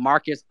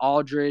LaMarcus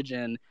Aldridge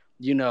and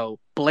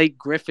Blake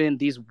Griffin,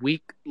 these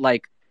weak,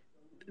 like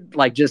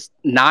just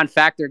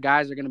non-factor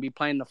guys are going to be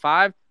playing the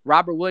 5.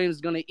 Robert Williams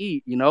is going to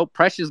eat,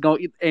 Precious is going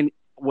to eat. And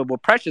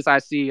with Precious, I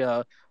see,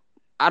 I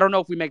don't know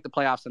if we make the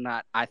playoffs or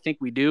not. I think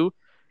we do.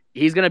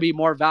 He's going to be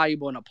more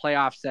valuable in a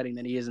playoff setting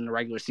than he is in the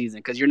regular season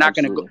because you're not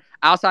going to go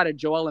outside of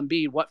Joel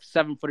Embiid. What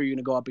 7-footer are you going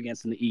to go up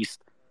against in the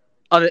East?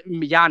 Other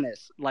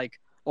Giannis,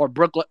 or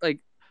Brook,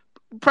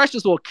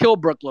 Precious will kill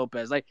Brook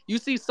Lopez. Like, you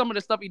see some of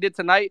the stuff he did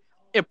tonight.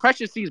 If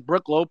Precious sees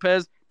Brook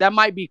Lopez, that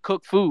might be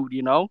cooked food,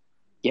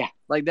 Yeah.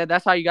 Like,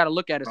 that's how you got to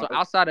look at it. So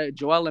outside of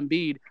Joel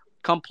Embiid,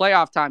 come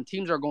playoff time,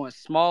 teams are going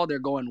small. They're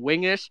going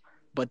wingish,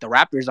 but the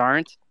Raptors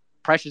aren't.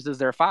 Precious is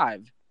their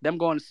 5. Them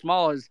going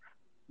small is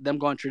them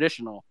going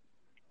traditional.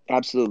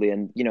 Absolutely.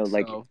 And,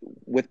 like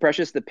with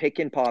Precious, the pick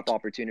and pop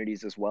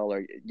opportunities as well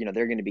are,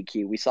 they're going to be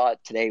key. We saw it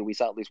today. We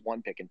saw at least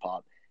one pick and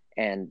pop.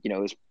 And,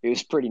 it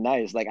was pretty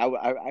nice. Like,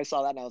 I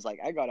saw that and I was like,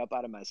 I got up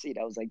out of my seat.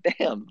 I was like,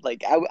 damn,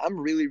 like, I'm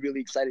really,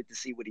 really excited to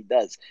see what he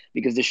does,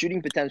 because the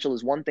shooting potential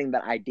is one thing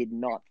that I did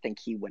not think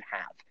he would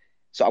have.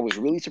 So I was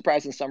really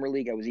surprised in Summer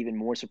League. I was even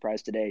more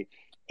surprised today.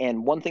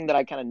 And one thing that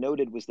I kind of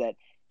noted was that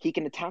he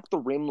can attack the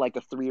rim like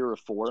a 3 or a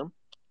 4,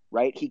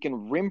 right? He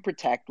can rim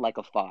protect like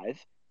a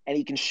 5. And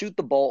he can shoot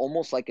the ball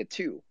almost like a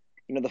 2.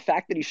 The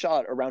fact that he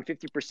shot around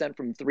 50%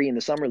 from 3 in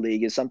the Summer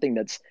League is something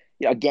that's,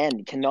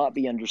 again, cannot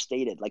be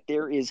understated. Like,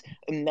 there is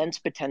immense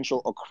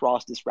potential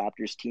across this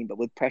Raptors team, but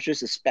with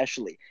Precious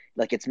especially,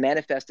 like, it's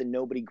manifest in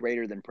nobody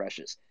greater than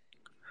Precious.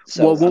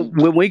 So, well,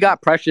 when we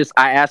got Precious,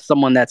 I asked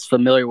someone that's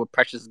familiar with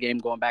Precious' game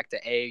going back to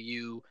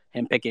AAU,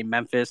 him picking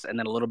Memphis, and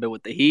then a little bit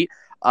with the Heat.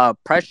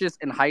 Precious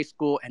in high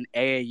school and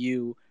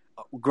AAU,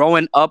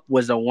 growing up,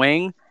 was a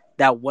wing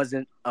that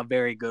wasn't a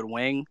very good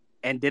wing,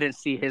 and didn't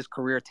see his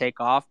career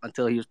take off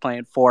until he was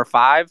playing 4 or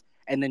 5.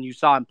 And then you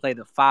saw him play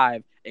the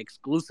 5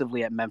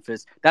 exclusively at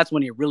Memphis. That's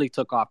when he really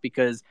took off,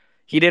 because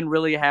he didn't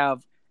really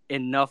have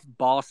enough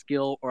ball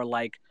skill or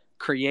like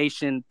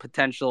creation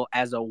potential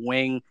as a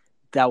wing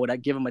that would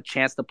give him a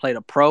chance to play at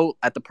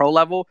the pro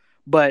level.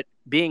 But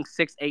being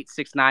 6'8",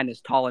 6'9"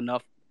 is tall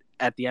enough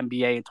at the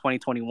NBA in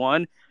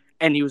 2021.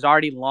 And he was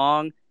already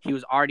long. He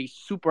was already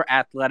super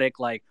athletic,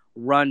 like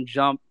run,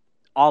 jump,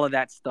 all of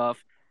that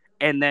stuff.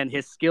 And then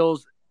his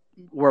skills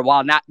were,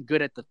 while not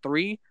good at the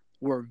 3,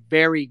 were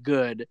very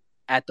good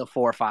at the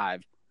 4 or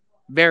 5.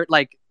 Very,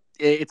 like,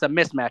 it's a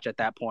mismatch at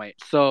that point.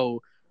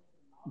 So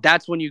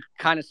that's when you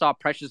kind of saw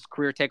Precious'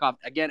 career take off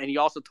again. And he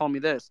also told me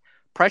this: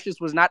 Precious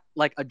was not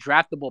like a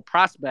draftable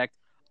prospect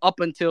up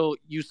until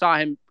you saw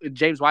him,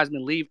 James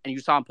Wiseman, leave, and you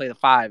saw him play the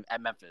 5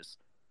 at Memphis.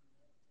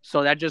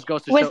 So that just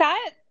goes to show.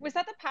 Was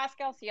that the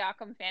Pascal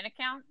Siakam fan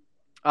account?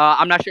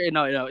 I'm not sure.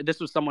 No.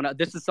 This is someone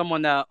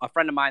a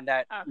friend of mine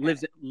that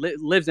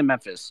lives in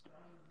Memphis.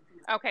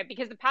 Okay,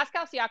 because the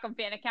Pascal Siakam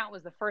fan account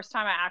was the first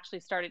time I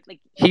actually started,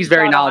 like, he's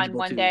very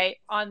knowledgeable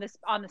on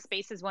the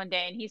spaces one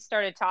day, and he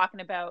started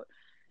talking about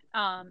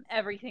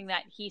everything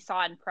that he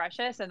saw in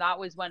Precious, and that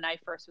was when I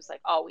first was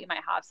like, oh, we might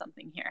have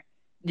something here.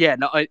 Yeah,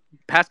 no,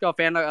 Pascal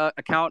fan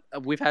account.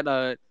 We've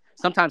had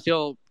sometimes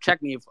he'll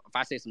check me if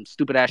I say some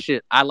stupid ass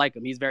shit. I like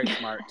him. He's very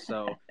smart,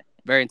 so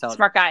very intelligent.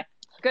 Smart guy.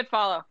 Good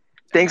follow.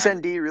 Thanks,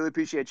 ND. Really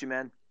appreciate you,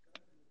 man.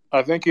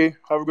 Thank you.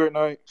 Have a great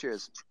night.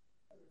 Cheers.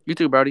 You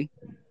too, Brody.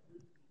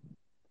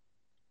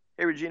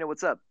 Hey, Regina,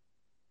 what's up?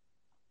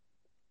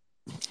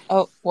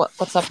 Oh,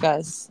 what's up,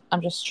 guys?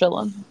 I'm just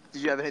chilling.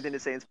 Did you have anything to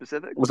say in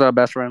specific? What's up,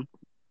 best friend?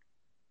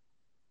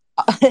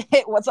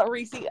 What's up,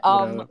 Reese?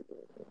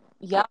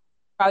 Yeah,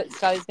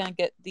 Scotty's gonna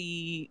get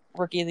the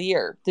Rookie of the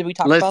Year. Did we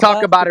talk about that? Let's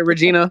talk about it,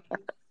 Regina.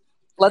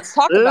 Let's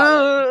talk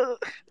about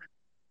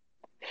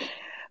it.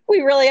 We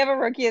really have a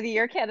Rookie of the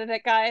Year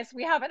candidate, guys.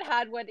 We haven't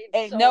had one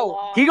in so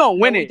long. He gonna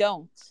win it. We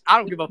don't. I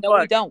don't give a fuck. No,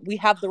 we don't. We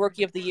have the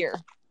Rookie of the Year.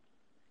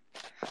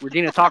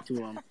 Regina, talk to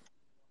him.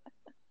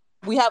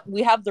 We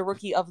have the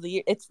Rookie of the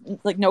Year. It's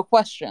like no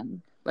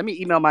question. Let me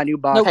email my new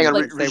boss. No, hang on,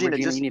 Regina,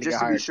 just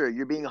to be sure,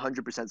 you're being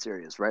 100%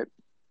 serious, right?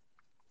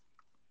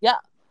 Yeah,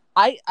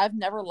 I've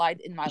never lied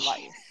in my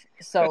life.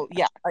 So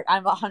yeah,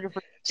 I'm 100%.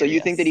 So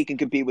you think that he can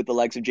compete with the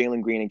likes of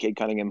Jalen Green and Cade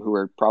Cunningham, who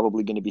are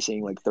probably going to be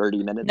seeing like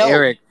 30 minutes? No,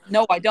 Eric.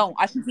 No, I don't.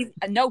 I think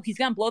he's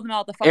gonna blow them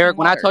out the fucking Eric,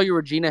 when water. I tell you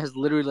Regina has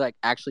literally like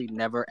actually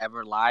never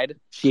ever lied,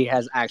 she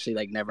has actually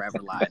like never ever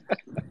lied.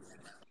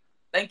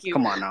 Thank you.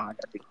 Come on now.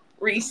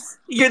 Reese,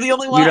 you're the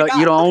only one. You're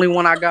the only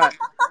one I got.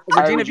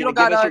 Regina, if you don't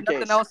got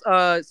nothing else,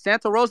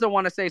 Santa Rosa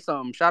want to say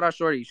something. Shout out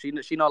Shorty. She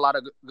know a lot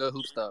of good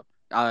hoop stuff.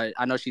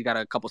 I know she got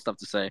a couple stuff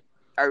to say.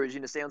 All right,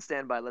 Regina, stay on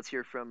standby. Let's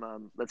hear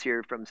from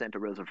Santa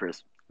Rosa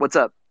first. What's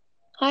up?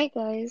 Hi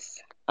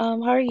guys.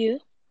 How are you?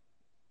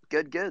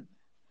 Good. Doing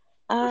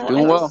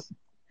well.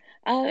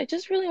 I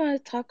just really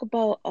want to talk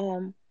about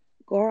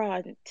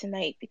Goran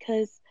tonight,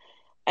 because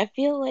I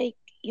feel like,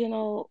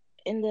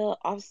 in the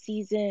off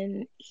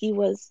season, he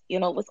was,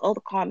 with all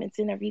the comments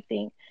and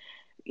everything,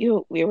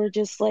 we were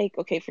just like,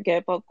 okay,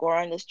 forget about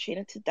Goran, let's trade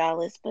him to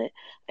Dallas. But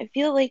I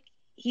feel like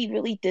he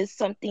really did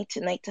something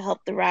tonight to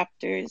help the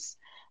Raptors.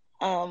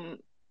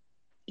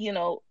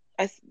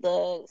 As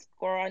the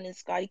Goran and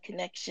Scotty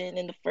connection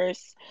in the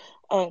first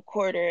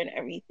quarter and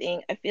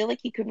everything, I feel like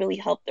he could really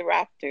help the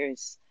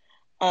Raptors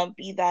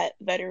be that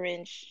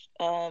veteran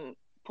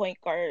point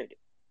guard,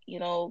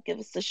 give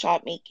us the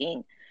shot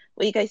making.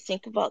 What do you guys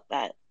think about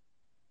that?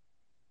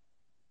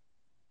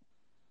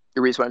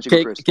 Reese, why don't you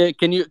go first?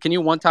 Can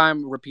you one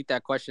time repeat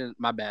that question?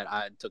 My bad,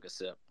 I took a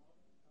sip.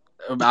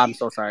 I'm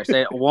so sorry.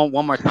 Say it one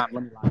more time.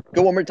 Let me lie.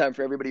 Go one more time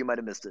for everybody who might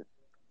have missed it.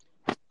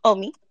 Oh,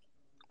 me?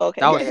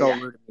 Okay. That was so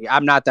rude of me.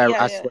 I'm not that.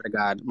 I swear to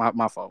God,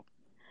 my fault.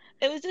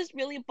 It was just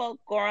really about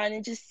Goran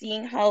and just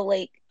seeing how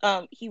he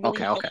really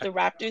helped the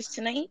Raptors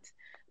tonight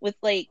with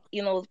the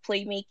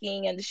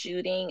playmaking and the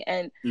shooting,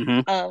 and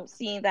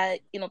seeing that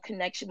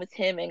connection with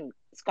him and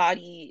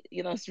Scotty,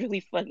 is really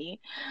funny.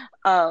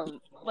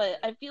 But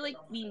I feel like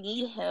we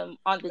need him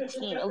on the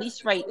team, at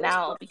least right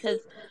now, because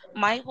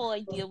my whole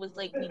idea was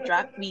like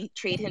we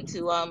trade him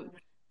to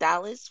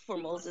Dallas for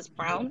Moses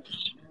Brown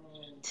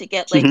to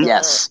get like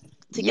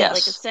get like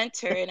a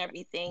center and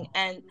everything.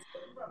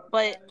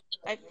 But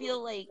I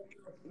feel like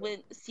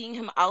when seeing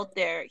him out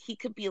there, he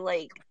could be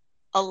like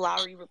a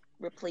Lowry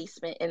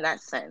replacement in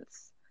that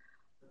sense.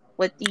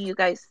 What do you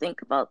guys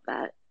think about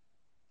that?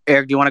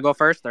 Eric, do you want to go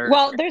first?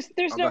 Well,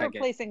 there's no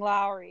replacing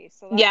Lowry.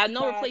 So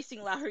no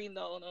replacing Lowry.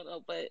 No.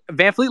 But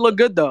VanVleet looked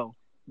good though.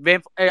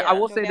 I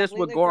will say this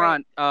with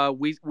Goran.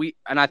 We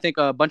and I think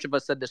a bunch of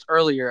us said this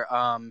earlier.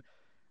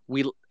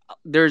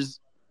 There's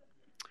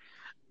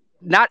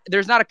not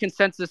a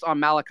consensus on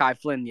Malachi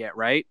Flynn yet,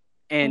 right?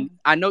 And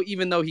I know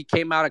even though he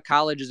came out of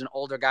college as an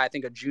older guy, I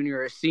think a junior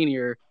or a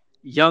senior,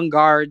 young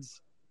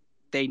guards,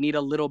 they need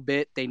a little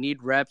bit. They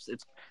need reps.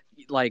 It's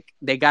like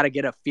they got to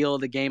get a feel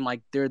of the game.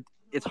 Like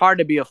it's hard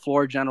to be a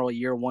floor general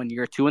year 1,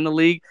 year 2 in the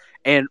league.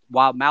 And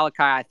while Malachi,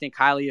 I think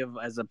highly of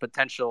as a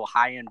potential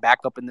high-end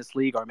backup in this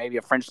league or maybe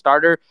a French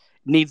starter,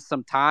 needs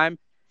some time.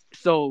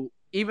 So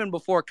even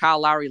before Kyle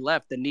Lowry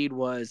left, the need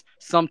was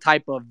some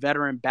type of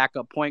veteran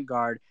backup point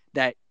guard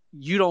that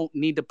you don't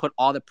need to put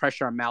all the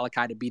pressure on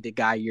Malachi to be the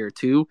guy year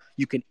 2.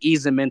 You can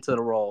ease him into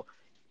the role.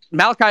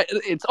 Malachi,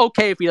 it's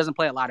okay if he doesn't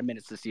play a lot of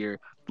minutes this year.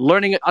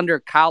 Learning it under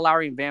Kyle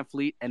Lowry and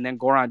VanVleet and then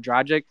Goran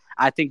Dragic,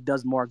 I think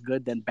does more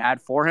good than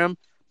bad for him.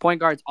 Point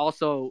guards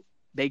also,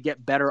 they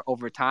get better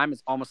over time.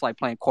 It's almost like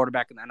playing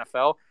quarterback in the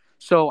NFL.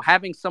 So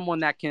having someone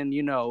that can,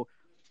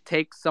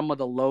 take some of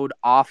the load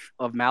off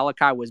of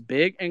Malachi was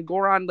big. And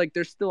Goran, like,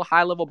 there's still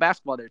high-level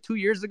basketball there. 2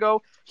 years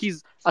ago,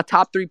 he's a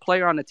top 3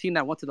 player on a team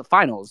that went to the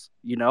finals,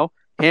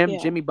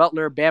 Jimmy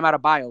Butler, Bam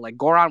Adebayo. Like,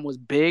 Goran was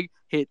big,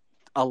 hit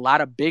a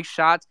lot of big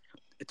shots.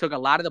 It took a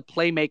lot of the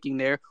playmaking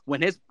there.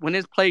 When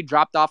his play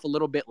dropped off a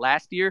little bit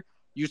last year,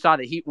 you saw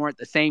the Heat weren't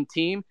the same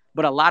team,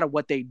 but a lot of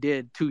what they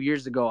did 2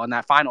 years ago on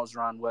that finals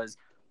run was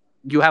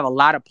you have a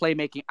lot of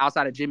playmaking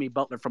outside of Jimmy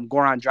Butler from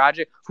Goran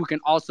Dragic, who can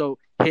also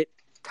hit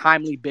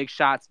timely big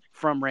shots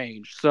from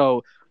range.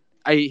 So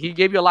he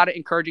gave you a lot of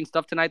encouraging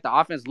stuff tonight. The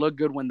offense looked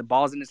good when the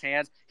ball's in his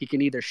hands. He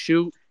can either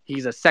shoot.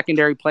 He's a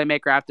secondary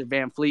playmaker after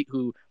VanVleet,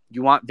 who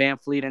you want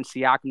VanVleet and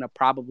Siakam to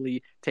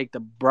probably take the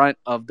brunt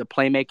of the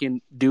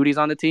playmaking duties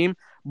on the team.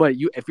 But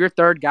if your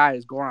third guy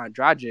is Goran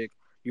Dragic,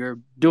 you're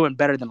doing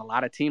better than a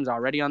lot of teams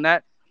already on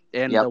that.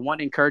 And the one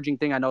encouraging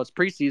thing, I know it's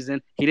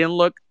preseason, he didn't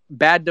look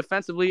bad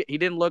defensively. He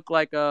didn't look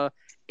like a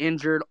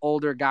injured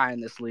older guy in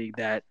this league.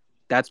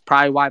 That's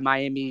probably why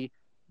Miami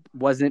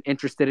wasn't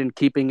interested in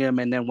keeping him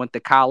and then went the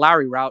Kyle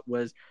Lowry route.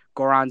 Was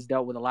Goran's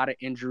dealt with a lot of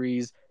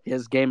injuries.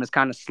 His game has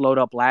kind of slowed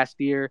up last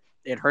year.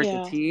 It hurt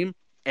the team,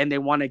 and they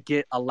want to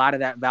get a lot of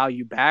that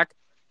value back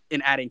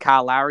in adding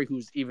Kyle Lowry,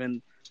 who's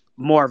even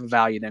more of a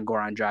value than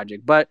Goran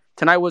Dragic. But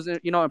tonight was,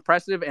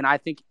 impressive, and I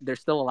think there's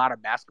still a lot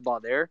of basketball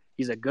there.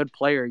 He's a good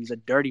player. He's a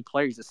dirty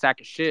player. He's a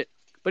sack of shit,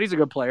 but he's a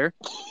good player.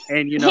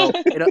 And,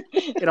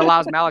 it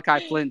allows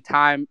Malachi Flynn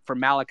time for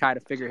Malachi to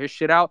figure his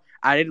shit out.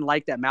 I didn't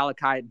like that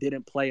Malachi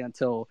didn't play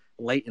until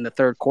late in the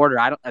third quarter.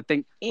 I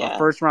think a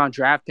first-round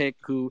draft pick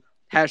who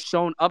has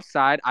shown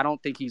upside. I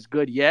don't think he's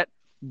good yet,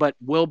 but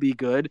will be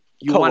good.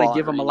 You want to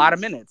give him a lot of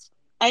minutes.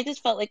 I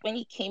just felt like when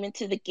he came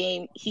into the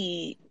game,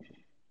 he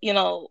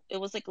it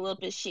was like a little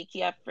bit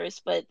shaky at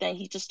first, but then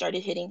he just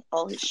started hitting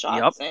all his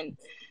shots. Yep. And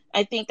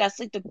I think that's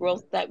like the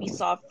growth that we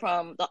saw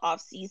from the off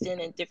season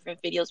and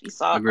different videos we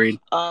saw. Agreed.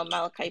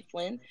 Malachi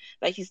Flynn,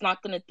 like he's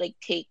not going to like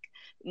take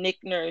Nick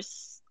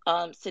Nurse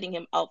sitting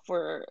him out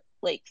for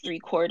like 3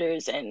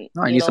 quarters and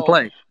he needs to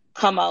play.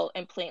 Come out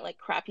and play like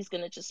crap. He's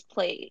going to just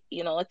play.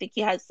 I think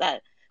he has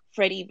that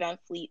Freddie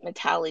VanVleet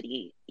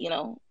mentality,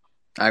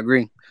 I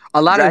agree.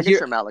 A lot Dragic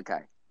of or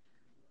Malachi?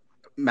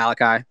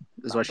 Malachi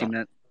is what she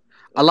meant.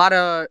 A lot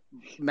of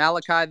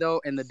Malachi,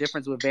 though, and the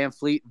difference with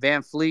VanVleet.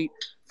 VanVleet,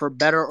 for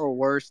better or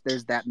worse,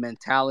 there's that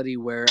mentality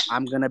where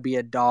I'm going to be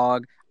a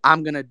dog.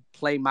 I'm going to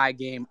play my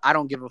game. I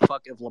don't give a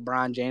fuck if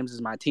LeBron James is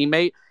my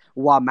teammate.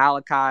 While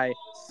Malachi,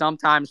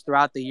 sometimes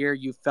throughout the year,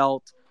 you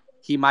felt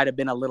he might have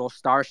been a little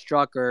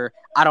starstruck or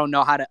I don't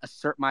know how to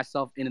assert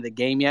myself into the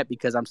game yet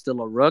because I'm still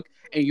a rook.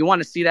 And you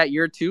want to see that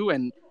year too,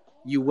 and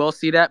you will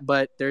see that,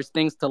 but there's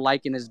things to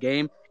like in his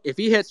game. If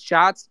he hits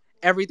shots,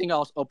 everything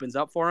else opens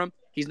up for him.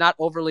 He's not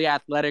overly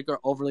athletic or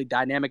overly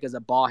dynamic as a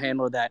ball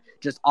handler that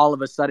just all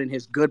of a sudden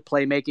his good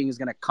playmaking is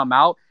going to come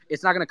out.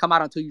 It's not going to come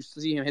out until you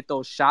see him hit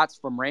those shots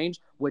from range,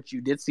 which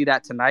you did see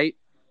that tonight.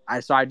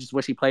 So I just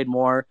wish he played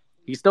more.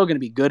 He's still going to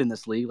be good in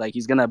this league. Like,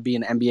 he's going to be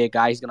an NBA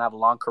guy. He's going to have a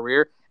long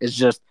career. It's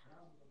just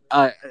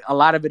a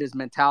lot of it is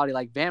mentality.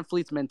 Like,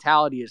 VanVleet's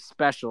mentality is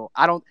special.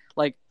 I don't –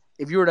 like,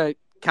 if you were to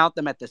count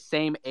them at the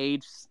same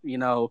age,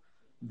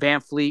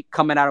 VanVleet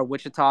coming out of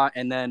Wichita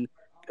and then –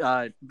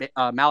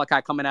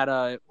 Malachi coming out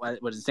of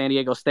San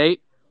Diego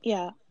State.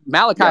 Yeah,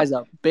 Malachi's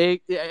a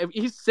big.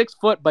 He's 6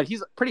 foot, but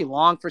he's pretty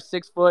long for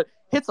 6 foot.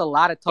 Hits a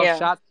lot of tough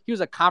shots. He was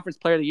a conference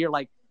player of the year.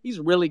 Like, He's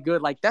really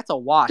good. Like, that's a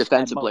wash.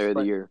 Defensive player of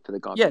the year for the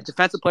conference. Yeah,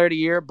 defensive player of the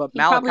year. But he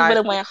probably would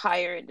have went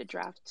higher in the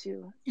draft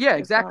too. Yeah,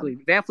 exactly.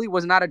 VanVleet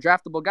was not a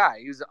draftable guy.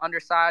 He was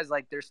undersized.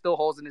 Like, there's still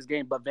holes in his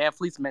game. But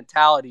VanVleet's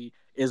mentality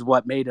is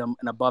what made him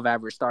an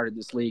above-average starter in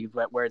this league,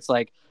 where it's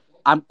like,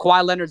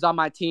 Kawhi Leonard's on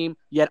my team,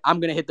 yet I'm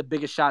going to hit the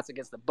biggest shots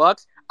against the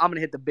Bucks. I'm going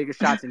to hit the biggest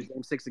shots in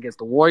Game 6 against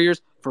the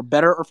Warriors. For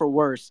better or for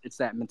worse, it's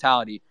that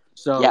mentality.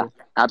 So yeah,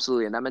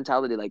 absolutely. And that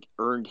mentality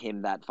earned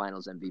him that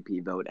Finals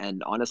MVP vote.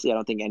 And honestly, I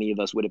don't think any of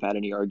us would have had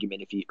any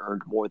argument if he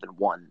earned more than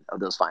one of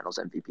those Finals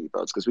MVP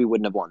votes, because we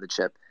wouldn't have won the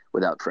chip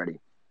without Freddie.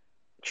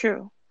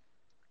 True.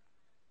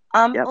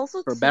 Yep.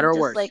 Also, for better or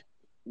worse. Like,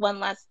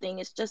 one last thing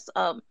is just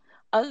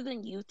other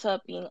than Utah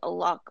being a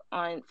lock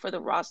on for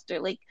the roster,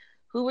 like,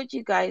 who would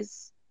you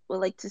guys would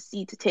like to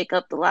see to take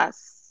up the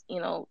last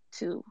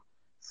 2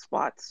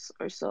 spots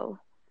or so?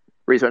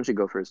 Reese, why don't you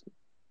go first?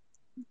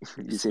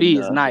 He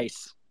is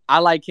nice. I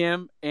like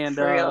him, and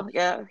for real,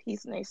 yeah,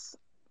 he's nice.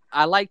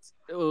 I liked.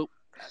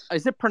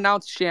 Is it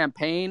pronounced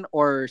Champagne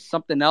or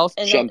something else?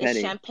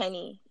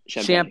 Champagne.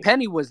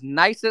 Champagne was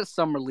nice at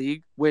Summer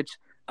League, which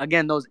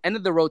again, those end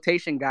of the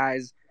rotation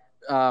guys.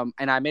 And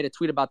I made a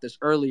tweet about this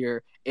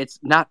earlier. It's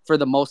not for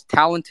the most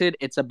talented.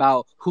 It's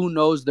about who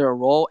knows their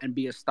role and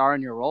be a star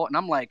in your role. And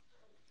I'm like,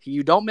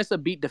 you don't miss a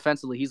beat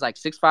defensively. He's like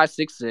 6'5",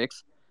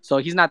 6'6". So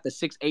he's not the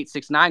 6'8",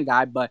 6'9"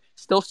 guy, but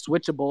still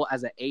switchable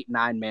as an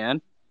 8'9"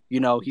 man.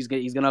 He's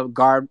gonna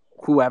guard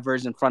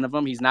whoever's in front of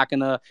him. He's not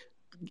gonna,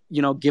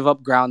 give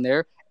up ground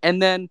there.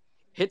 And then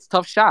hits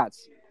tough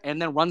shots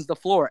and then runs the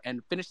floor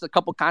and finishes a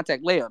couple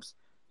contact layups.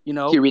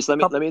 Hey, Reese, let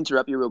me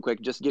interrupt you real quick.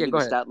 Just give you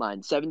the stat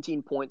line: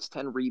 17 points,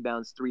 10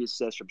 rebounds, 3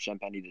 assists from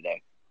Champagne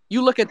today.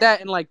 You look at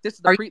that and this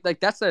is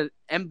that's an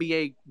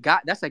NBA guy.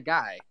 That's a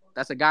guy.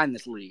 That's a guy in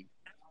this league.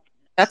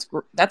 That's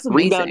amazing.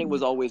 Rebounding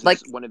was always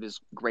one of his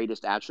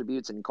greatest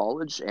attributes in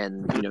college,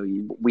 and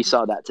we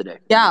saw that today.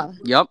 Yeah.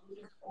 Yep.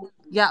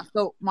 Yeah.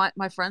 So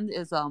my friend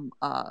is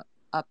a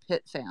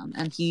Pitt fan,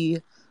 and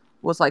he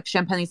was like,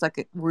 Champagne's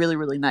like really,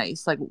 really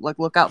nice. Like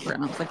look out for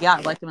him. I was like, yeah,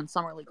 I like him in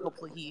Summer League.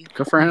 Hopefully he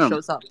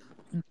shows up.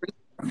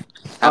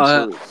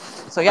 Absolutely.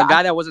 So yeah, a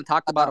guy that wasn't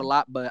talked about a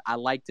lot, but I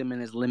liked him in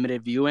his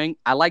limited viewing.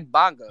 I like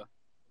Bonga.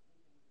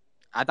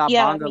 I thought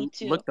Bonga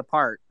looked the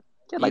part.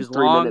 He had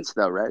 3 minutes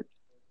though, right?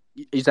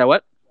 You said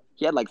what?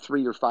 He had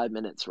 3 or 5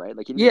 minutes, right?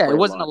 It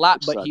wasn't a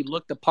lot, but he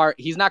looked the part.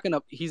 He's not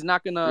gonna.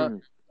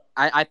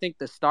 I think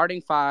the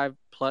starting 5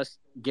 plus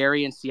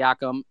Gary and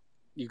Siakam.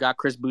 You got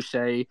Chris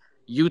Boucher.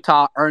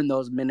 Utah earned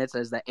those minutes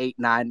as the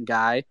 8-9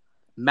 guy.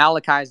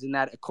 Malachi's in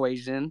that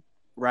equation,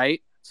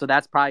 right? So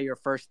that's probably your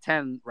first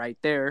 10 right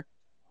there.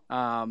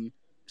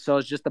 So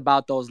it's just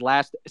about those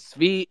last.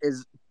 Svi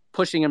is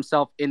pushing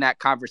himself in that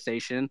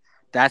conversation.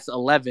 That's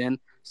 11.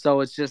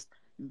 So it's just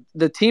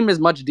the team is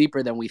much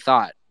deeper than we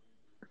thought.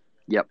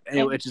 Yep,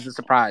 which is a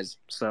surprise.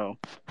 So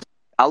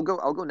I'll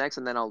go next,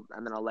 and then I'll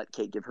let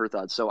Kate give her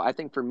thoughts. So I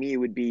think for me it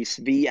would be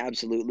Svi,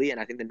 absolutely, and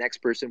I think the next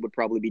person would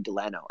probably be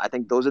Delano. I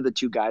think those are the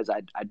 2 guys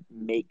I'd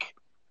make,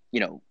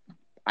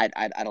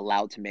 I'd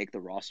allow to make the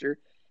roster.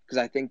 Because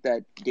I think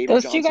that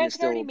David Johnson is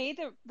still...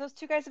 Those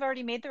 2 guys have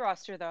already made the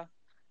roster, though.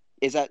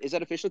 Is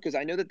that official? Because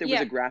I know that there was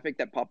a graphic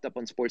that popped up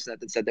on Sportsnet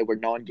that said they were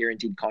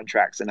non-guaranteed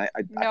contracts, and I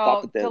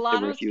thought that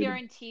Delano's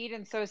guaranteed,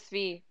 and so is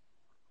Svi.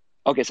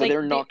 Okay, so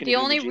they're not going to. The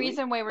only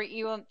reason why we're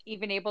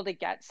even able to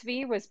get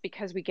Svi was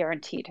because we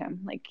guaranteed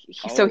him.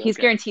 He's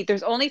guaranteed.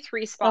 There's only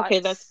 3 spots. Okay,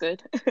 that's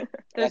good.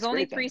 There's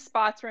only 3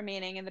 spots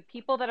remaining, and the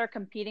people that are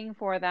competing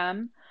for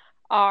them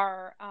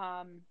are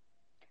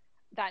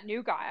that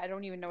new guy. I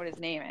don't even know what his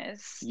name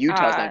is.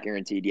 Utah's not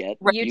guaranteed yet.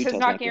 Utah's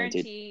not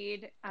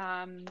guaranteed.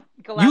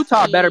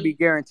 Utah better be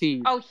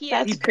guaranteed. Oh,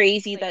 That's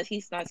crazy that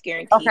he's not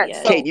guaranteed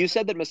yet. Kate, you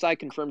said that Masai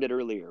confirmed it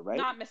earlier, right?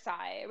 Not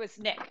Masai. It was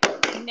Nick.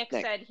 Nick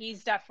said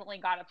he's definitely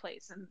got a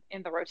place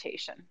in the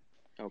rotation.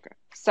 Okay.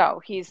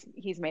 So he's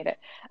made it.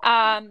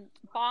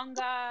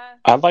 Bonga.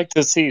 I'd like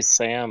to see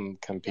Sam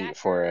compete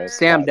for it.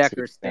 Sam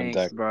Decker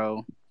stinks,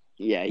 bro.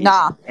 Yeah. He's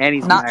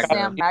not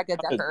Sam Maga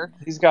Decker.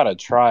 He's got to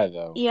try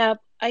though. Yeah,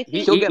 I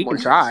think he can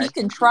try. He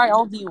can try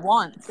all he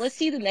wants. Let's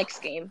see the next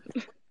game.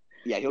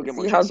 Yeah, he'll get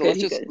more time. So let's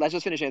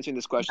just finish answering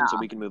this question so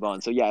we can move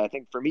on. So yeah, I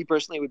think for me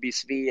personally, it would be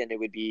Svi, and it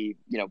would be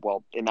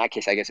in that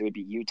case, I guess it would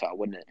be Utah,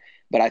 wouldn't it?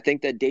 But I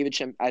think that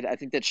I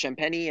think that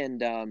Champagny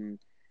and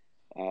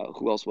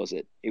who else was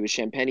it? It was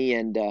Champagny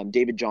and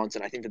David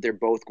Johnson. I think that they're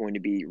both going to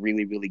be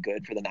really, really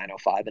good for the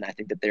 905, and I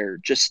think that they're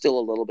just still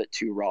a little bit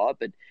too raw.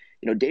 But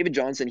David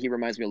Johnson, he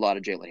reminds me a lot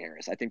of Jalen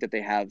Harris. I think that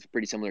they have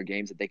pretty similar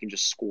games that they can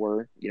just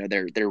score.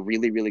 They're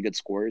really, really good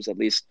scorers, at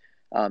least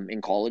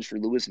in college. For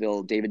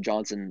Louisville, David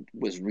Johnson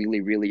was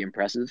really, really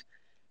impressive.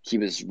 He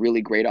was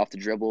really great off the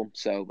dribble.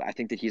 So I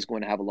think that he's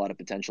going to have a lot of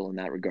potential in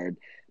that regard.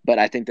 But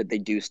I think that they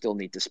do still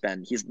need to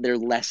spend. They're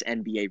less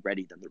NBA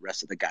ready than the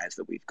rest of the guys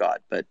that we've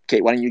got. But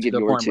Kate, why don't you give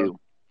your 2?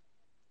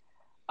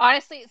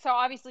 Honestly, so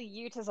obviously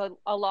Utah's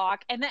a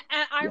lock, and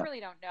I really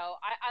don't know.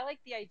 I like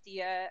the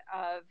idea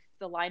of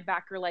the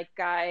linebacker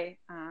guy.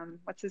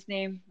 What's his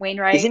name?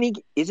 Wainwright.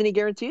 Isn't he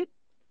guaranteed?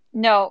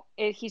 No,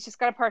 he's just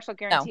got a partial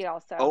guarantee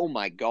also. Oh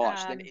my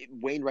gosh! Then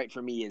Wainwright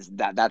for me is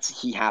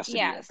he has to be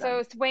it. So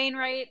it's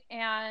Wainwright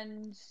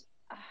and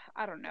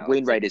I don't know.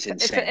 Wainwright is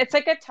insane. It's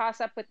like a toss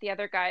up with the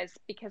other guys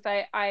because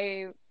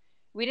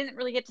we didn't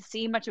really get to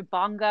see much of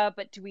Bonga,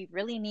 but do we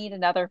really need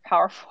another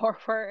power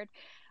forward?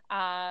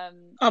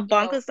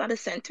 Bonga's not a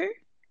center?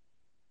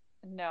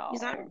 No.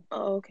 He's not.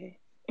 Oh, okay.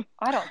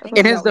 I don't think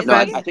in his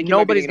defense, I think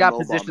nobody's got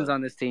positions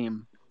on this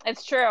team.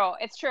 It's true.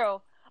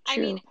 I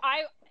mean,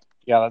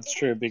 Yeah, that's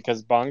true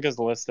because Bonga's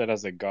listed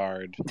as a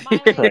guard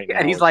right now.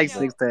 And he's like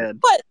 6'10".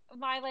 But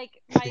my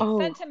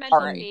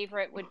sentimental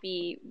favorite would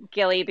be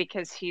Gilly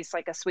because he's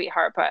like a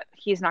sweetheart, but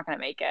he's not going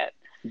to make it.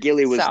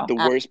 Gilly was the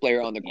worst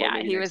player on the court.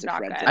 Yeah, he was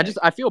not good.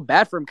 I feel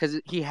bad for him because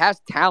he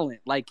has talent.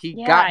 Like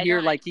he got here,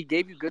 like he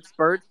gave you good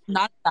spurts.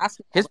 Not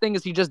basketball. His thing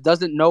is he just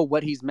doesn't know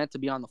what he's meant to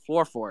be on the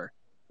floor for.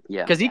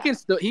 Yeah, because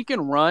he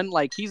can run.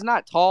 Like he's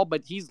not tall,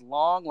 but he's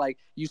long. Like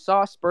you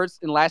saw spurts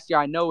in last year.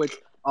 I know it's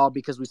all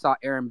because we saw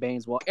Aaron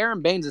Baines. Well,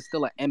 Aaron Baines is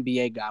still an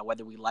NBA guy,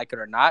 whether we like it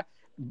or not.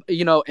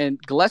 And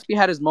Gillespie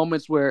had his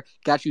moments where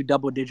got you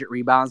double-digit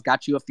rebounds,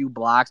 got you a few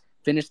blocks,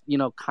 finished,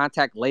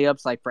 contact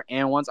layups like for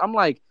and ones. I'm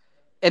like,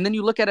 and then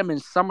you look at him in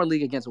summer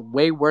league against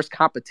way worse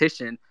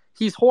competition.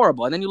 He's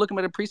horrible. And then you look at him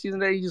at a preseason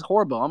day, he's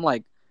horrible. I'm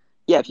like,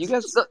 yeah. If you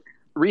guys,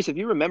 Reese, if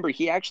you remember,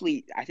 I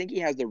think he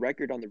has the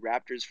record on the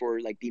Raptors for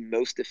like the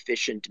most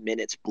efficient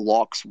minutes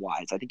blocks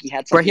wise. I think he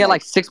had where he had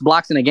like 6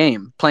 blocks in a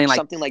game playing like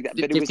something like that,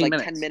 but it was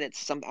like 10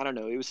 minutes. I don't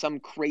know. It was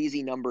some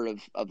crazy number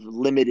of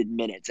limited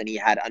minutes, and he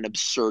had an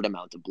absurd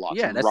amount of blocks.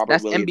 Yeah, that's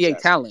NBA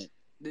talent.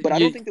 But I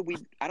don't think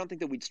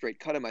that we'd straight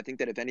cut him. I think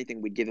that if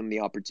anything, we'd give him the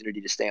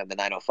opportunity to stay on the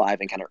 905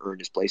 and kind of earn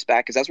his place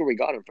back because that's where we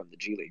got him from, the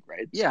G League,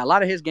 right? Yeah, a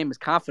lot of his game is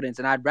confidence,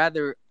 and I'd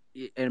rather.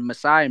 And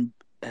Masai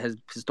has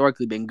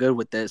historically been good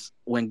with this.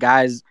 When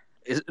guys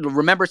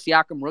remember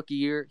Siakam rookie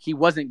year, he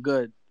wasn't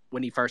good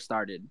when he first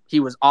started. He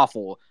was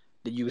awful.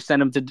 You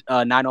send him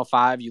to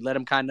 905. You let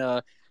him kind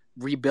of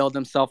rebuild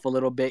himself a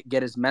little bit,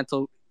 get his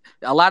mental.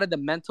 A lot of the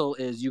mental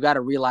is you got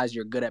to realize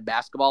you're good at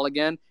basketball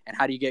again. And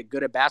how do you get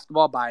good at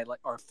basketball?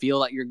 Or feel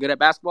like you're good at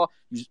basketball?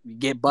 You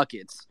get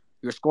buckets.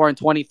 You're scoring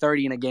 20,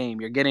 30 in a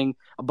game. You're getting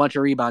a bunch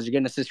of rebounds. You're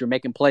getting assists. You're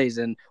making plays.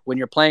 And when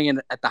you're playing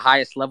at the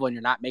highest level and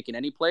you're not making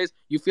any plays,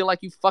 you feel like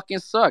you fucking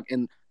suck.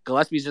 And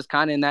Gillespie's just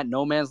kind of in that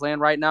no man's land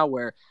right now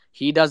where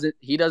he doesn't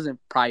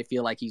probably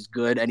feel like he's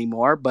good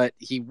anymore. But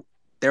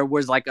there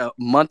was like a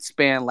month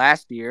span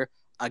last year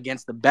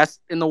against the best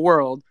in the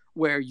world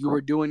where you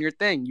were doing your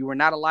thing. You were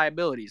not a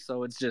liability.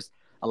 So it's just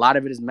a lot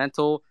of it is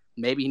mental.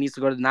 Maybe he needs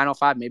to go to the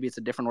 905. Maybe it's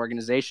a different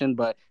organization.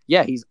 But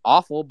yeah, he's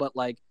awful. But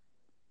like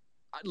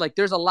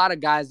there's a lot of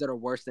guys that are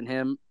worse than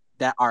him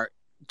that are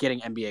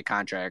getting NBA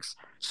contracts.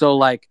 So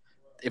like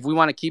if we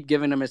want to keep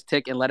giving him his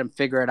tick and let him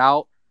figure it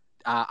out,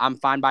 I'm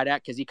fine by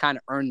that because he kind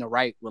of earned the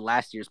right with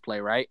last year's play,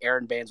 right?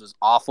 Aaron Baines was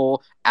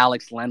awful.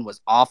 Alex Len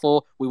was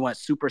awful. We went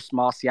super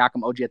small.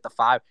 Siakam, OG at the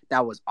 5.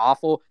 That was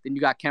awful. Then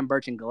you got Ken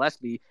Birch and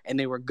Gillespie, and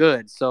they were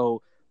good.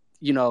 So,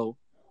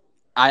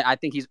 I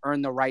think he's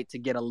earned the right to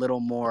get a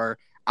little more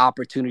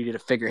opportunity to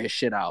figure his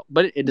shit out.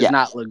 But it does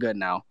not look good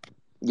now.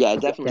 Yeah,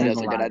 it definitely does.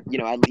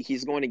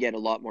 He's going to get a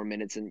lot more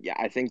minutes, and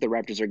I think the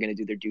Raptors are going to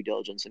do their due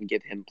diligence and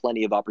give him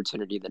plenty of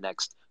opportunity in the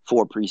next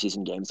 4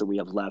 preseason games that we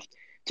have left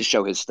to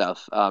show his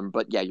stuff.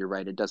 But yeah, you're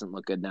right. It doesn't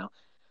look good now.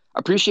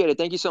 Appreciate it.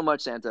 Thank you so much,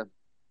 Santa.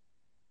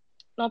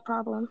 No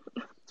problem.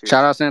 Cheers.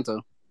 Shout out Santa.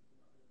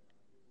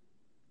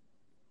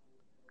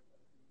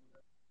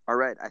 All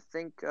right. I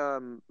think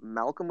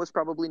Malcolm was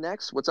probably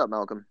next. What's up,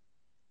 Malcolm?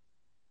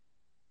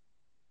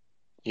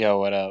 Yo,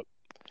 what up?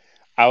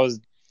 I was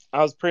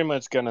pretty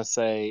much going to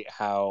say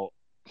how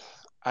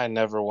I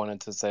never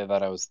wanted to say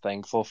that I was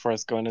thankful for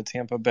us going to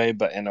Tampa Bay,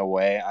 but in a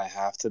way I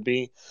have to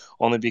be,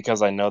 only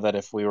because I know that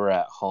if we were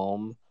at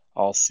home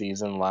all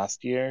season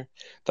last year,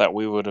 that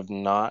we would have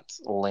not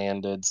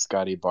landed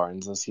Scotty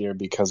Barnes this year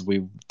because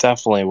we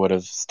definitely would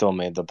have still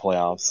made the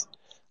playoffs.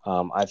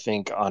 I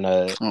think on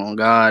a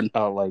on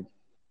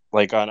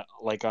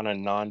a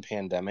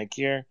non-pandemic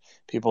year,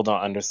 people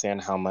don't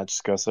understand how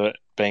much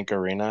Scotiabank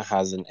Arena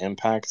has an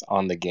impact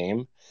on the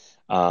game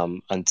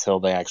until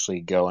they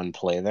actually go and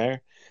play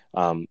there.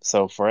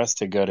 So for us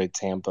to go to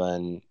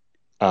Tampa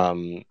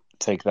and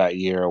take that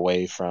year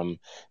away from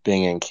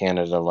being in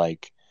Canada,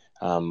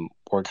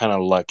 we're kind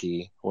of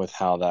lucky with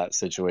how that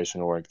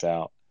situation worked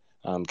out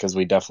because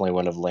we definitely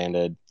wouldn't have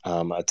landed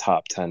a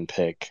top 10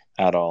 pick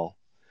at all.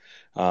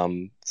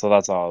 So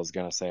that's all I was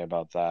going to say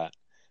about that.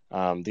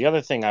 The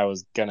other thing I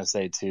was going to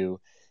say too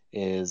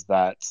is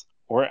that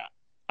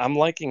I'm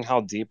liking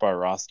how deep our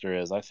roster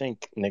is. I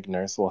think Nick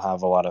Nurse will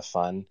have a lot of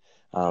fun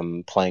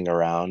playing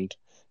around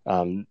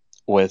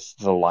with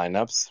the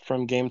lineups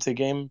from game to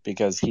game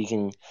because he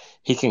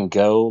can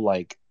go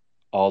like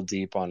all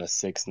deep on a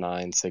 6'9",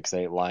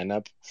 6'8"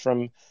 lineup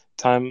from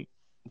time,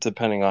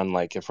 depending on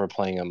like if we're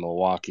playing a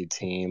Milwaukee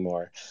team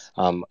or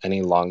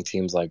any long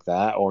teams like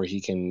that, or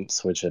he can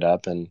switch it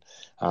up and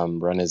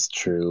run his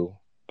true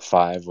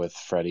 5 with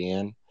Freddie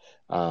in.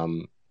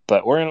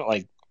 But we're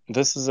in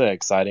this is an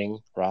exciting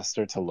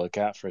roster to look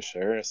at for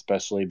sure,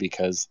 especially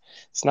because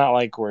it's not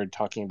like we're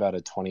talking about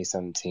a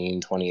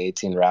 2017,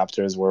 2018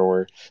 Raptors where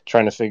we're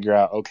trying to figure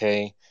out,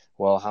 okay,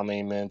 well, how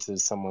many minutes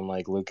is someone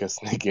like Lucas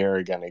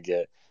Nogueira going to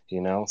get,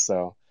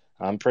 So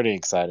I'm pretty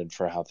excited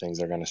for how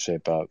things are going to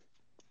shape up.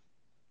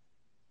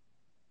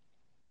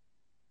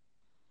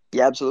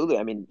 Yeah, absolutely.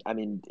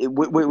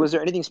 Was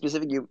there anything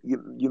specific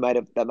you might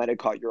have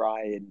caught your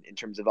eye in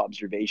terms of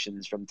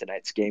observations from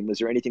tonight's game? Was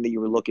there anything that you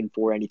were looking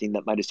for? Anything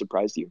that might have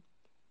surprised you?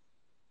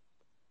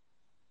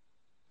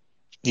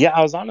 Yeah,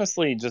 I was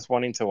honestly just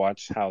wanting to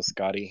watch how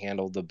Scotty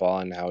handled the ball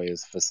and how he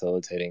was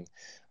facilitating.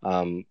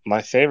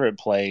 My favorite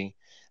play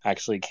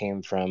actually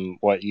came from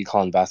what you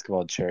call in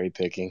basketball cherry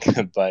picking,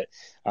 but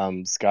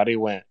Scotty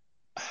went.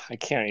 I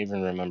can't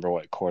even remember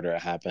what quarter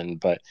it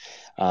happened, but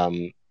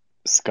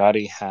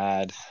Scotty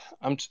had.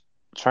 I'm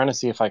trying to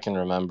see if I can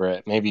remember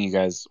it. Maybe you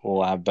guys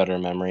will have better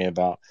memory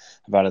about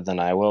it than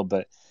I will.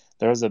 But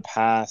there was a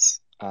pass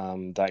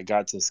that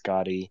got to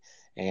Scotty,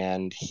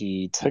 and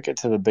he took it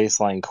to the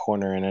baseline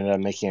corner and ended up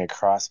making a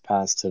cross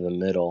pass to the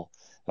middle.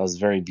 That was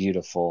very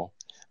beautiful.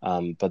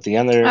 But the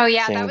other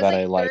thing that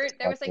I liked,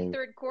 there was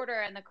third quarter,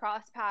 and the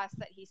cross pass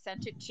that he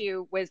sent it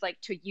to was like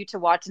to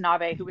Yuta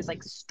Watanabe, who was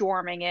like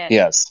storming in.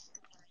 Yes,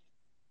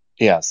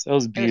 it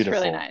was beautiful. It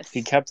was really nice.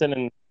 He kept it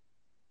in.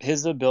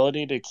 His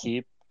ability to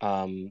keep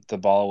the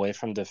ball away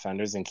from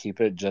defenders and keep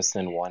it just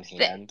in one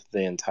hand the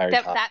entire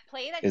time. That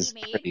play that he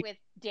made with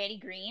Danny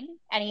Green,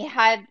 and he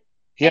had,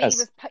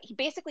 he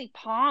basically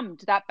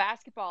palmed that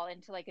basketball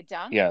into like a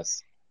dunk.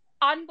 Yes,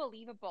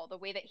 unbelievable the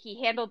way that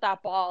he handled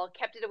that ball,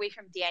 kept it away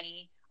from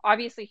Danny.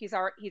 Obviously, he's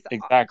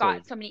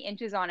got so many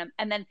inches on him,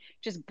 and then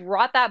just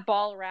brought that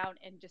ball around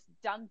and just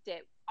dunked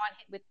it on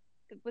with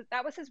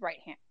that was his right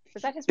hand.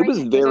 Was that his right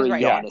hand? It was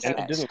very honest.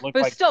 It didn't look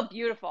but like, still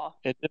beautiful.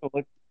 It didn't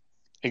look.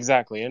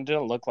 Exactly. It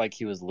didn't look like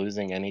he was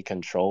losing any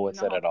control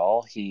with it at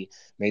all. He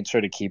made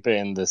sure to keep it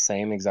in the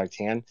same exact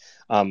hand.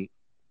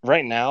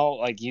 Right now,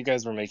 like you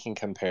guys were making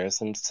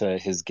comparisons to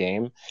his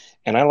game,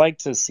 and I like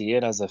to see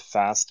it as a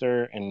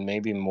faster and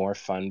maybe more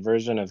fun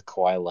version of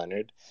Kawhi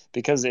Leonard.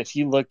 Because if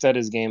you looked at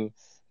his game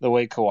the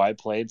way Kawhi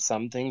played,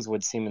 some things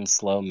would seem in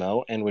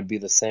slow-mo and would be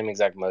the same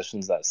exact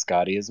motions that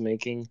Scotty is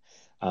making.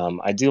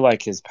 I do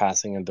like his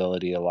passing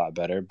ability a lot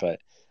better,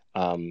 but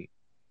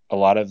a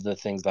lot of the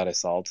things that I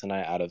saw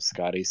tonight out of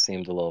Scotty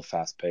seemed a little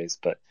fast-paced,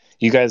 but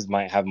you guys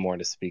might have more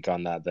to speak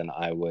on that than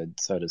I would,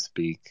 so to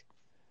speak.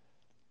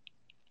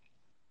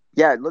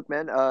 Yeah, look,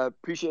 man,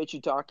 appreciate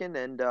you talking,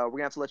 and we're going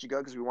to have to let you go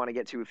because we want to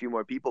get to a few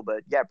more people,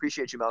 but yeah,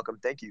 appreciate you, Malcolm.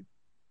 Thank you.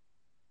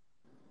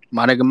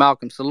 My nigga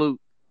Malcolm, salute.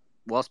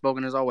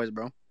 Well-spoken as always,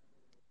 bro.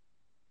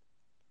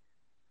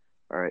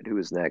 All right, who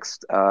is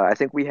next? I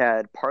think we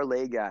had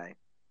Parlay Guy.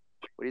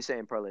 What are you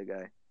saying, Parlay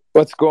Guy?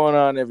 What's going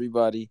on,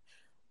 everybody?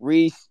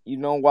 Reese, you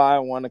know why I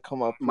want to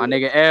come up. My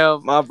nigga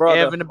Ev, my brother,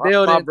 Ev in the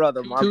building. My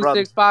brother,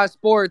 265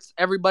 Sports.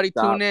 Everybody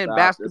tune in.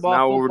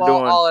 Basketball,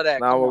 football, all of that.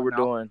 It's not what we're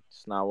doing.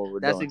 It's not what we're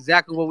doing. That's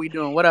exactly what we're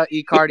doing. What up,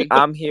 E. Cardi?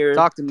 I'm here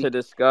Talk to me. to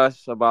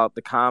discuss about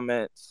the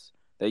comments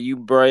that you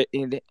brought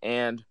in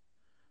and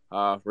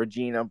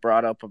Regina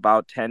brought up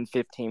about 10,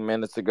 15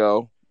 minutes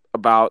ago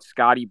about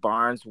Scotty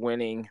Barnes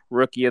winning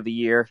Rookie of the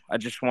Year. I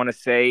just want to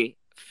say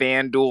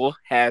FanDuel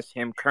has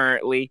him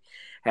currently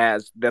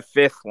has the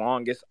 5th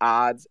longest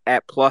odds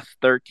at plus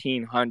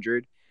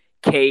 1,300.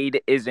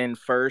 Cade is in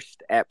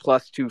first at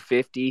plus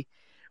 250.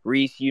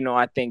 Reese,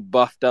 I think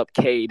buffed up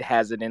Cade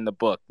has it in the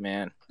book,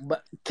 man.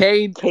 But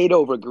Cade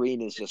over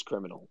Green is just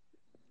criminal.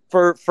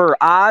 For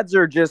odds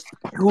or just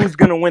who's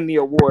going to win the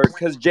award?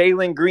 Because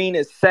Jalen Green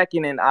is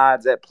second in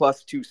odds at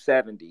plus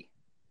 270.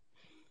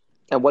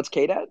 And what's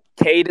Cade at?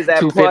 Cade is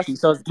at plus.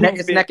 So it's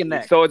neck and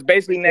neck. So it's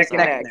basically neck and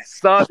neck.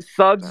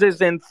 Suggs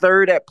is in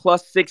third at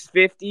plus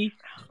 650.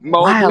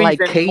 Mobley's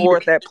in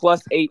fourth at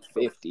plus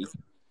 850.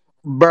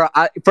 Bro,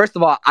 first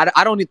of all,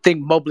 I don't even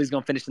think Mobley's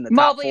going to finish in the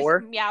top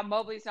 4. Yeah,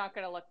 Mobley's not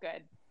going to look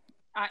good.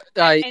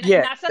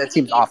 That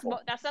seems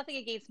awful. That's nothing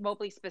against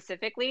Mobley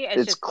specifically.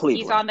 It's just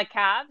Cleveland. He's on the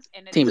Cavs.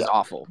 And team is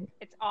awful.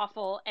 It's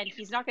awful, and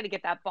he's not going to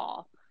get that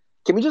ball.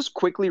 Can we just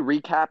quickly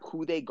recap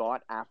who they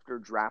got after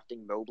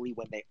drafting Mobley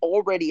when they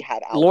already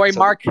had Allen? Lauri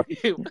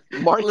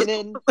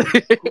Markkanen.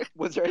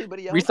 Was there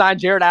anybody else? Resigned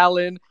Jared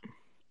Allen.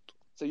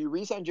 So you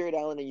re-signed Jared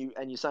Allen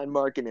and you signed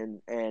Markkanen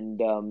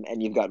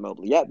and you've got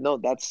Mobley. Yeah, no,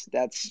 that's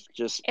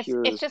just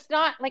pure. It's just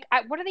not like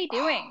what are they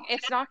doing?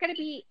 It's not going to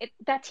be.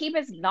 That team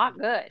is not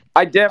good.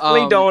 I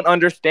definitely don't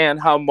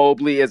understand how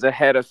Mobley is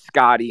ahead of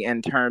Scotty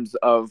in terms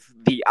of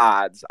the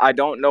odds. I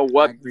don't know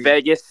what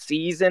Vegas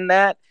sees in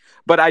that,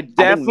 but I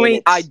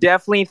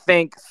definitely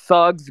think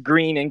Suggs,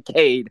 Green, and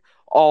Cade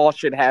all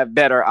should have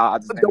better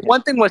odds. The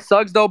one thing with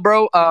Suggs though,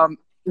 bro.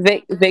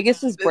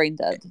 Vegas is brain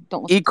dead.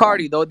 Don't listen. E.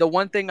 Cardi, though, the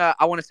one thing I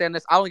want to say on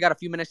this, I only got a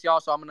few minutes, y'all,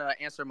 so I'm gonna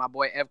answer my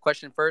boy Ev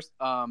question first.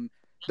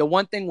 The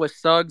one thing with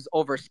Suggs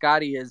over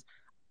Scotty is,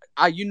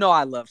 I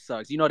love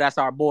Suggs. That's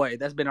our boy.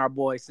 That's been our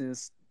boy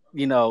since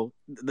the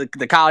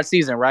college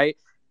season, right?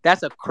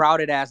 That's a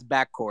crowded ass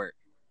backcourt.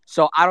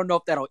 So I don't know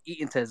if that'll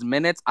eat into his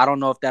minutes. I don't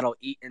know if that'll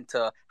eat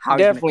into how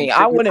definitely. He's going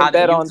to I wouldn't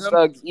bet on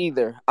Suggs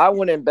either. I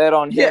wouldn't bet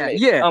on him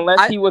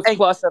unless he was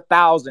plus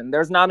 1,000.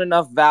 There's not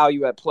enough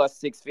value at plus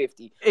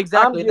 650.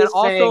 Exactly. And then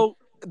also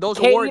those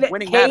awards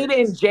winning Cade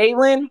and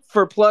Jalen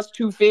for plus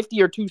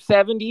 250 or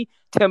 270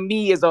 to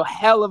me is a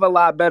hell of a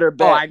lot better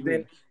bet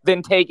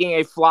than taking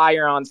a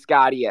flyer on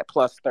Scotty at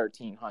plus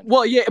 1,300.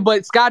 Well, yeah,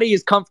 but Scotty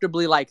is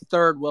comfortably like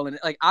third willing.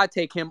 Like I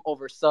take him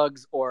over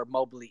Suggs or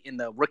Mobley in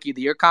the Rookie of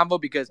the Year combo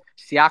because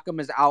Siakam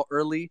is out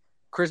early.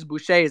 Chris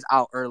Boucher is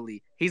out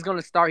early. He's going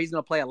to start. He's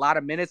going to play a lot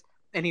of minutes,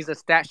 and he's a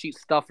stat sheet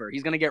stuffer.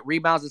 He's going to get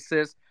rebounds,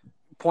 assists,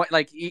 point.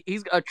 Like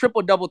he's a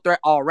triple-double threat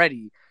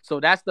already. So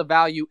that's the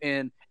value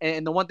in.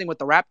 And the one thing with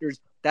the Raptors,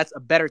 that's a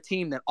better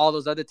team than all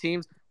those other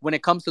teams. When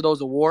it comes to those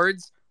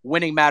awards,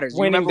 winning matters.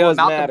 Winning does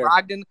matter.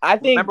 I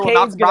think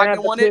Cade's going to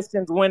have the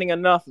Pistons winning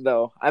enough,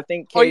 though. I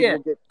think Cade will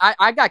get...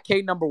 I got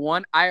Cade number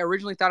one. I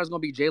originally thought it was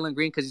going to be Jalen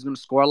Green because he's going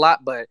to score a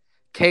lot, but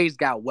Cade's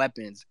got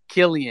weapons.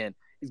 Killian.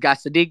 He's got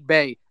Sadiq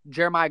Bey,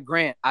 Jeremiah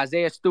Grant,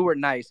 Isaiah Stewart,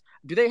 nice.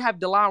 Do they have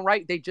DeLon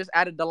Wright? They just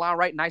added DeLon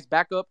Wright, nice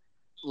backup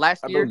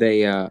last year.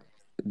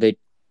 They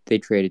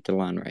traded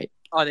DeLon Wright.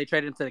 Oh, they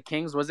traded him to the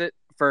Kings, was it?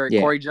 For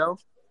Corey Joe?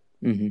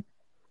 Mm-hmm.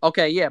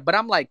 Okay, yeah. But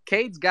I'm like,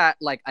 Cade's got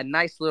like a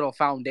nice little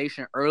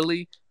foundation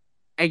early,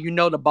 and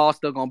the ball's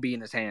still going to be in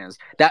his hands.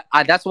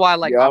 That's why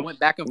I went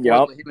back and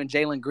forth with him and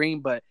Jalen Green,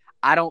 but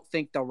I don't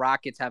think the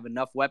Rockets have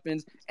enough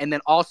weapons. And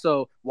then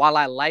also, while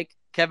I like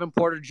Kevin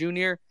Porter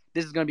Jr.,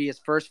 this is going to be his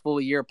first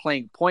full year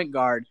playing point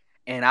guard,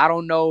 and I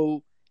don't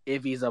know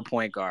if he's a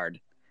point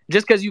guard.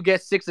 Just because you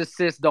get 6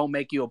 assists don't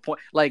make you a point.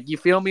 Like, you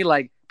feel me?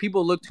 Like,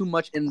 people look too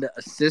much in the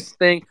assist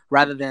thing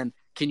rather than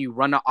can you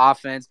run the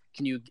offense?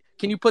 Can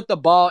you put the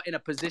ball in a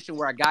position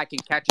where a guy can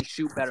catch and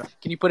shoot better?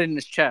 Can you put it in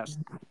his chest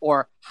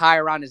or high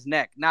around his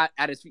neck? Not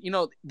at his,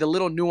 the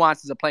little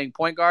nuances of playing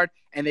point guard,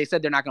 and they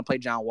said they're not going to play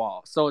John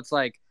Wall. So it's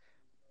like,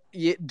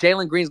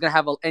 Jalen Green's going to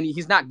have and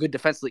he's not good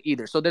defensively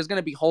either. So there's going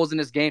to be holes in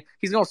this game.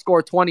 He's going to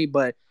score 20,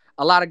 but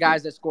a lot of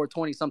guys that score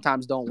 20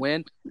 sometimes don't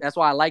win. That's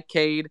why I like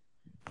Cade.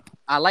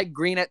 I like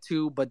Green at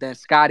 2, but then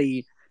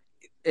Scotty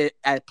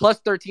at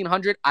plus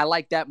 1,300, I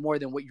like that more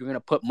than what you're going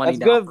to put money down.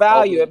 That's good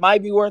value. It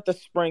might be worth a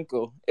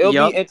sprinkle. It'll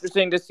be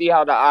interesting to see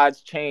how the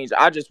odds change.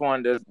 I just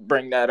wanted to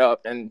bring that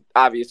up, and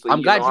obviously,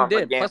 I'm glad you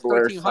did. Plus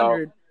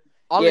 1,300. So.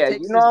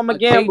 I'm a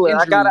gambler.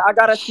 I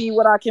gotta see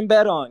what I can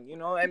bet on.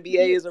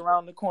 NBA is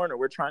around the corner.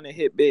 We're trying to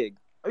hit big.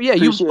 Yeah,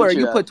 you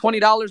put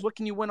 $20. What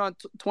can you win on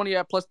 20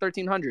 at plus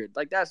 1,300?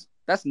 Like that's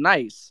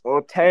nice.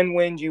 Well, 10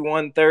 wins you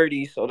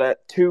 130, so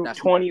that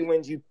 20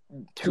 wins you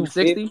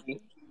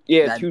 250.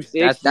 Yeah, 260.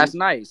 That's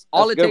nice.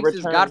 All it takes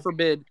is, God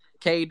forbid,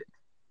 Cade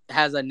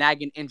has a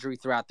nagging injury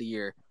throughout the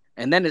year,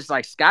 and then it's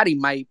like Scotty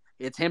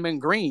it's him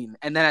and Green,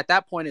 and then at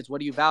that point it's what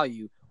do you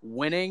value?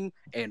 Winning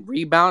and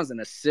rebounds and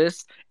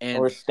assists and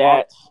or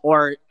stats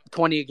or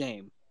 20 a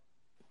game.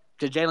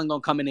 Because Jalen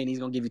gonna come in and he's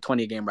gonna give you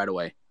 20 a game right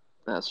away.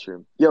 That's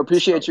true. Yo,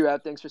 appreciate you,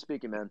 Ab. Thanks for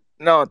speaking, man.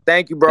 No,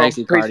 thank you, bro.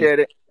 Appreciate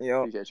it.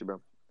 Yo, appreciate you,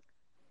 bro.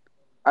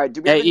 All right,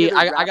 do we?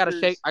 I gotta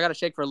shake. I gotta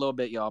shake for a little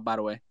bit, y'all. By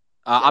the way,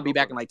 I'll be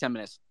back in like 10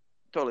 minutes.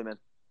 Totally, man.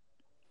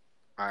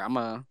 All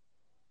right,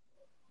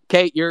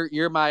 Kate,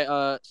 you're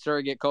my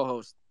surrogate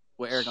co-host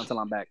with Eric until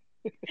I'm back.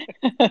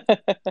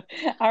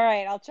 All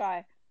right, I'll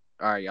try.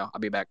 All right, y'all. I'll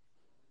be back.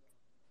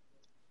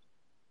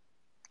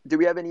 Do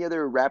we have any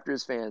other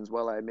Raptors fans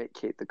while I make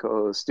Kate the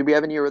co-host? Do we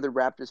have any other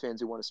Raptors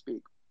fans who want to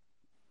speak?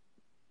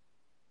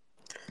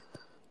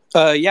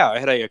 Yeah, I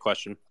had a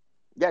question.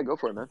 Yeah, go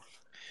for it, man.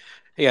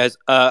 Hey, guys.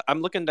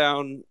 I'm looking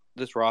down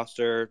this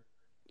roster.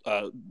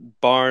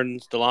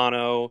 Barnes,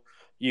 Delano,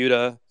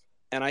 Yuta,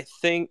 and I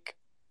think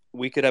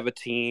we could have a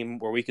team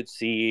where we could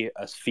see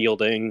us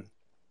fielding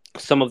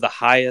some of the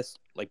highest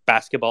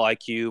basketball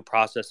IQ,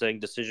 processing,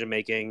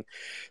 decision-making,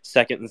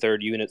 second and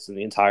third units in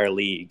the entire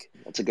league.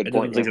 That's a good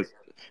point.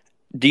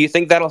 Do you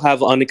think that'll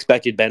have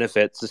unexpected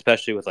benefits,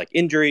 especially with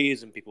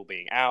injuries and people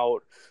being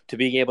out, to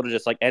being able to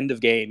just end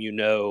of game,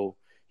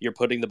 you're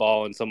putting the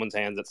ball in someone's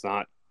hands that's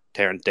not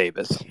Terrence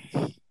Davis?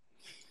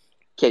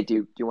 Kate,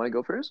 do you want to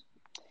go first?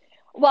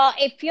 Well,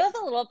 it feels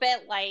a little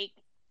bit like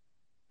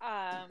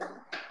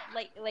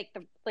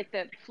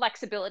the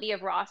flexibility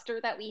of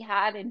roster that we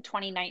had in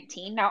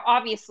 2019. Now,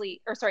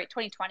 obviously,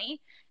 2020.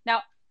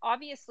 Now,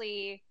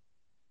 obviously,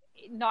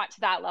 not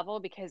to that level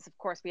because, of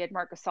course, we had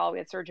Marc Gasol, we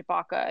had Serge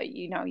Ibaka.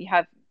 You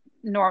have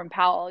Norman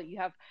Powell, you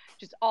have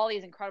just all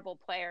these incredible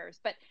players.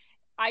 But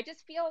I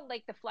just feel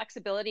like the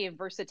flexibility and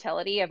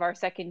versatility of our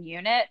second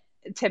unit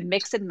to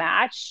mix and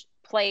match,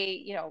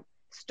 play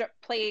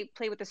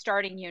with the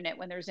starting unit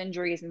when there's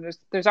injuries, and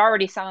there's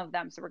already some of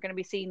them, so we're going to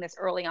be seeing this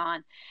early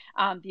on.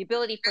 The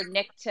ability for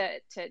Nick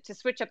to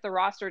switch up the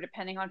roster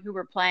depending on who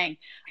we're playing.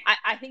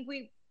 I think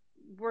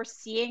we're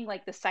seeing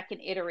the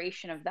second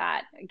iteration of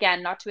that.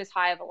 Again, not to as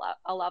high of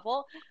a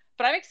level,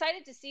 but I'm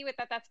excited to see what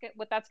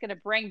that's going to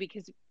bring,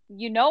 because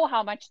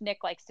how much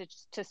Nick likes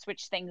to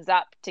switch things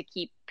up to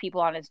keep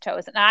people on his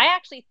toes. And I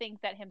actually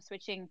think that him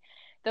switching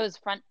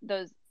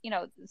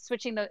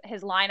switching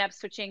his lineup,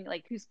 switching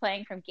who's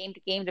playing from game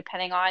to game,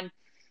 depending on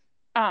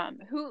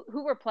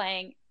who were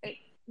playing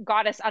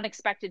got us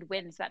unexpected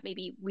wins that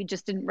maybe we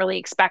just didn't really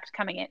expect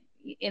coming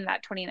in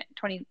that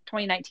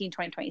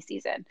 2019-2020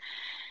 season.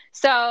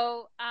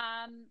 So,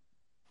 I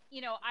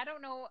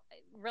don't know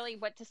really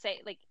what to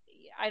say. Like,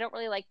 I don't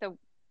really like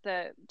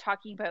the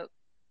talking about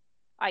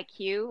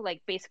IQ,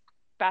 like basic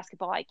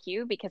basketball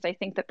IQ, because I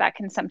think that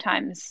can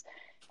sometimes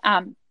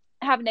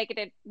have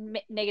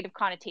negative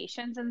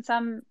connotations in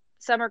some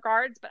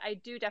regards. But I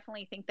do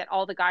definitely think that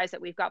all the guys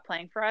that we've got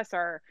playing for us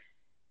are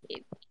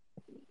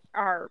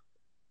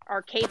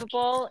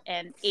capable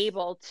and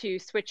able to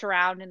switch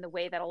around in the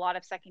way that a lot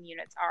of second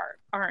units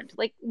aren't.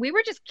 Like, we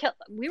were just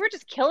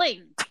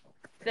killing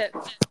the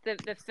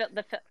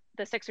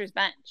Sixers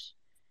bench.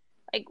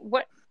 Like,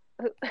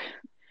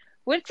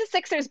 what's the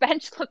Sixers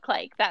bench look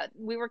like that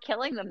we were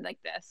killing them like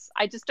this?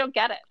 I just don't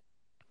get it.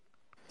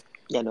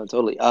 Yeah, no,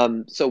 totally.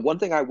 So one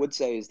thing I would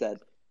say is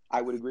that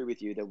I would agree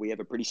with you that we have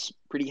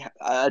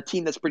a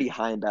team that's pretty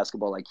high in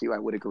basketball IQ. I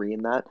would agree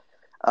in that.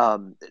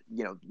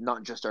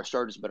 Not just our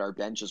starters, but our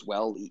bench as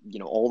well,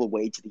 all the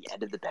way to the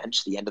end of the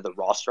bench, the end of the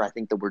roster. I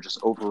think that we're just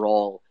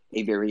overall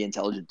a very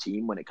intelligent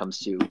team when it comes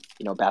to,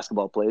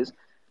 basketball plays.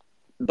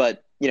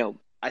 But,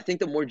 I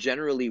think that more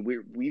generally,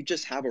 we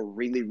just have a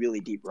really, really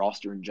deep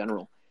roster in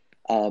general.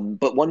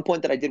 But one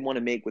point that I did want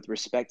to make with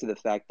respect to the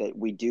fact that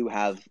we do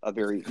have a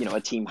very,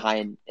 a team high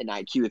in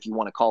IQ, if you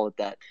want to call it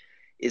that,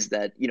 is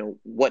that,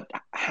 what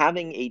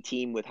having a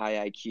team with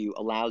high IQ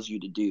allows you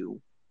to do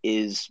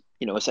is,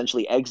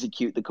 essentially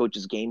execute the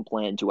coach's game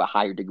plan to a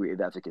higher degree of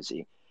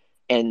efficacy.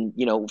 And,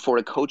 for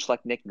a coach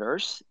like Nick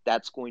Nurse,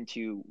 that's going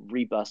to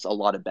reap us a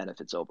lot of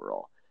benefits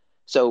overall.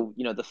 So,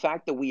 the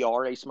fact that we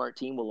are a smart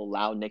team will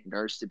allow Nick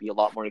Nurse to be a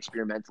lot more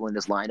experimental in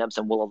his lineups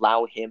and will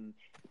allow him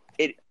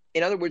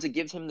in other words, it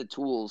gives him the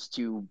tools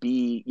to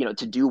be,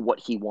 to do what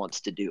he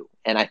wants to do.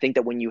 And I think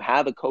that when you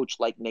have a coach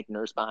like Nick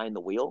Nurse behind the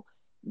wheel,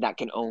 that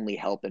can only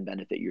help and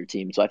benefit your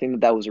team. So I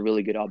think that was a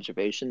really good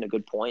observation, a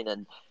good point,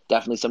 and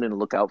definitely something to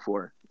look out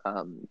for,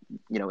 in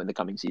the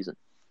coming season.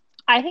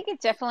 I think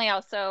it's definitely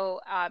also,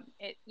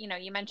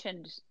 you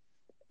mentioned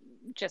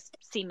just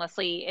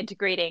seamlessly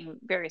integrating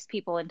various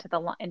people into the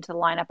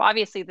lineup.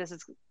 Obviously,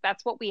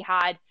 that's what we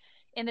had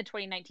in the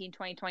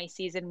 2019-2020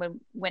 season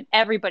when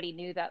everybody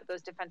knew that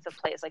those defensive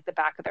plays like the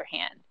back of their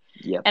hand.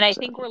 Yep, and I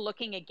think we're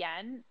looking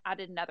again at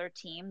another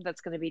team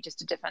that's going to be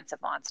just a defensive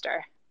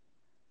monster.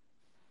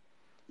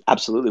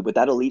 Absolutely. With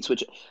that elite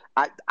switch,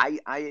 I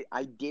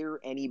dare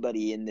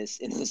anybody in this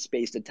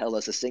space to tell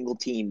us a single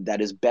team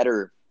that is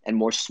better and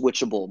more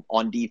switchable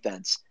on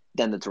defense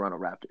than the Toronto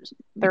Raptors.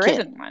 There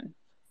isn't one.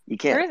 You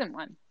can't. There isn't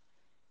one.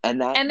 And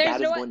that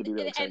is going to be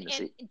really exciting to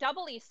see. And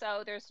doubly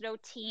so, there's no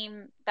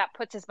team that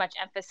puts as much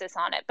emphasis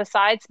on it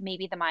besides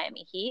maybe the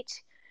Miami Heat.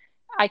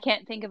 I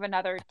can't think of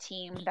another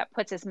team that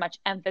puts as much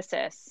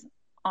emphasis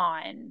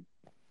on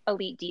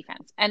elite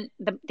defense. And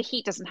the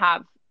Heat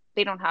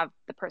don't have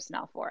the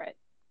personnel for it.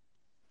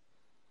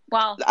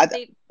 Well,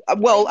 they've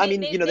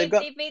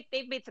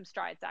made some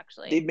strides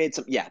actually. They've made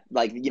some, getting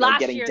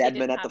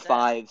Dedmon at the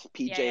 5,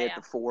 PJ at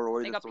the 4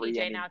 or the 3.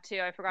 PJ now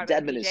too. I forgot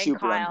Dedmon about PJ. is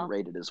super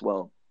underrated as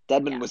well.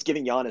 Dedmon was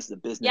giving Giannis the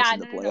business in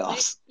the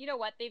playoffs. You know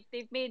what?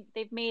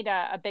 They've made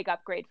a big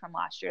upgrade from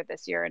last year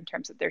this year in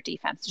terms of their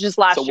defense. Just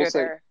last year,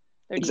 their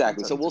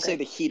exactly. So we'll say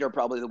the Heat are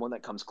probably the one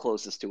that comes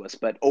closest to us,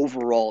 but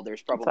overall,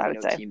 there's probably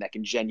no team that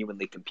can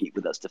genuinely compete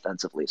with us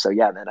defensively. So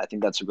yeah, man, I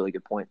think that's a really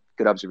good point.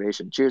 Good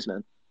observation. Cheers,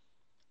 man.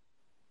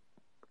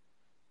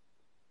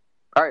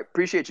 All right,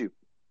 appreciate you.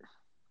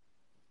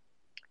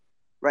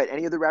 Right,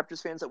 any other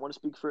Raptors fans that want to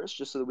speak first,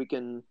 just so that we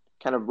can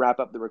kind of wrap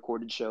up the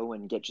recorded show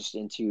and get just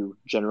into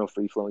general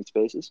free-flowing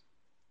spaces?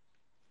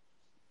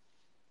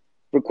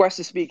 Request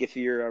to speak if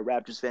you're a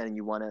Raptors fan and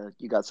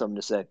you got something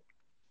to say. I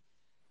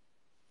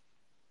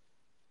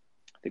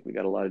think we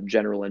got a lot of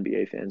general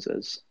NBA fans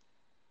as.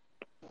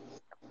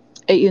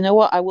 Hey, you know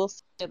what? I will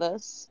say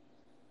this.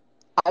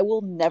 I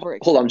will never.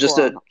 Hold on, just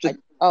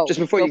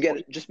before you get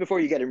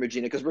it,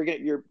 Regina, because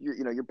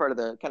you're part of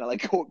the kind of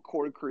like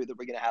core crew that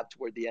we're gonna have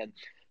toward the end.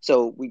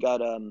 So we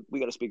got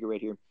a speaker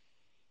right here.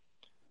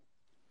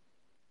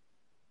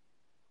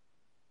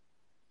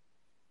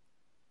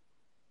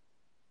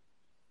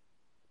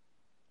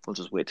 We'll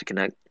just wait to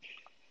connect.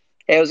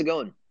 Hey, how's it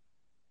going?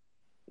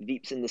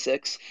 Veeps in the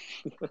 6.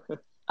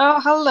 Oh,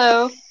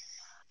 hello.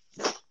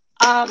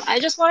 I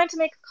just wanted to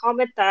make a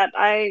comment that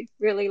I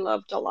really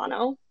love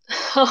Delano.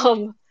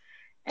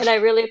 And I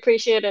really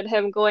appreciated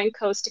him going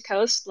coast to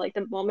coast, like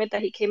the moment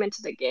that he came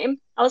into the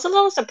game. I was a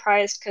little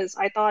surprised because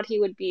I thought he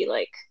would be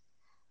like,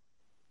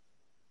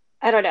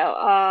 I don't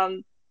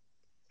know.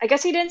 I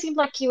guess he didn't seem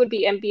like he would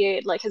be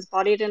NBA, like his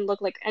body didn't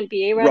look like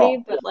NBA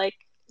ready, but like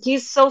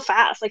he's so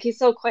fast, like he's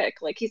so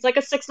quick, like he's like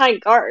a 6'9"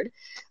 guard,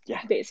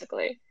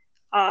 basically.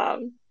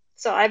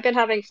 So I've been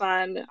having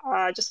fun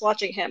just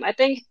watching him. I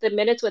think the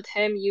minutes with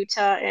him,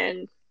 Utah,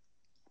 and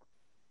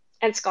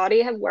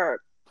Scotty were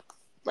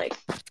like,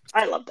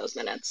 I love those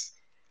minutes.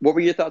 What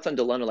were your thoughts on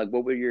Delano? Like,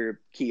 what were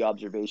your key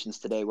observations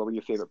today? What were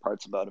your favorite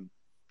parts about him?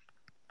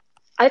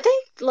 I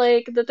think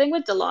like the thing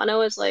with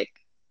Delano is like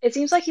it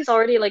seems like he's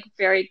already like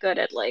very good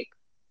at like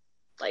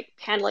like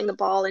handling the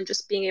ball and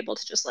just being able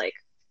to just like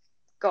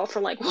go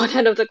from like one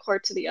end of the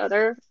court to the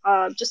other.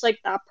 Just like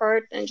that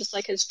part and just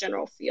like his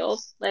general feel,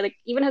 like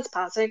even his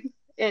passing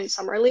in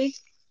summer league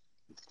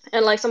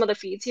and like some of the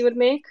feeds he would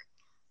make.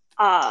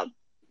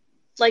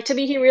 Like to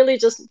me, he really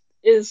just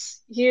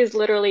he is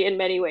literally in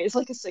many ways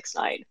like a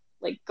 6'9"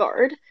 like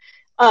guard,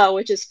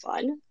 which is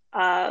fun.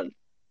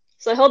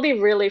 So he'll be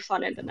really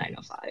fun in the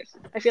 905.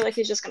 I feel like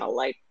he's gonna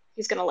light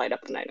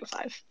up the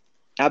 905.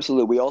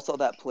 Absolutely. We all saw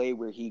that play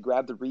where he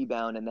grabbed the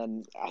rebound and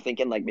then I think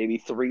in like maybe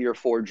 3 or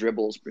 4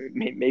 dribbles,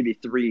 maybe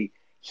 3,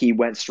 he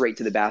went straight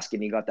to the basket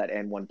and he got that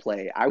N1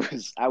 play. I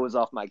was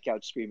off my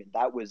couch screaming.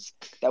 That was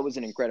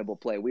an incredible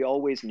play. We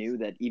always knew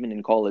that even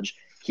in college,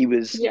 he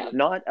was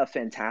not a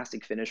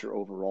fantastic finisher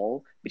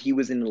overall, but he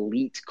was an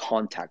elite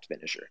contact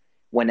finisher.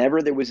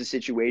 Whenever there was a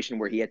situation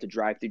where he had to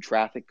drive through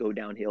traffic, go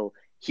downhill,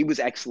 he was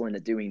excellent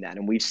at doing that.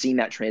 And we've seen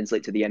that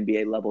translate to the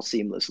NBA level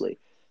seamlessly.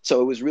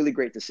 So it was really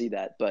great to see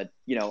that. But,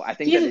 I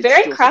think he's that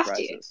very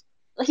crafty.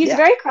 He's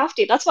very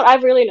crafty. That's what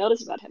I've really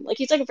noticed about him. Like,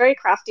 he's like very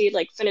crafty,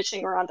 like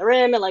finishing around the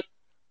rim and like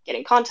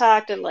getting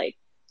contact and like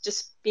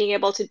just being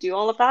able to do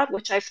all of that,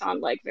 which I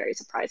found like very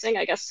surprising.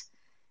 I guess,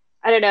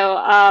 I don't know.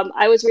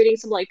 I was reading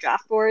some like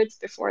draft boards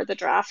before the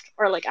draft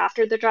or like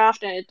after the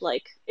draft, and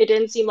it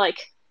didn't seem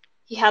like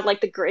he had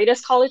like the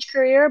greatest college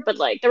career, but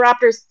like the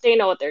Raptors, they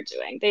know what they're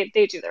doing. They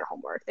do their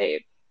homework.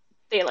 They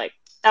like,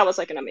 that was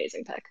like an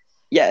amazing pick.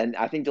 Yeah, and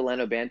I think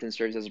Delano Banton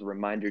serves as a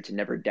reminder to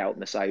never doubt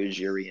Masai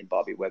Ujiri and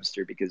Bobby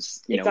Webster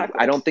because, exactly.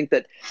 I think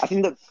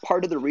that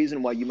part of the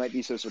reason why you might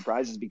be so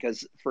surprised is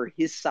because for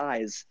his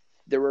size,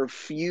 there are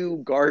few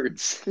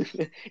guards,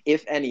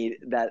 if any,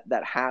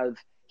 that have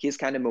his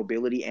kind of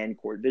mobility and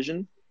court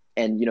vision.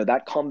 And,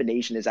 that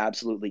combination is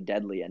absolutely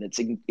deadly and it's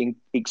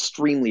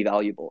extremely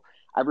valuable.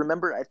 I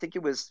remember, I think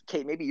it was,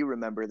 Kate, maybe you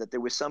remember that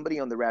there was somebody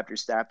on the Raptors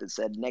staff that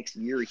said next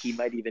year he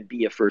might even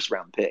be a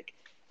first-round pick.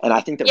 And I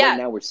think that right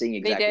now we're seeing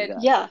exactly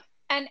that. Yeah.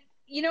 And,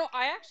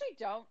 I actually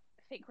don't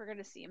think we're going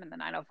to see him in the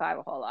 905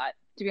 a whole lot,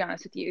 to be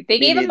honest with you. They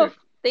gave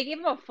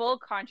him a full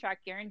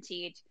contract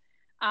guaranteed.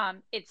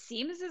 It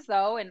seems as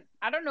though, and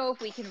I don't know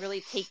if we can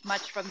really take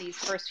much from these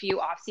first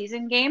few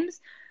off-season games,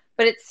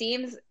 but it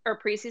seems, or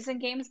preseason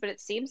games, but it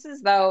seems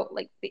as though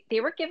like they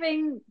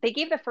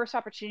gave the first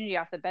opportunity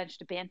off the bench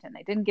to Banton.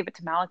 They didn't give it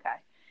to Malachi.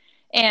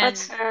 And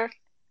that's fair.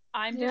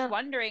 I'm just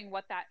wondering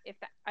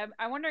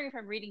I'm wondering if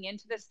I'm reading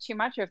into this too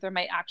much or if there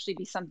might actually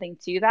be something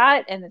to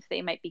that and if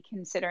they might be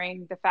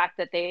considering the fact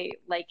that they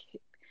like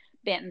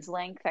Banton's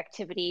length,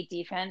 activity,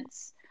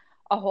 defense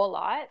a whole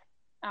lot.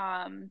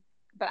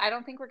 But I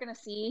don't think we're going to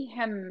see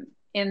him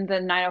in the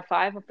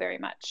 905 very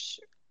much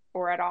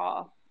or at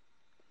all.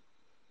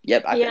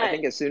 Yep, I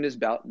think as soon as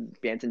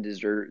Banton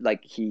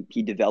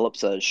he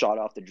develops a shot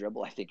off the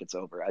dribble, I think it's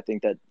over. I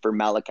think that for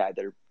Malachi,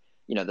 they're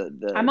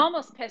I'm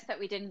almost pissed that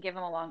we didn't give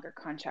him a longer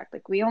contract.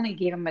 Like we only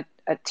gave him a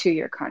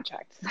 2-year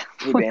contract.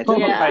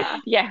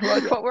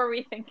 What were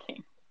we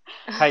thinking?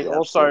 Hey,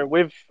 also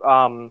with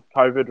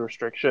COVID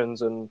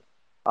restrictions and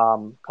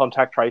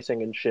contact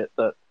tracing and shit,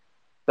 that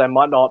they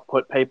might not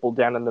put people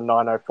down in the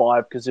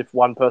 905 because if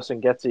one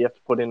person gets it, you have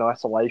to put in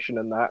isolation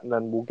and that, and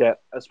then we'll get,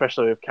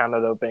 especially with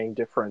Canada being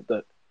different,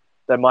 that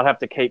they might have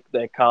to keep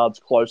their cards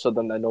closer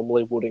than they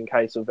normally would in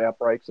case of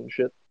outbreaks and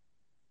shit.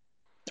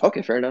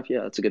 Okay, fair enough.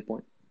 Yeah, that's a good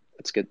point.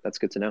 That's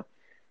good to know.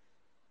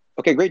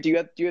 Okay, great. Do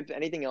you have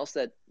anything else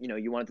that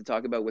you wanted to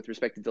talk about with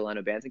respect to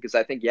Delano Banton? Because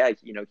I think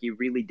he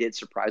really did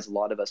surprise a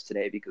lot of us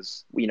today.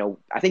 Because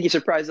I think he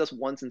surprised us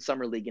once in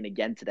summer league and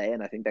again today,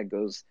 and I think that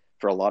goes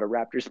for a lot of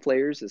Raptors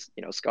players. Is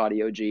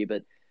Scotty, OG,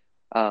 but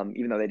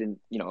even though they didn't,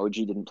 OG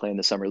didn't play in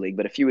the summer league,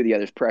 but a few of the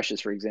others,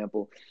 Precious, for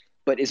example.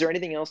 But is there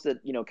anything else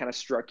that kind of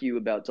struck you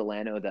about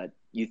Delano that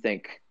you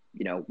think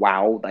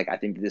wow, like I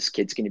think this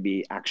kid's going to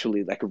be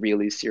actually like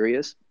really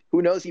serious?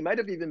 Who knows? He might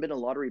have even been a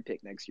lottery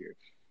pick next year,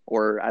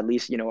 or at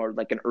least, or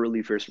like an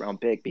early first-round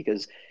pick,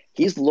 because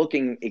he's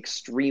looking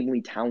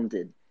extremely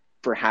talented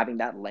for having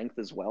that length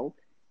as well.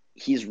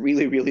 He's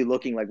really, really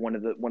looking like one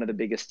of the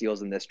biggest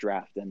steals in this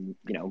draft, and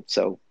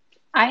so.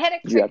 I had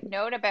a quick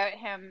note about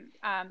him.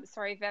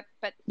 Sorry, Vip,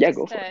 but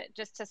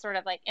just to sort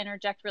of like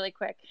interject really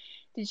quick.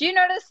 Did you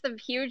notice the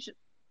huge,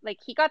 like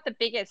he got the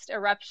biggest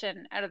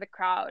eruption out of the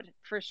crowd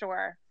for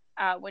sure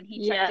when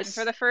he checked in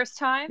for the first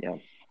time? Yeah.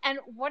 And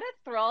what a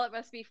thrill it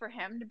must be for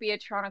him to be a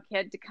Toronto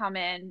kid to come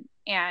in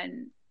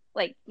and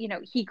like,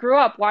 he grew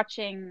up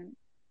watching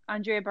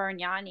Andrea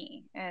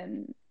Bargnani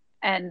and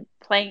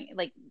playing,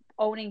 like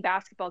owning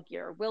basketball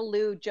gear. Will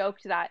Liu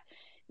joked that,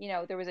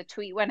 there was a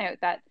tweet went out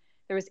that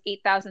there was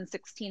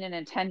 8,016 in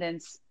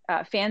attendance,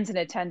 fans in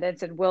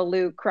attendance, and Will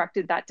Liu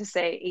corrected that to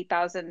say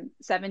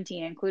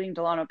 8,017, including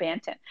Delano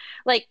Banton.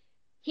 Like,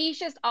 he's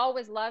just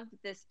always loved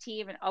this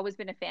team and always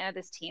been a fan of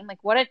this team. Like,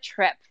 what a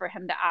trip for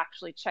him to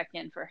actually check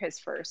in for his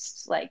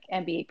first like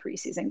NBA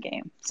preseason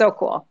game. So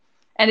cool.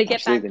 And to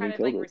get that kind of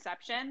like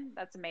reception,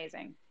 that's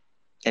amazing.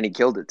 And he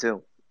killed it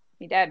too.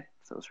 He did.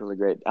 So it's really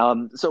great.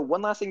 So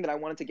one last thing that I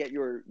wanted to get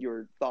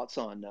your thoughts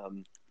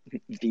on,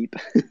 Veep.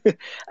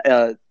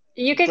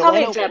 You can call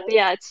me Vip.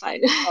 Yeah, it's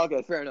fine.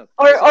 Okay, fair enough.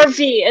 Or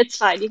V. It's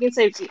fine. You can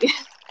say V.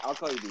 I'll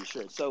call you V.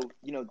 Sure. So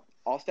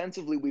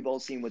offensively, we've all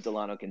seen what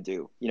Delano can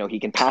do. He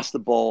can pass the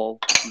ball.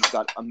 He's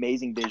got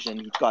amazing vision.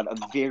 He's got a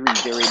very,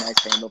 very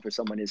nice handle for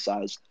someone his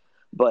size.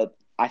 But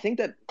I think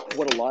that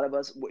what a lot of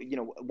us,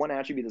 one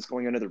attribute that's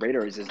going under the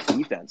radar is his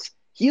defense.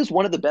 He is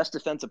one of the best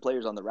defensive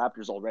players on the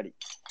Raptors already.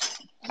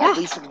 Yeah. At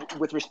least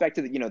with respect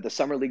to the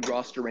summer league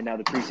roster and now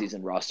the preseason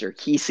roster,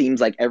 he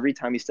seems like every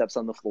time he steps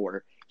on the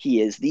floor,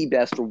 he is the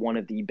best or one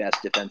of the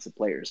best defensive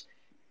players.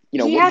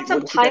 He had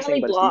some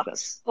timely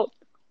blocks.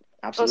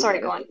 Absolutely. Oh, sorry,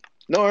 go on.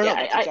 No,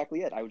 that's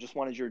exactly it. I just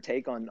wanted your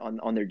take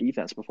on their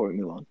defense before we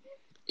move on.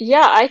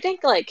 Yeah, I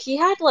think he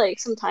had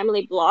some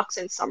timely blocks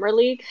in summer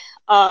league.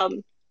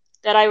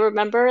 That I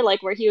remember,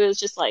 where he was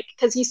just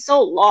because he's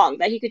so long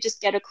that he could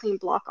just get a clean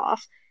block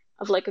off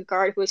of a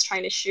guard who was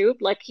trying to shoot.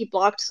 I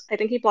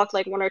think he blocked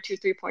 1 or 2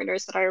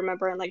 3-pointers that I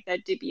remember in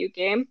that debut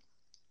game.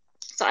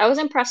 So I was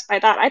impressed by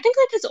that. I think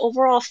his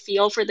overall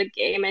feel for the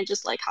game and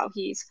just how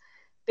he's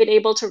been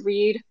able to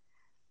read,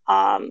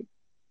 I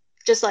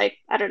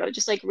don't know,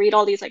 just read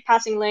all these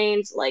passing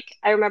lanes.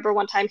 I remember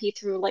one time he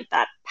threw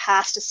that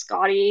pass to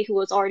Scotty, who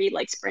was already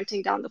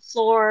sprinting down the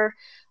floor.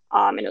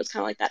 And it was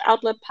kind of that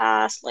outlet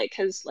pass,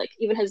 his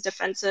even his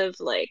defensive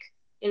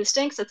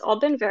instincts. It's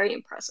all been very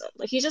impressive.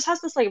 He just has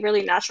this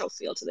really natural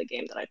feel to the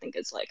game that I think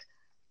is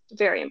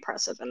very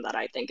impressive, and that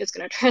I think is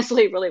going to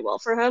translate really well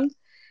for him.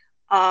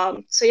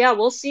 So yeah,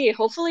 we'll see.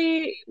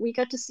 Hopefully, we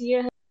get to see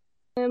him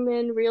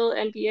in real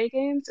NBA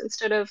games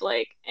instead of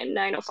in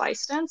 905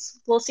 stints.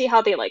 We'll see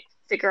how they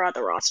figure out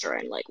the roster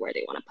and where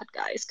they want to put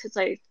guys, because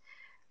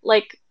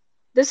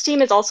this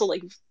team is also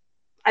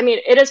I mean,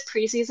 it is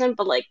preseason,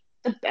 but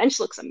the bench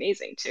looks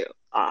amazing too.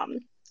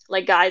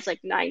 Guys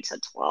 9 to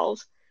 12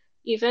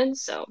 even.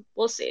 So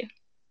we'll see.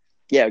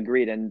 Yeah,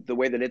 agreed. And the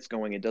way that it's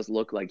going, it does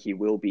look like he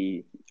will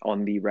be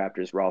on the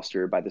Raptors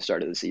roster by the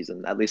start of the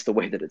season, at least the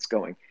way that it's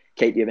going.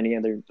 Kate, do you have any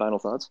other final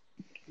thoughts?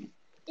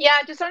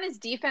 Yeah, just on his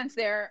defense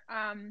there.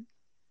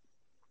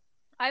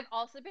 I've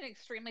also been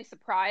extremely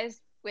surprised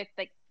with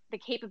the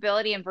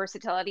capability and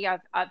versatility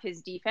of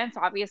his defense.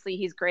 Obviously,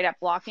 he's great at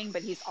blocking,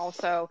 but he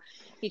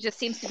just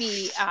seems to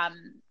be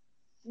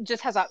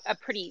just has a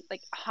pretty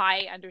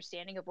high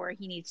understanding of where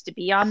he needs to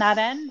be on that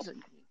end.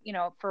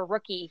 For a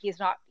rookie,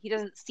 he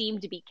doesn't seem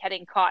to be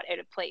getting caught out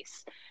of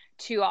place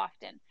too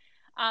often.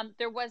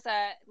 There was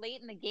late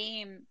in the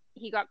game,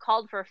 he got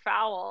called for a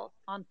foul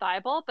on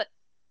Thibault, but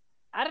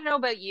I don't know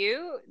about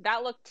you,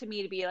 that looked to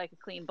me to be a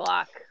clean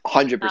block.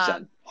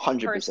 100%.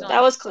 100%.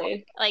 That was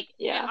clean.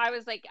 Yeah. I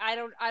was I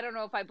don't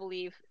know if I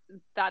believe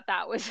that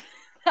was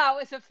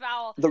a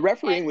foul. The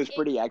refereeing was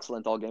pretty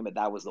excellent all game, but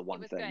that was the one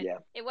thing. Good. Yeah,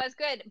 it was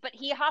good. But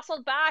he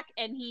hustled back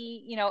and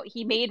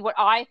he made what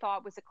I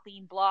thought was a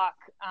clean block.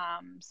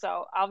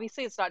 So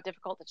obviously it's not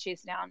difficult to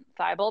chase down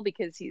Thibault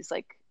because he's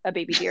a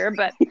baby deer.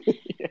 But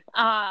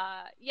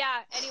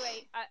yeah.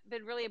 Anyway, I've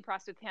been really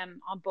impressed with him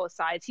on both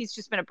sides. He's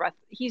just been a breath.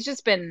 He's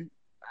just been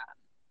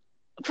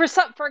for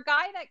a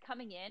guy that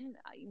coming in,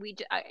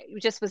 I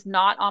just was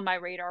not on my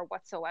radar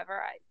whatsoever.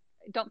 I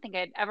don't think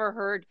I'd ever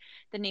heard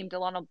the name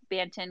Delano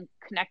Banton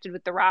connected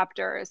with the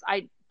Raptors.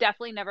 I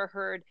definitely never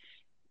heard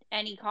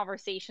any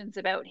conversations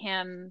about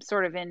him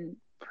sort of in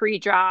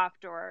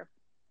pre-draft or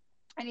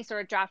any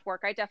sort of draft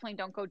work. I definitely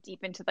don't go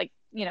deep into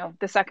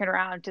the second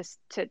round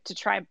to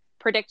try and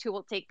predict who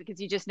will take,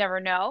 because you just never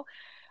know.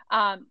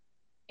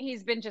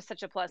 He's been just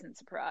such a pleasant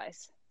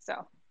surprise.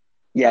 So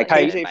yeah,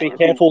 KJ, be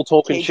careful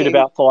talking shit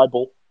about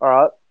Thibault. All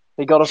right.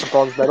 He got us a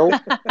bronze medal.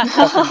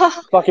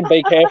 fucking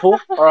be careful,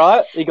 all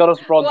right? He got us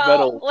a bronze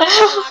medal.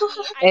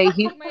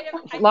 He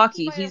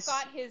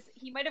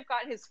might have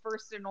got his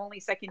first and only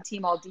second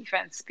team all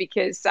defense,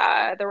 because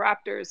the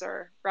Raptors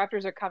are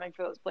coming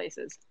for those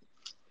places.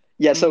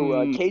 Yeah, so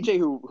KJ,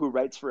 who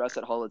writes for us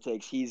at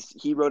Holotakes,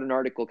 he wrote an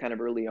article kind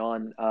of early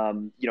on,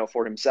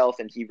 for himself,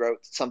 and he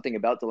wrote something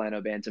about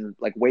Delano Banton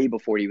way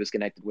before he was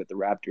connected with the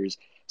Raptors.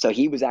 So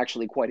he was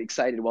actually quite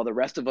excited, while the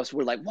rest of us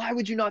were like, "Why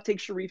would you not take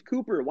Sharif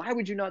Cooper? Why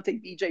would you not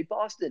take BJ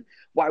Boston?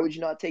 Why would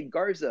you not take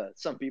Garza?"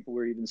 Some people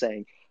were even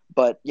saying,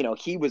 but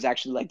he was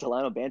actually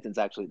Delano Banton's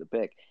actually the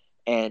pick,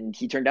 and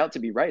he turned out to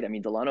be right. I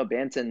mean, Delano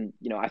Banton,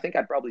 I think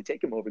I'd probably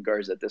take him over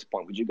Garza at this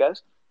point. Would you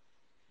guys?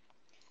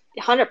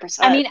 100%.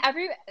 I mean,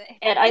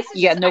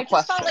 no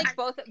question. I just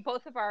felt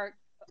like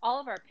all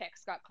of our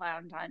picks got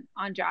clowned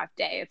on draft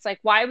day. It's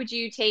why would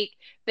you take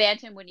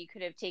Banton when you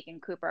could have taken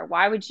Cooper?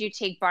 Why would you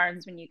take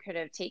Barnes when you could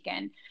have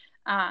taken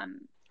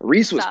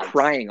Reese was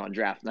crying on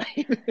draft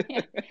night.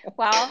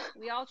 Well,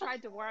 we all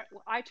tried to warn.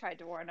 I tried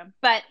to warn him,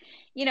 but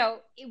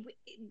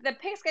the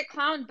picks get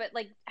clowned. But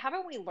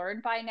haven't we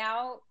learned by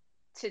now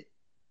to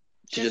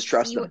just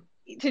trust them?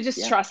 To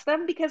just trust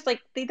them, because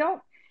they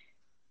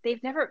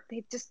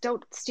just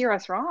don't steer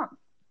us wrong.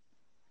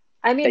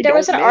 I mean, there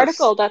was an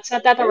article that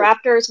said that the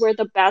Raptors were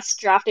the best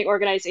drafting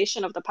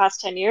organization of the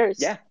past 10 years.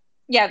 Yeah.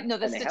 Yeah, no,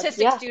 the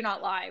statistics do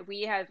not lie.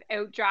 We have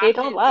drafted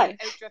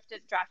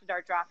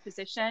our draft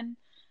position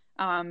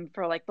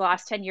for like the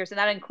last 10 years, and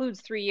that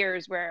includes 3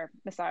 years where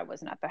Masai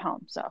wasn't at the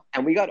helm. So,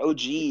 and we got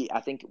OG.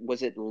 I think,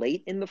 was it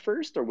late in the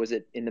first or was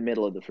it in the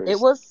middle of the first? It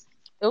was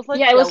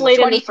like it was late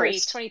in the 23,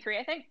 first. 23,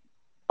 I think.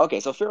 Okay,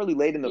 so fairly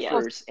late in the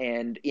first,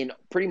 and in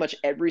pretty much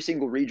every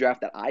single redraft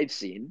that I've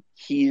seen,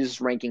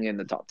 he's ranking in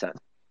the top 10.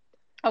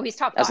 Oh, he's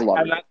top 5.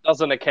 And that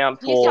doesn't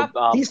account for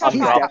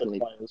undrafted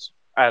players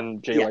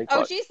and G League.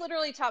 OG's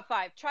literally top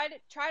 5. Try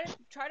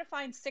to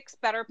find 6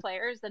 better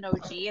players than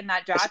OG in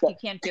that draft. You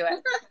can't do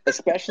it.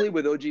 Especially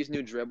with OG's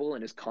new dribble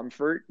and his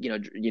comfort, you know,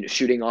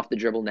 shooting off the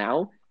dribble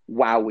now.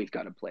 Wow, we've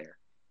got a player.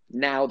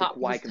 Now the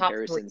Kawhi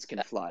comparisons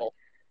can fly.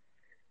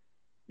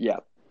 Yeah.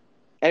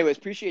 Anyways,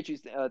 appreciate you.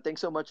 Thanks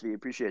so much, V.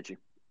 Appreciate you.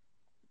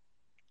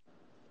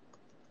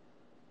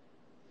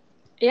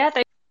 Yeah,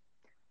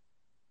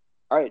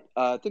 All right.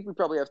 I think we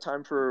probably have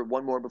time for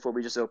one more before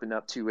we just open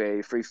up to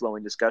a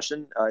free-flowing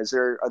discussion. Are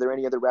there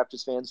any other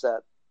Raptors fans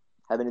that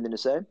have anything to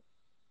say?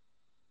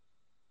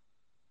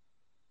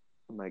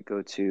 I might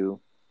go to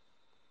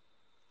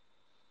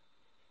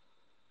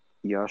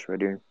Yash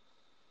right here.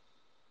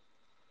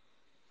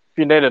 If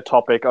you need a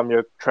topic, I'm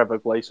your Trevor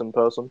Gleason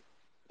person.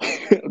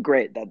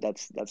 Great.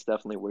 That's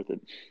definitely worth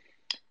it.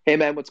 Hey,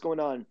 man, what's going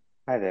on?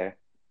 Hi there.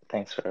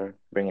 Thanks for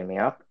bringing me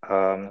up.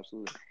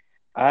 Absolutely.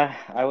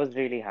 I was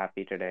really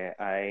happy today.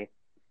 I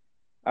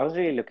was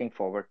really looking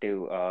forward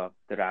to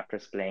the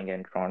Raptors playing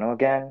in Toronto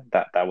again.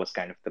 That was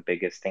kind of the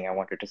biggest thing I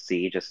wanted to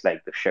see, just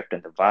like the shift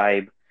in the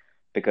vibe,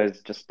 because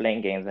just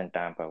playing games in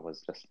Tampa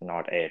was just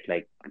not it.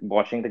 Like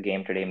watching the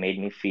game today made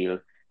me feel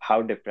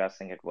how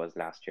depressing it was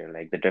last year.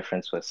 Like the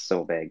difference was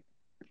so big.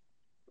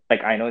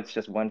 Like I know it's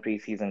just one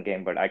preseason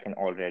game, but I can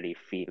already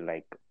feel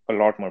like a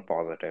lot more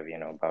positive,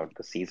 about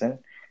the season.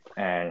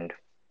 And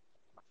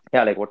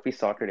yeah, like what we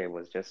saw today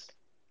was just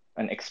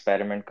an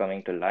experiment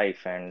coming to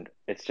life, and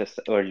it's just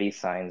early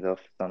signs of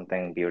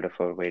something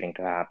beautiful waiting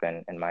to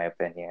happen, in my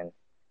opinion.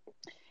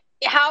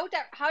 How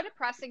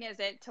depressing is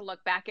it to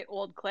look back at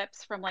old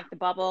clips from like the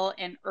bubble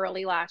and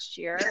early last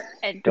year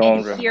and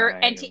to hear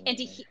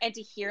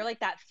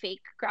like that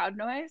fake crowd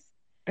noise?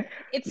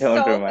 It's so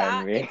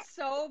bad. It's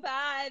so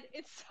bad.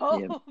 It's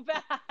so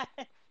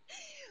bad.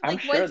 Like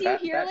once you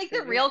hear like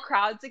the real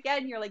crowds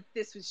again, you're like,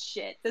 this was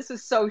shit. This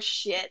was so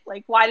shit.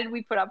 Like, why did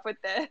we put up with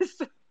this?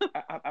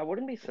 I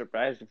wouldn't be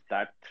surprised if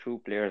that threw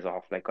players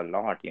off like a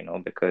lot,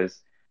 because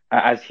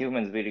as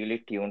humans, we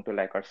really tune to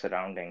like our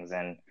surroundings,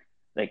 and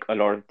like a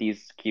lot of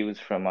these cues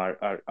from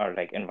our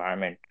like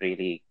environment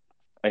really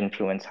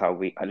influence how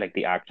we like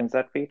the actions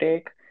that we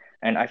take.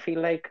 And I feel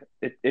like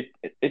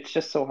it's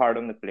just so hard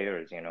on the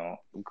players, having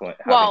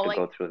to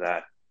go through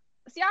that.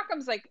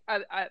 Siakam's like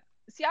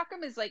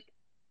Siakam is like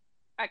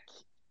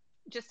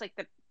just like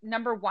the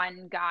number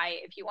one guy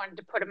if you wanted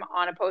to put him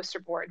on a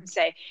poster board and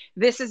say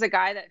this is a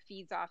guy that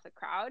feeds off the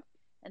crowd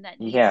and that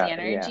needs the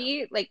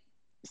energy. Like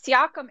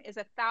Siakam is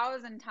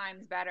 1,000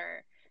 times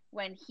better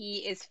when he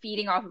is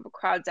feeding off of a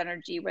crowd's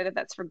energy, whether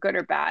that's for good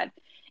or bad.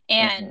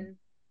 And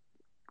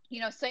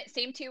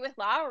same too with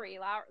Lowry.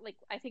 Like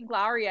I think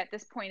Lowry at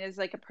this point is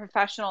like a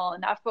professional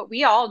enough, but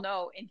we all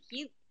know, and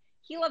he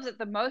loves it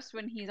the most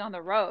when he's on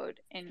the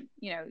road, and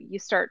you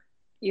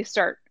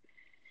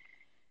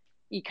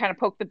kind of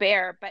poke the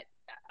bear. But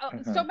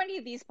so many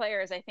of these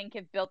players, I think,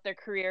 have built their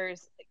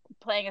careers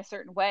playing a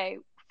certain way,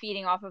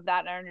 feeding off of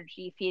that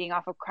energy, feeding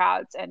off of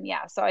crowds. And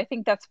so I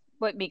think that's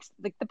what makes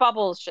like the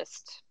bubble is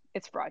just,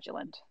 it's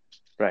fraudulent.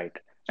 Right.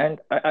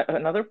 And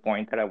another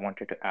point that I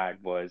wanted to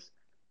add was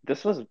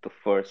this was the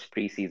first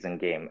preseason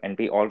game, and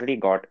we already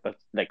got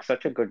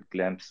such a good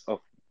glimpse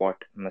of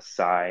what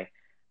Masai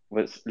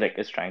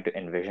is trying to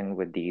envision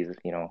with these,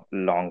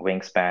 long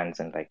wingspans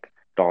and like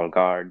tall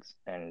guards,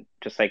 and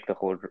just like the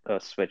whole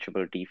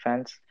switchable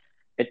defense.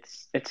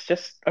 It's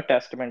just a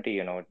testament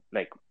to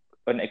like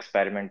an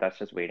experiment that's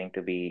just waiting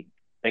to be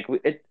like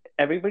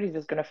everybody's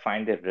just gonna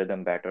find their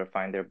rhythm better,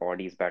 find their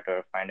bodies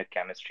better, find a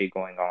chemistry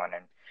going on.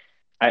 And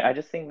I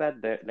just think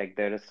that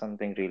there is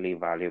something really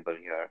valuable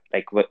here,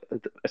 like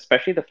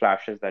especially the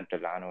flashes that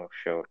Delano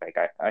showed. Like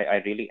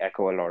I really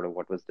echo a lot of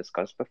what was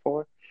discussed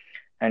before,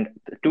 and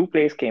the 2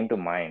 plays came to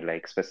mind,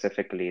 like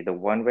specifically the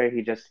one where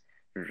he just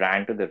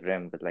ran to the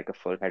rim with like a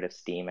full head of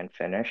steam and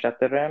finished at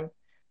the rim.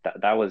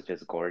 That was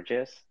just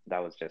gorgeous.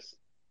 That was just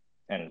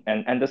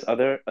and this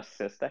other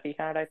assist that he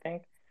had, I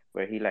think,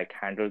 where he like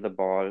handled the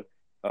ball,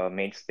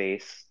 made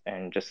space,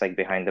 and just like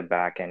behind the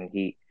back, and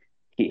he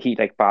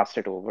like passed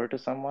it over to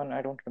someone.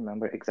 I don't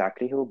remember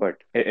exactly who, but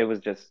it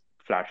was just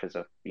flashes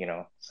of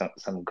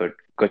some good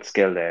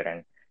skill there.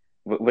 And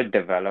with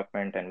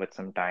development and with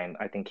some time,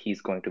 I think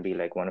he's going to be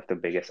like one of the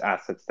biggest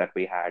assets that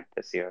we had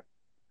this year.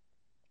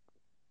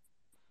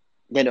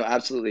 Yeah, no,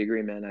 absolutely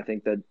agree, man. I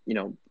think that,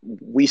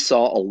 we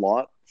saw a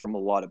lot from a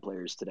lot of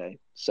players today.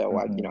 So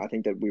I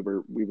think that we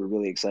were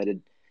really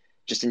excited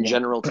just in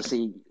general to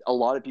see a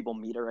lot of people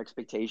meet our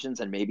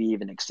expectations and maybe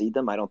even exceed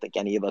them. I don't think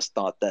any of us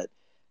thought that.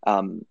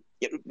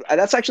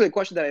 That's actually a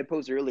question that I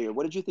posed earlier.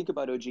 What did you think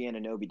about OG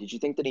Anunoby? Did you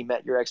think that he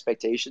met your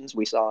expectations?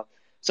 We saw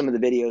some of the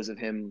videos of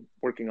him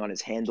working on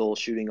his handle,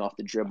 shooting off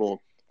the dribble,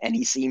 and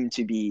he seemed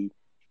to be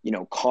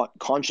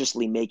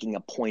consciously making a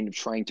point of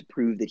trying to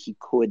prove that he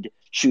could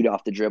shoot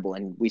off the dribble.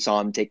 And we saw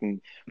him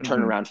taking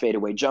turnaround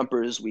fadeaway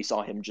jumpers. We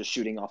saw him just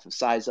shooting off of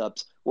size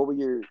ups. What were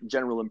your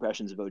general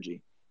impressions of OG?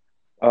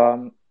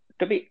 I'm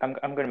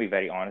going to be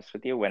very honest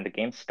with you. When the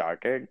game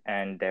started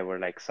and there were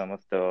like some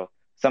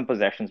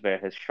possessions where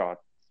his shot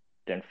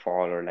didn't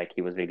fall or like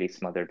he was really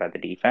smothered by the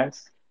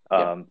defense,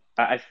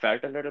 I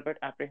felt a little bit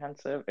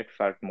apprehensive. It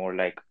felt more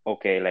like,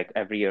 okay, like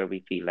every year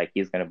we feel like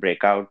he's going to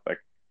break out, but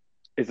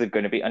is it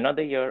going to be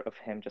another year of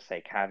him just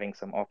like having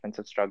some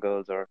offensive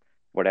struggles or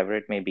whatever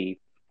it may be?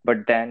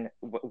 But then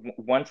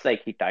once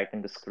like he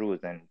tightened the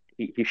screws and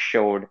he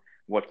showed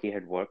what he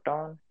had worked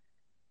on,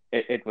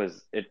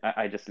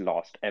 I just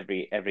lost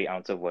every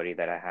ounce of worry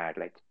that I had.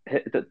 Like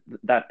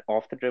that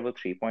off the dribble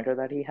 3-pointer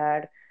that he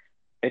had,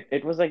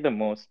 it was like the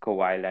most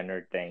Kawhi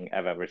Leonard thing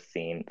I've ever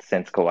seen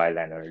since Kawhi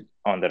Leonard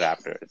on the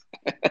Raptors.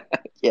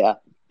 Yeah.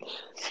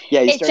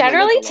 It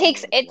generally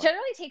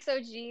takes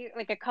OG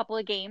like a couple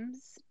of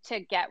games to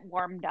get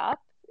warmed up,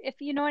 if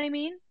you know what I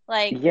mean.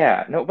 Like,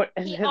 yeah, no, but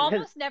he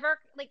almost never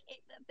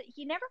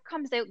he never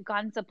comes out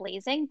guns a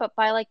blazing. But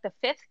by like the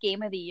 5th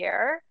game of the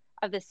year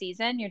of the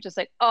season, you're just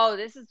like, oh,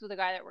 this is the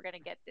guy that we're gonna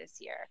get this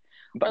year.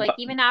 Or like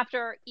even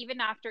after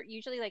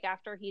usually like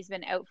after he's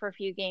been out for a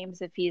few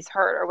games, if he's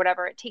hurt or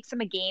whatever, it takes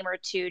him a game or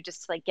two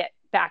just to like get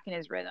back in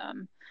his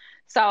rhythm.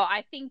 So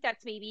I think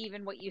that's maybe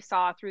even what you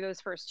saw through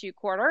those first 2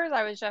 quarters.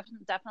 I was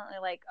definitely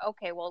like,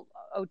 okay, well,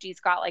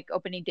 OG's got like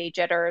opening day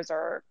jitters,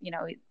 or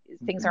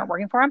things aren't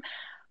working for him.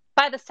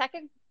 By the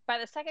second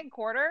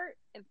quarter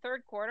and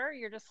third quarter,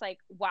 you're just like,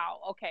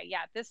 wow, okay,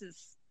 yeah, this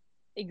is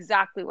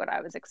exactly what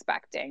I was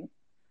expecting.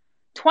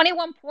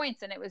 21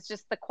 points, and it was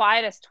just the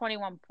quietest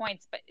 21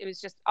 points, but it was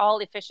just all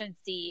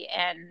efficiency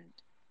and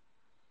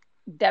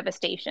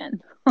devastation.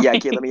 Yeah,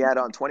 okay, let me add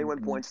on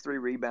 21 points, 3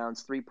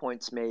 rebounds, 3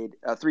 points made,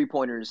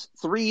 3-pointers,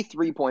 3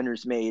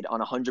 3-pointers made on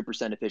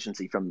 100%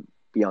 efficiency from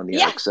beyond the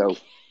arc. So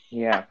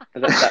yeah,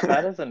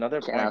 that is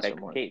another point. Like,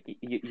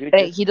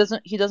 Kate, he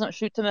doesn't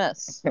shoot to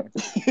miss. What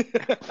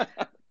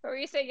were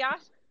you saying,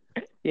 Yash?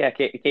 Yeah,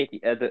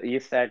 Katie, you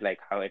said like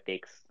how it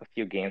takes a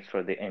few games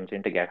for the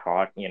engine to get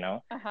hot,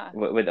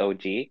 with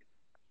OG.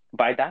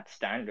 By that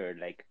standard,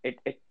 like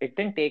it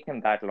didn't take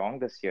him that long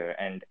this year,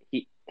 and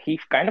he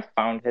kind of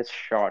found his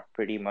shot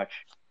pretty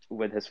much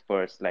with his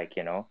first with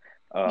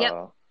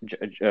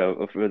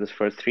his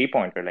first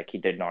 3-pointer. Like he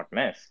did not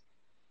miss.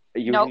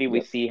 Usually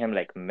we see him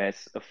like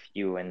miss a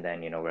few, and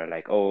then we're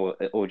like, oh,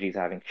 OG's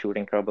having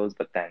shooting troubles.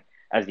 But then,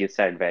 as you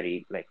said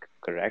very like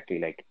correctly,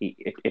 like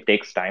it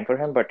takes time for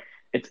him, but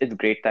it's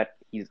great that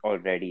he's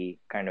already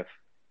kind of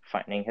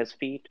finding his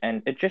feet,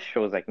 and it just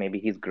shows like maybe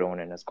he's grown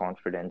in his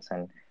confidence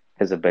and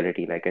his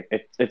ability. Like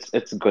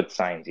it's good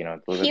signs,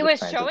 He was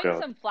showing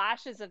some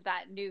flashes of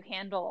that new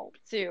handle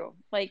too.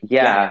 Like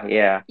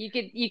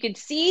you could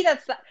see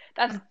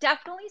that's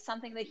definitely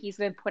something that he's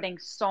been putting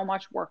so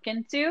much work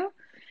into.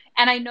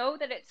 And I know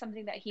that it's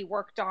something that he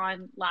worked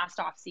on last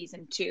off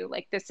season too.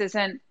 Like this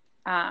isn't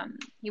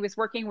he was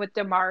working with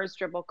DeMar's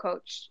dribble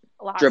coach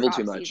last off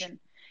season.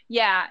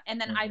 Yeah, and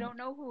then I don't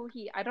know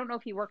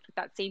if he worked with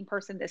that same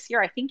person this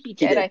year. I think he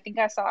did. I think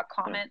I saw a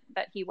comment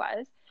that he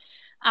was.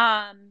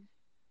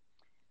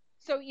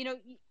 So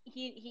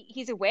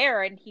he's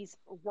aware and he's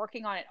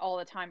working on it all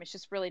the time. It's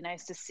just really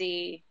nice to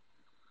see.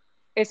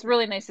 It's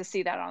really nice to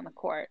see that on the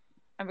court.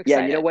 I'm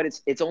excited. Yeah, you know what?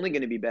 It's only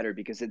going to be better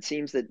because it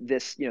seems that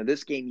this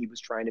game he was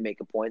trying to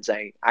make a point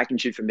saying I can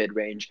shoot from mid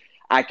range,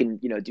 I can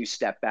do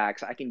step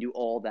backs, I can do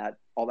all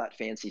that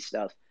fancy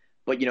stuff.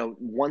 But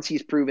once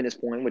he's proven his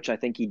point, which I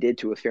think he did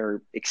to a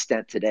fair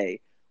extent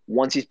today,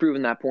 once he's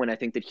proven that point, I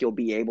think that he'll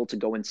be able to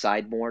go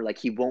inside more. Like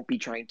he won't be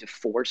trying to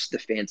force the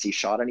fancy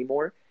shot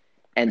anymore.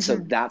 And so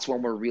that's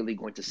when we're really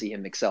going to see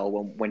him excel,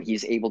 when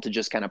he's able to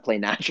just kind of play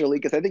naturally,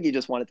 because I think he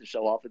just wanted to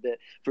show off a bit.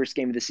 First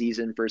game of the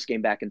season, first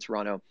game back in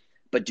Toronto.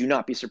 But do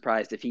not be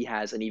surprised if he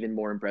has an even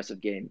more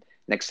impressive game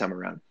next time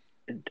around.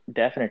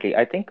 Definitely.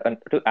 I think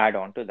to add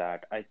on to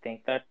that, I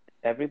think that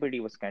everybody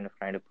was kind of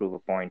trying to prove a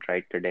point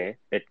right today.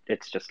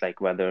 It's just like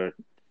whether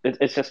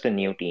it's just a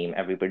new team.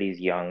 Everybody's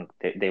young.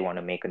 They want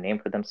to make a name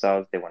for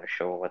themselves. They want to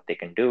show what they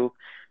can do.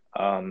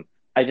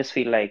 I just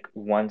feel like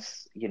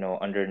once,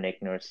 under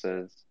Nick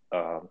Nurse's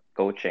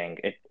coaching,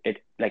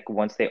 it like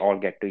once they all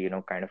get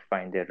to, kind of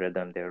find their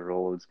rhythm, their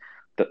roles,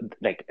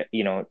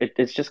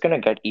 it's just going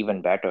to get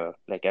even better.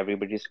 Like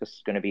everybody's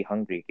just going to be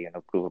hungry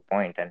to, prove a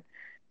point and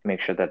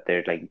make sure that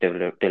they're like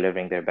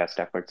delivering their best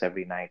efforts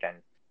every night. And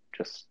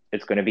just,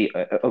 it's going to be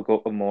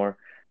a more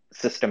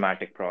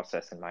systematic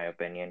process, in my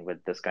opinion,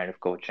 with this kind of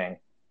coaching.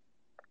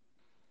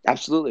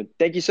 Absolutely.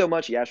 Thank you so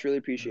much, Yash. Really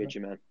appreciate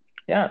you, man.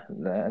 Yeah.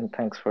 And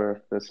thanks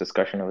for this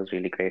discussion. It was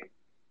really great.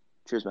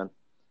 Cheers, man.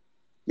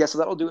 Yeah, so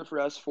that'll do it for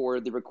us for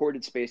the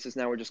recorded spaces.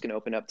 Now we're just going to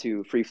open up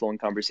to free-flowing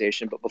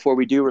conversation. But before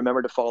we do,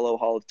 remember to follow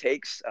Hall of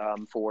Takes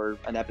for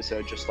an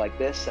episode just like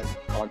this and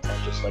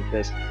content just like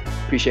this.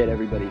 Appreciate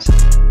everybody's.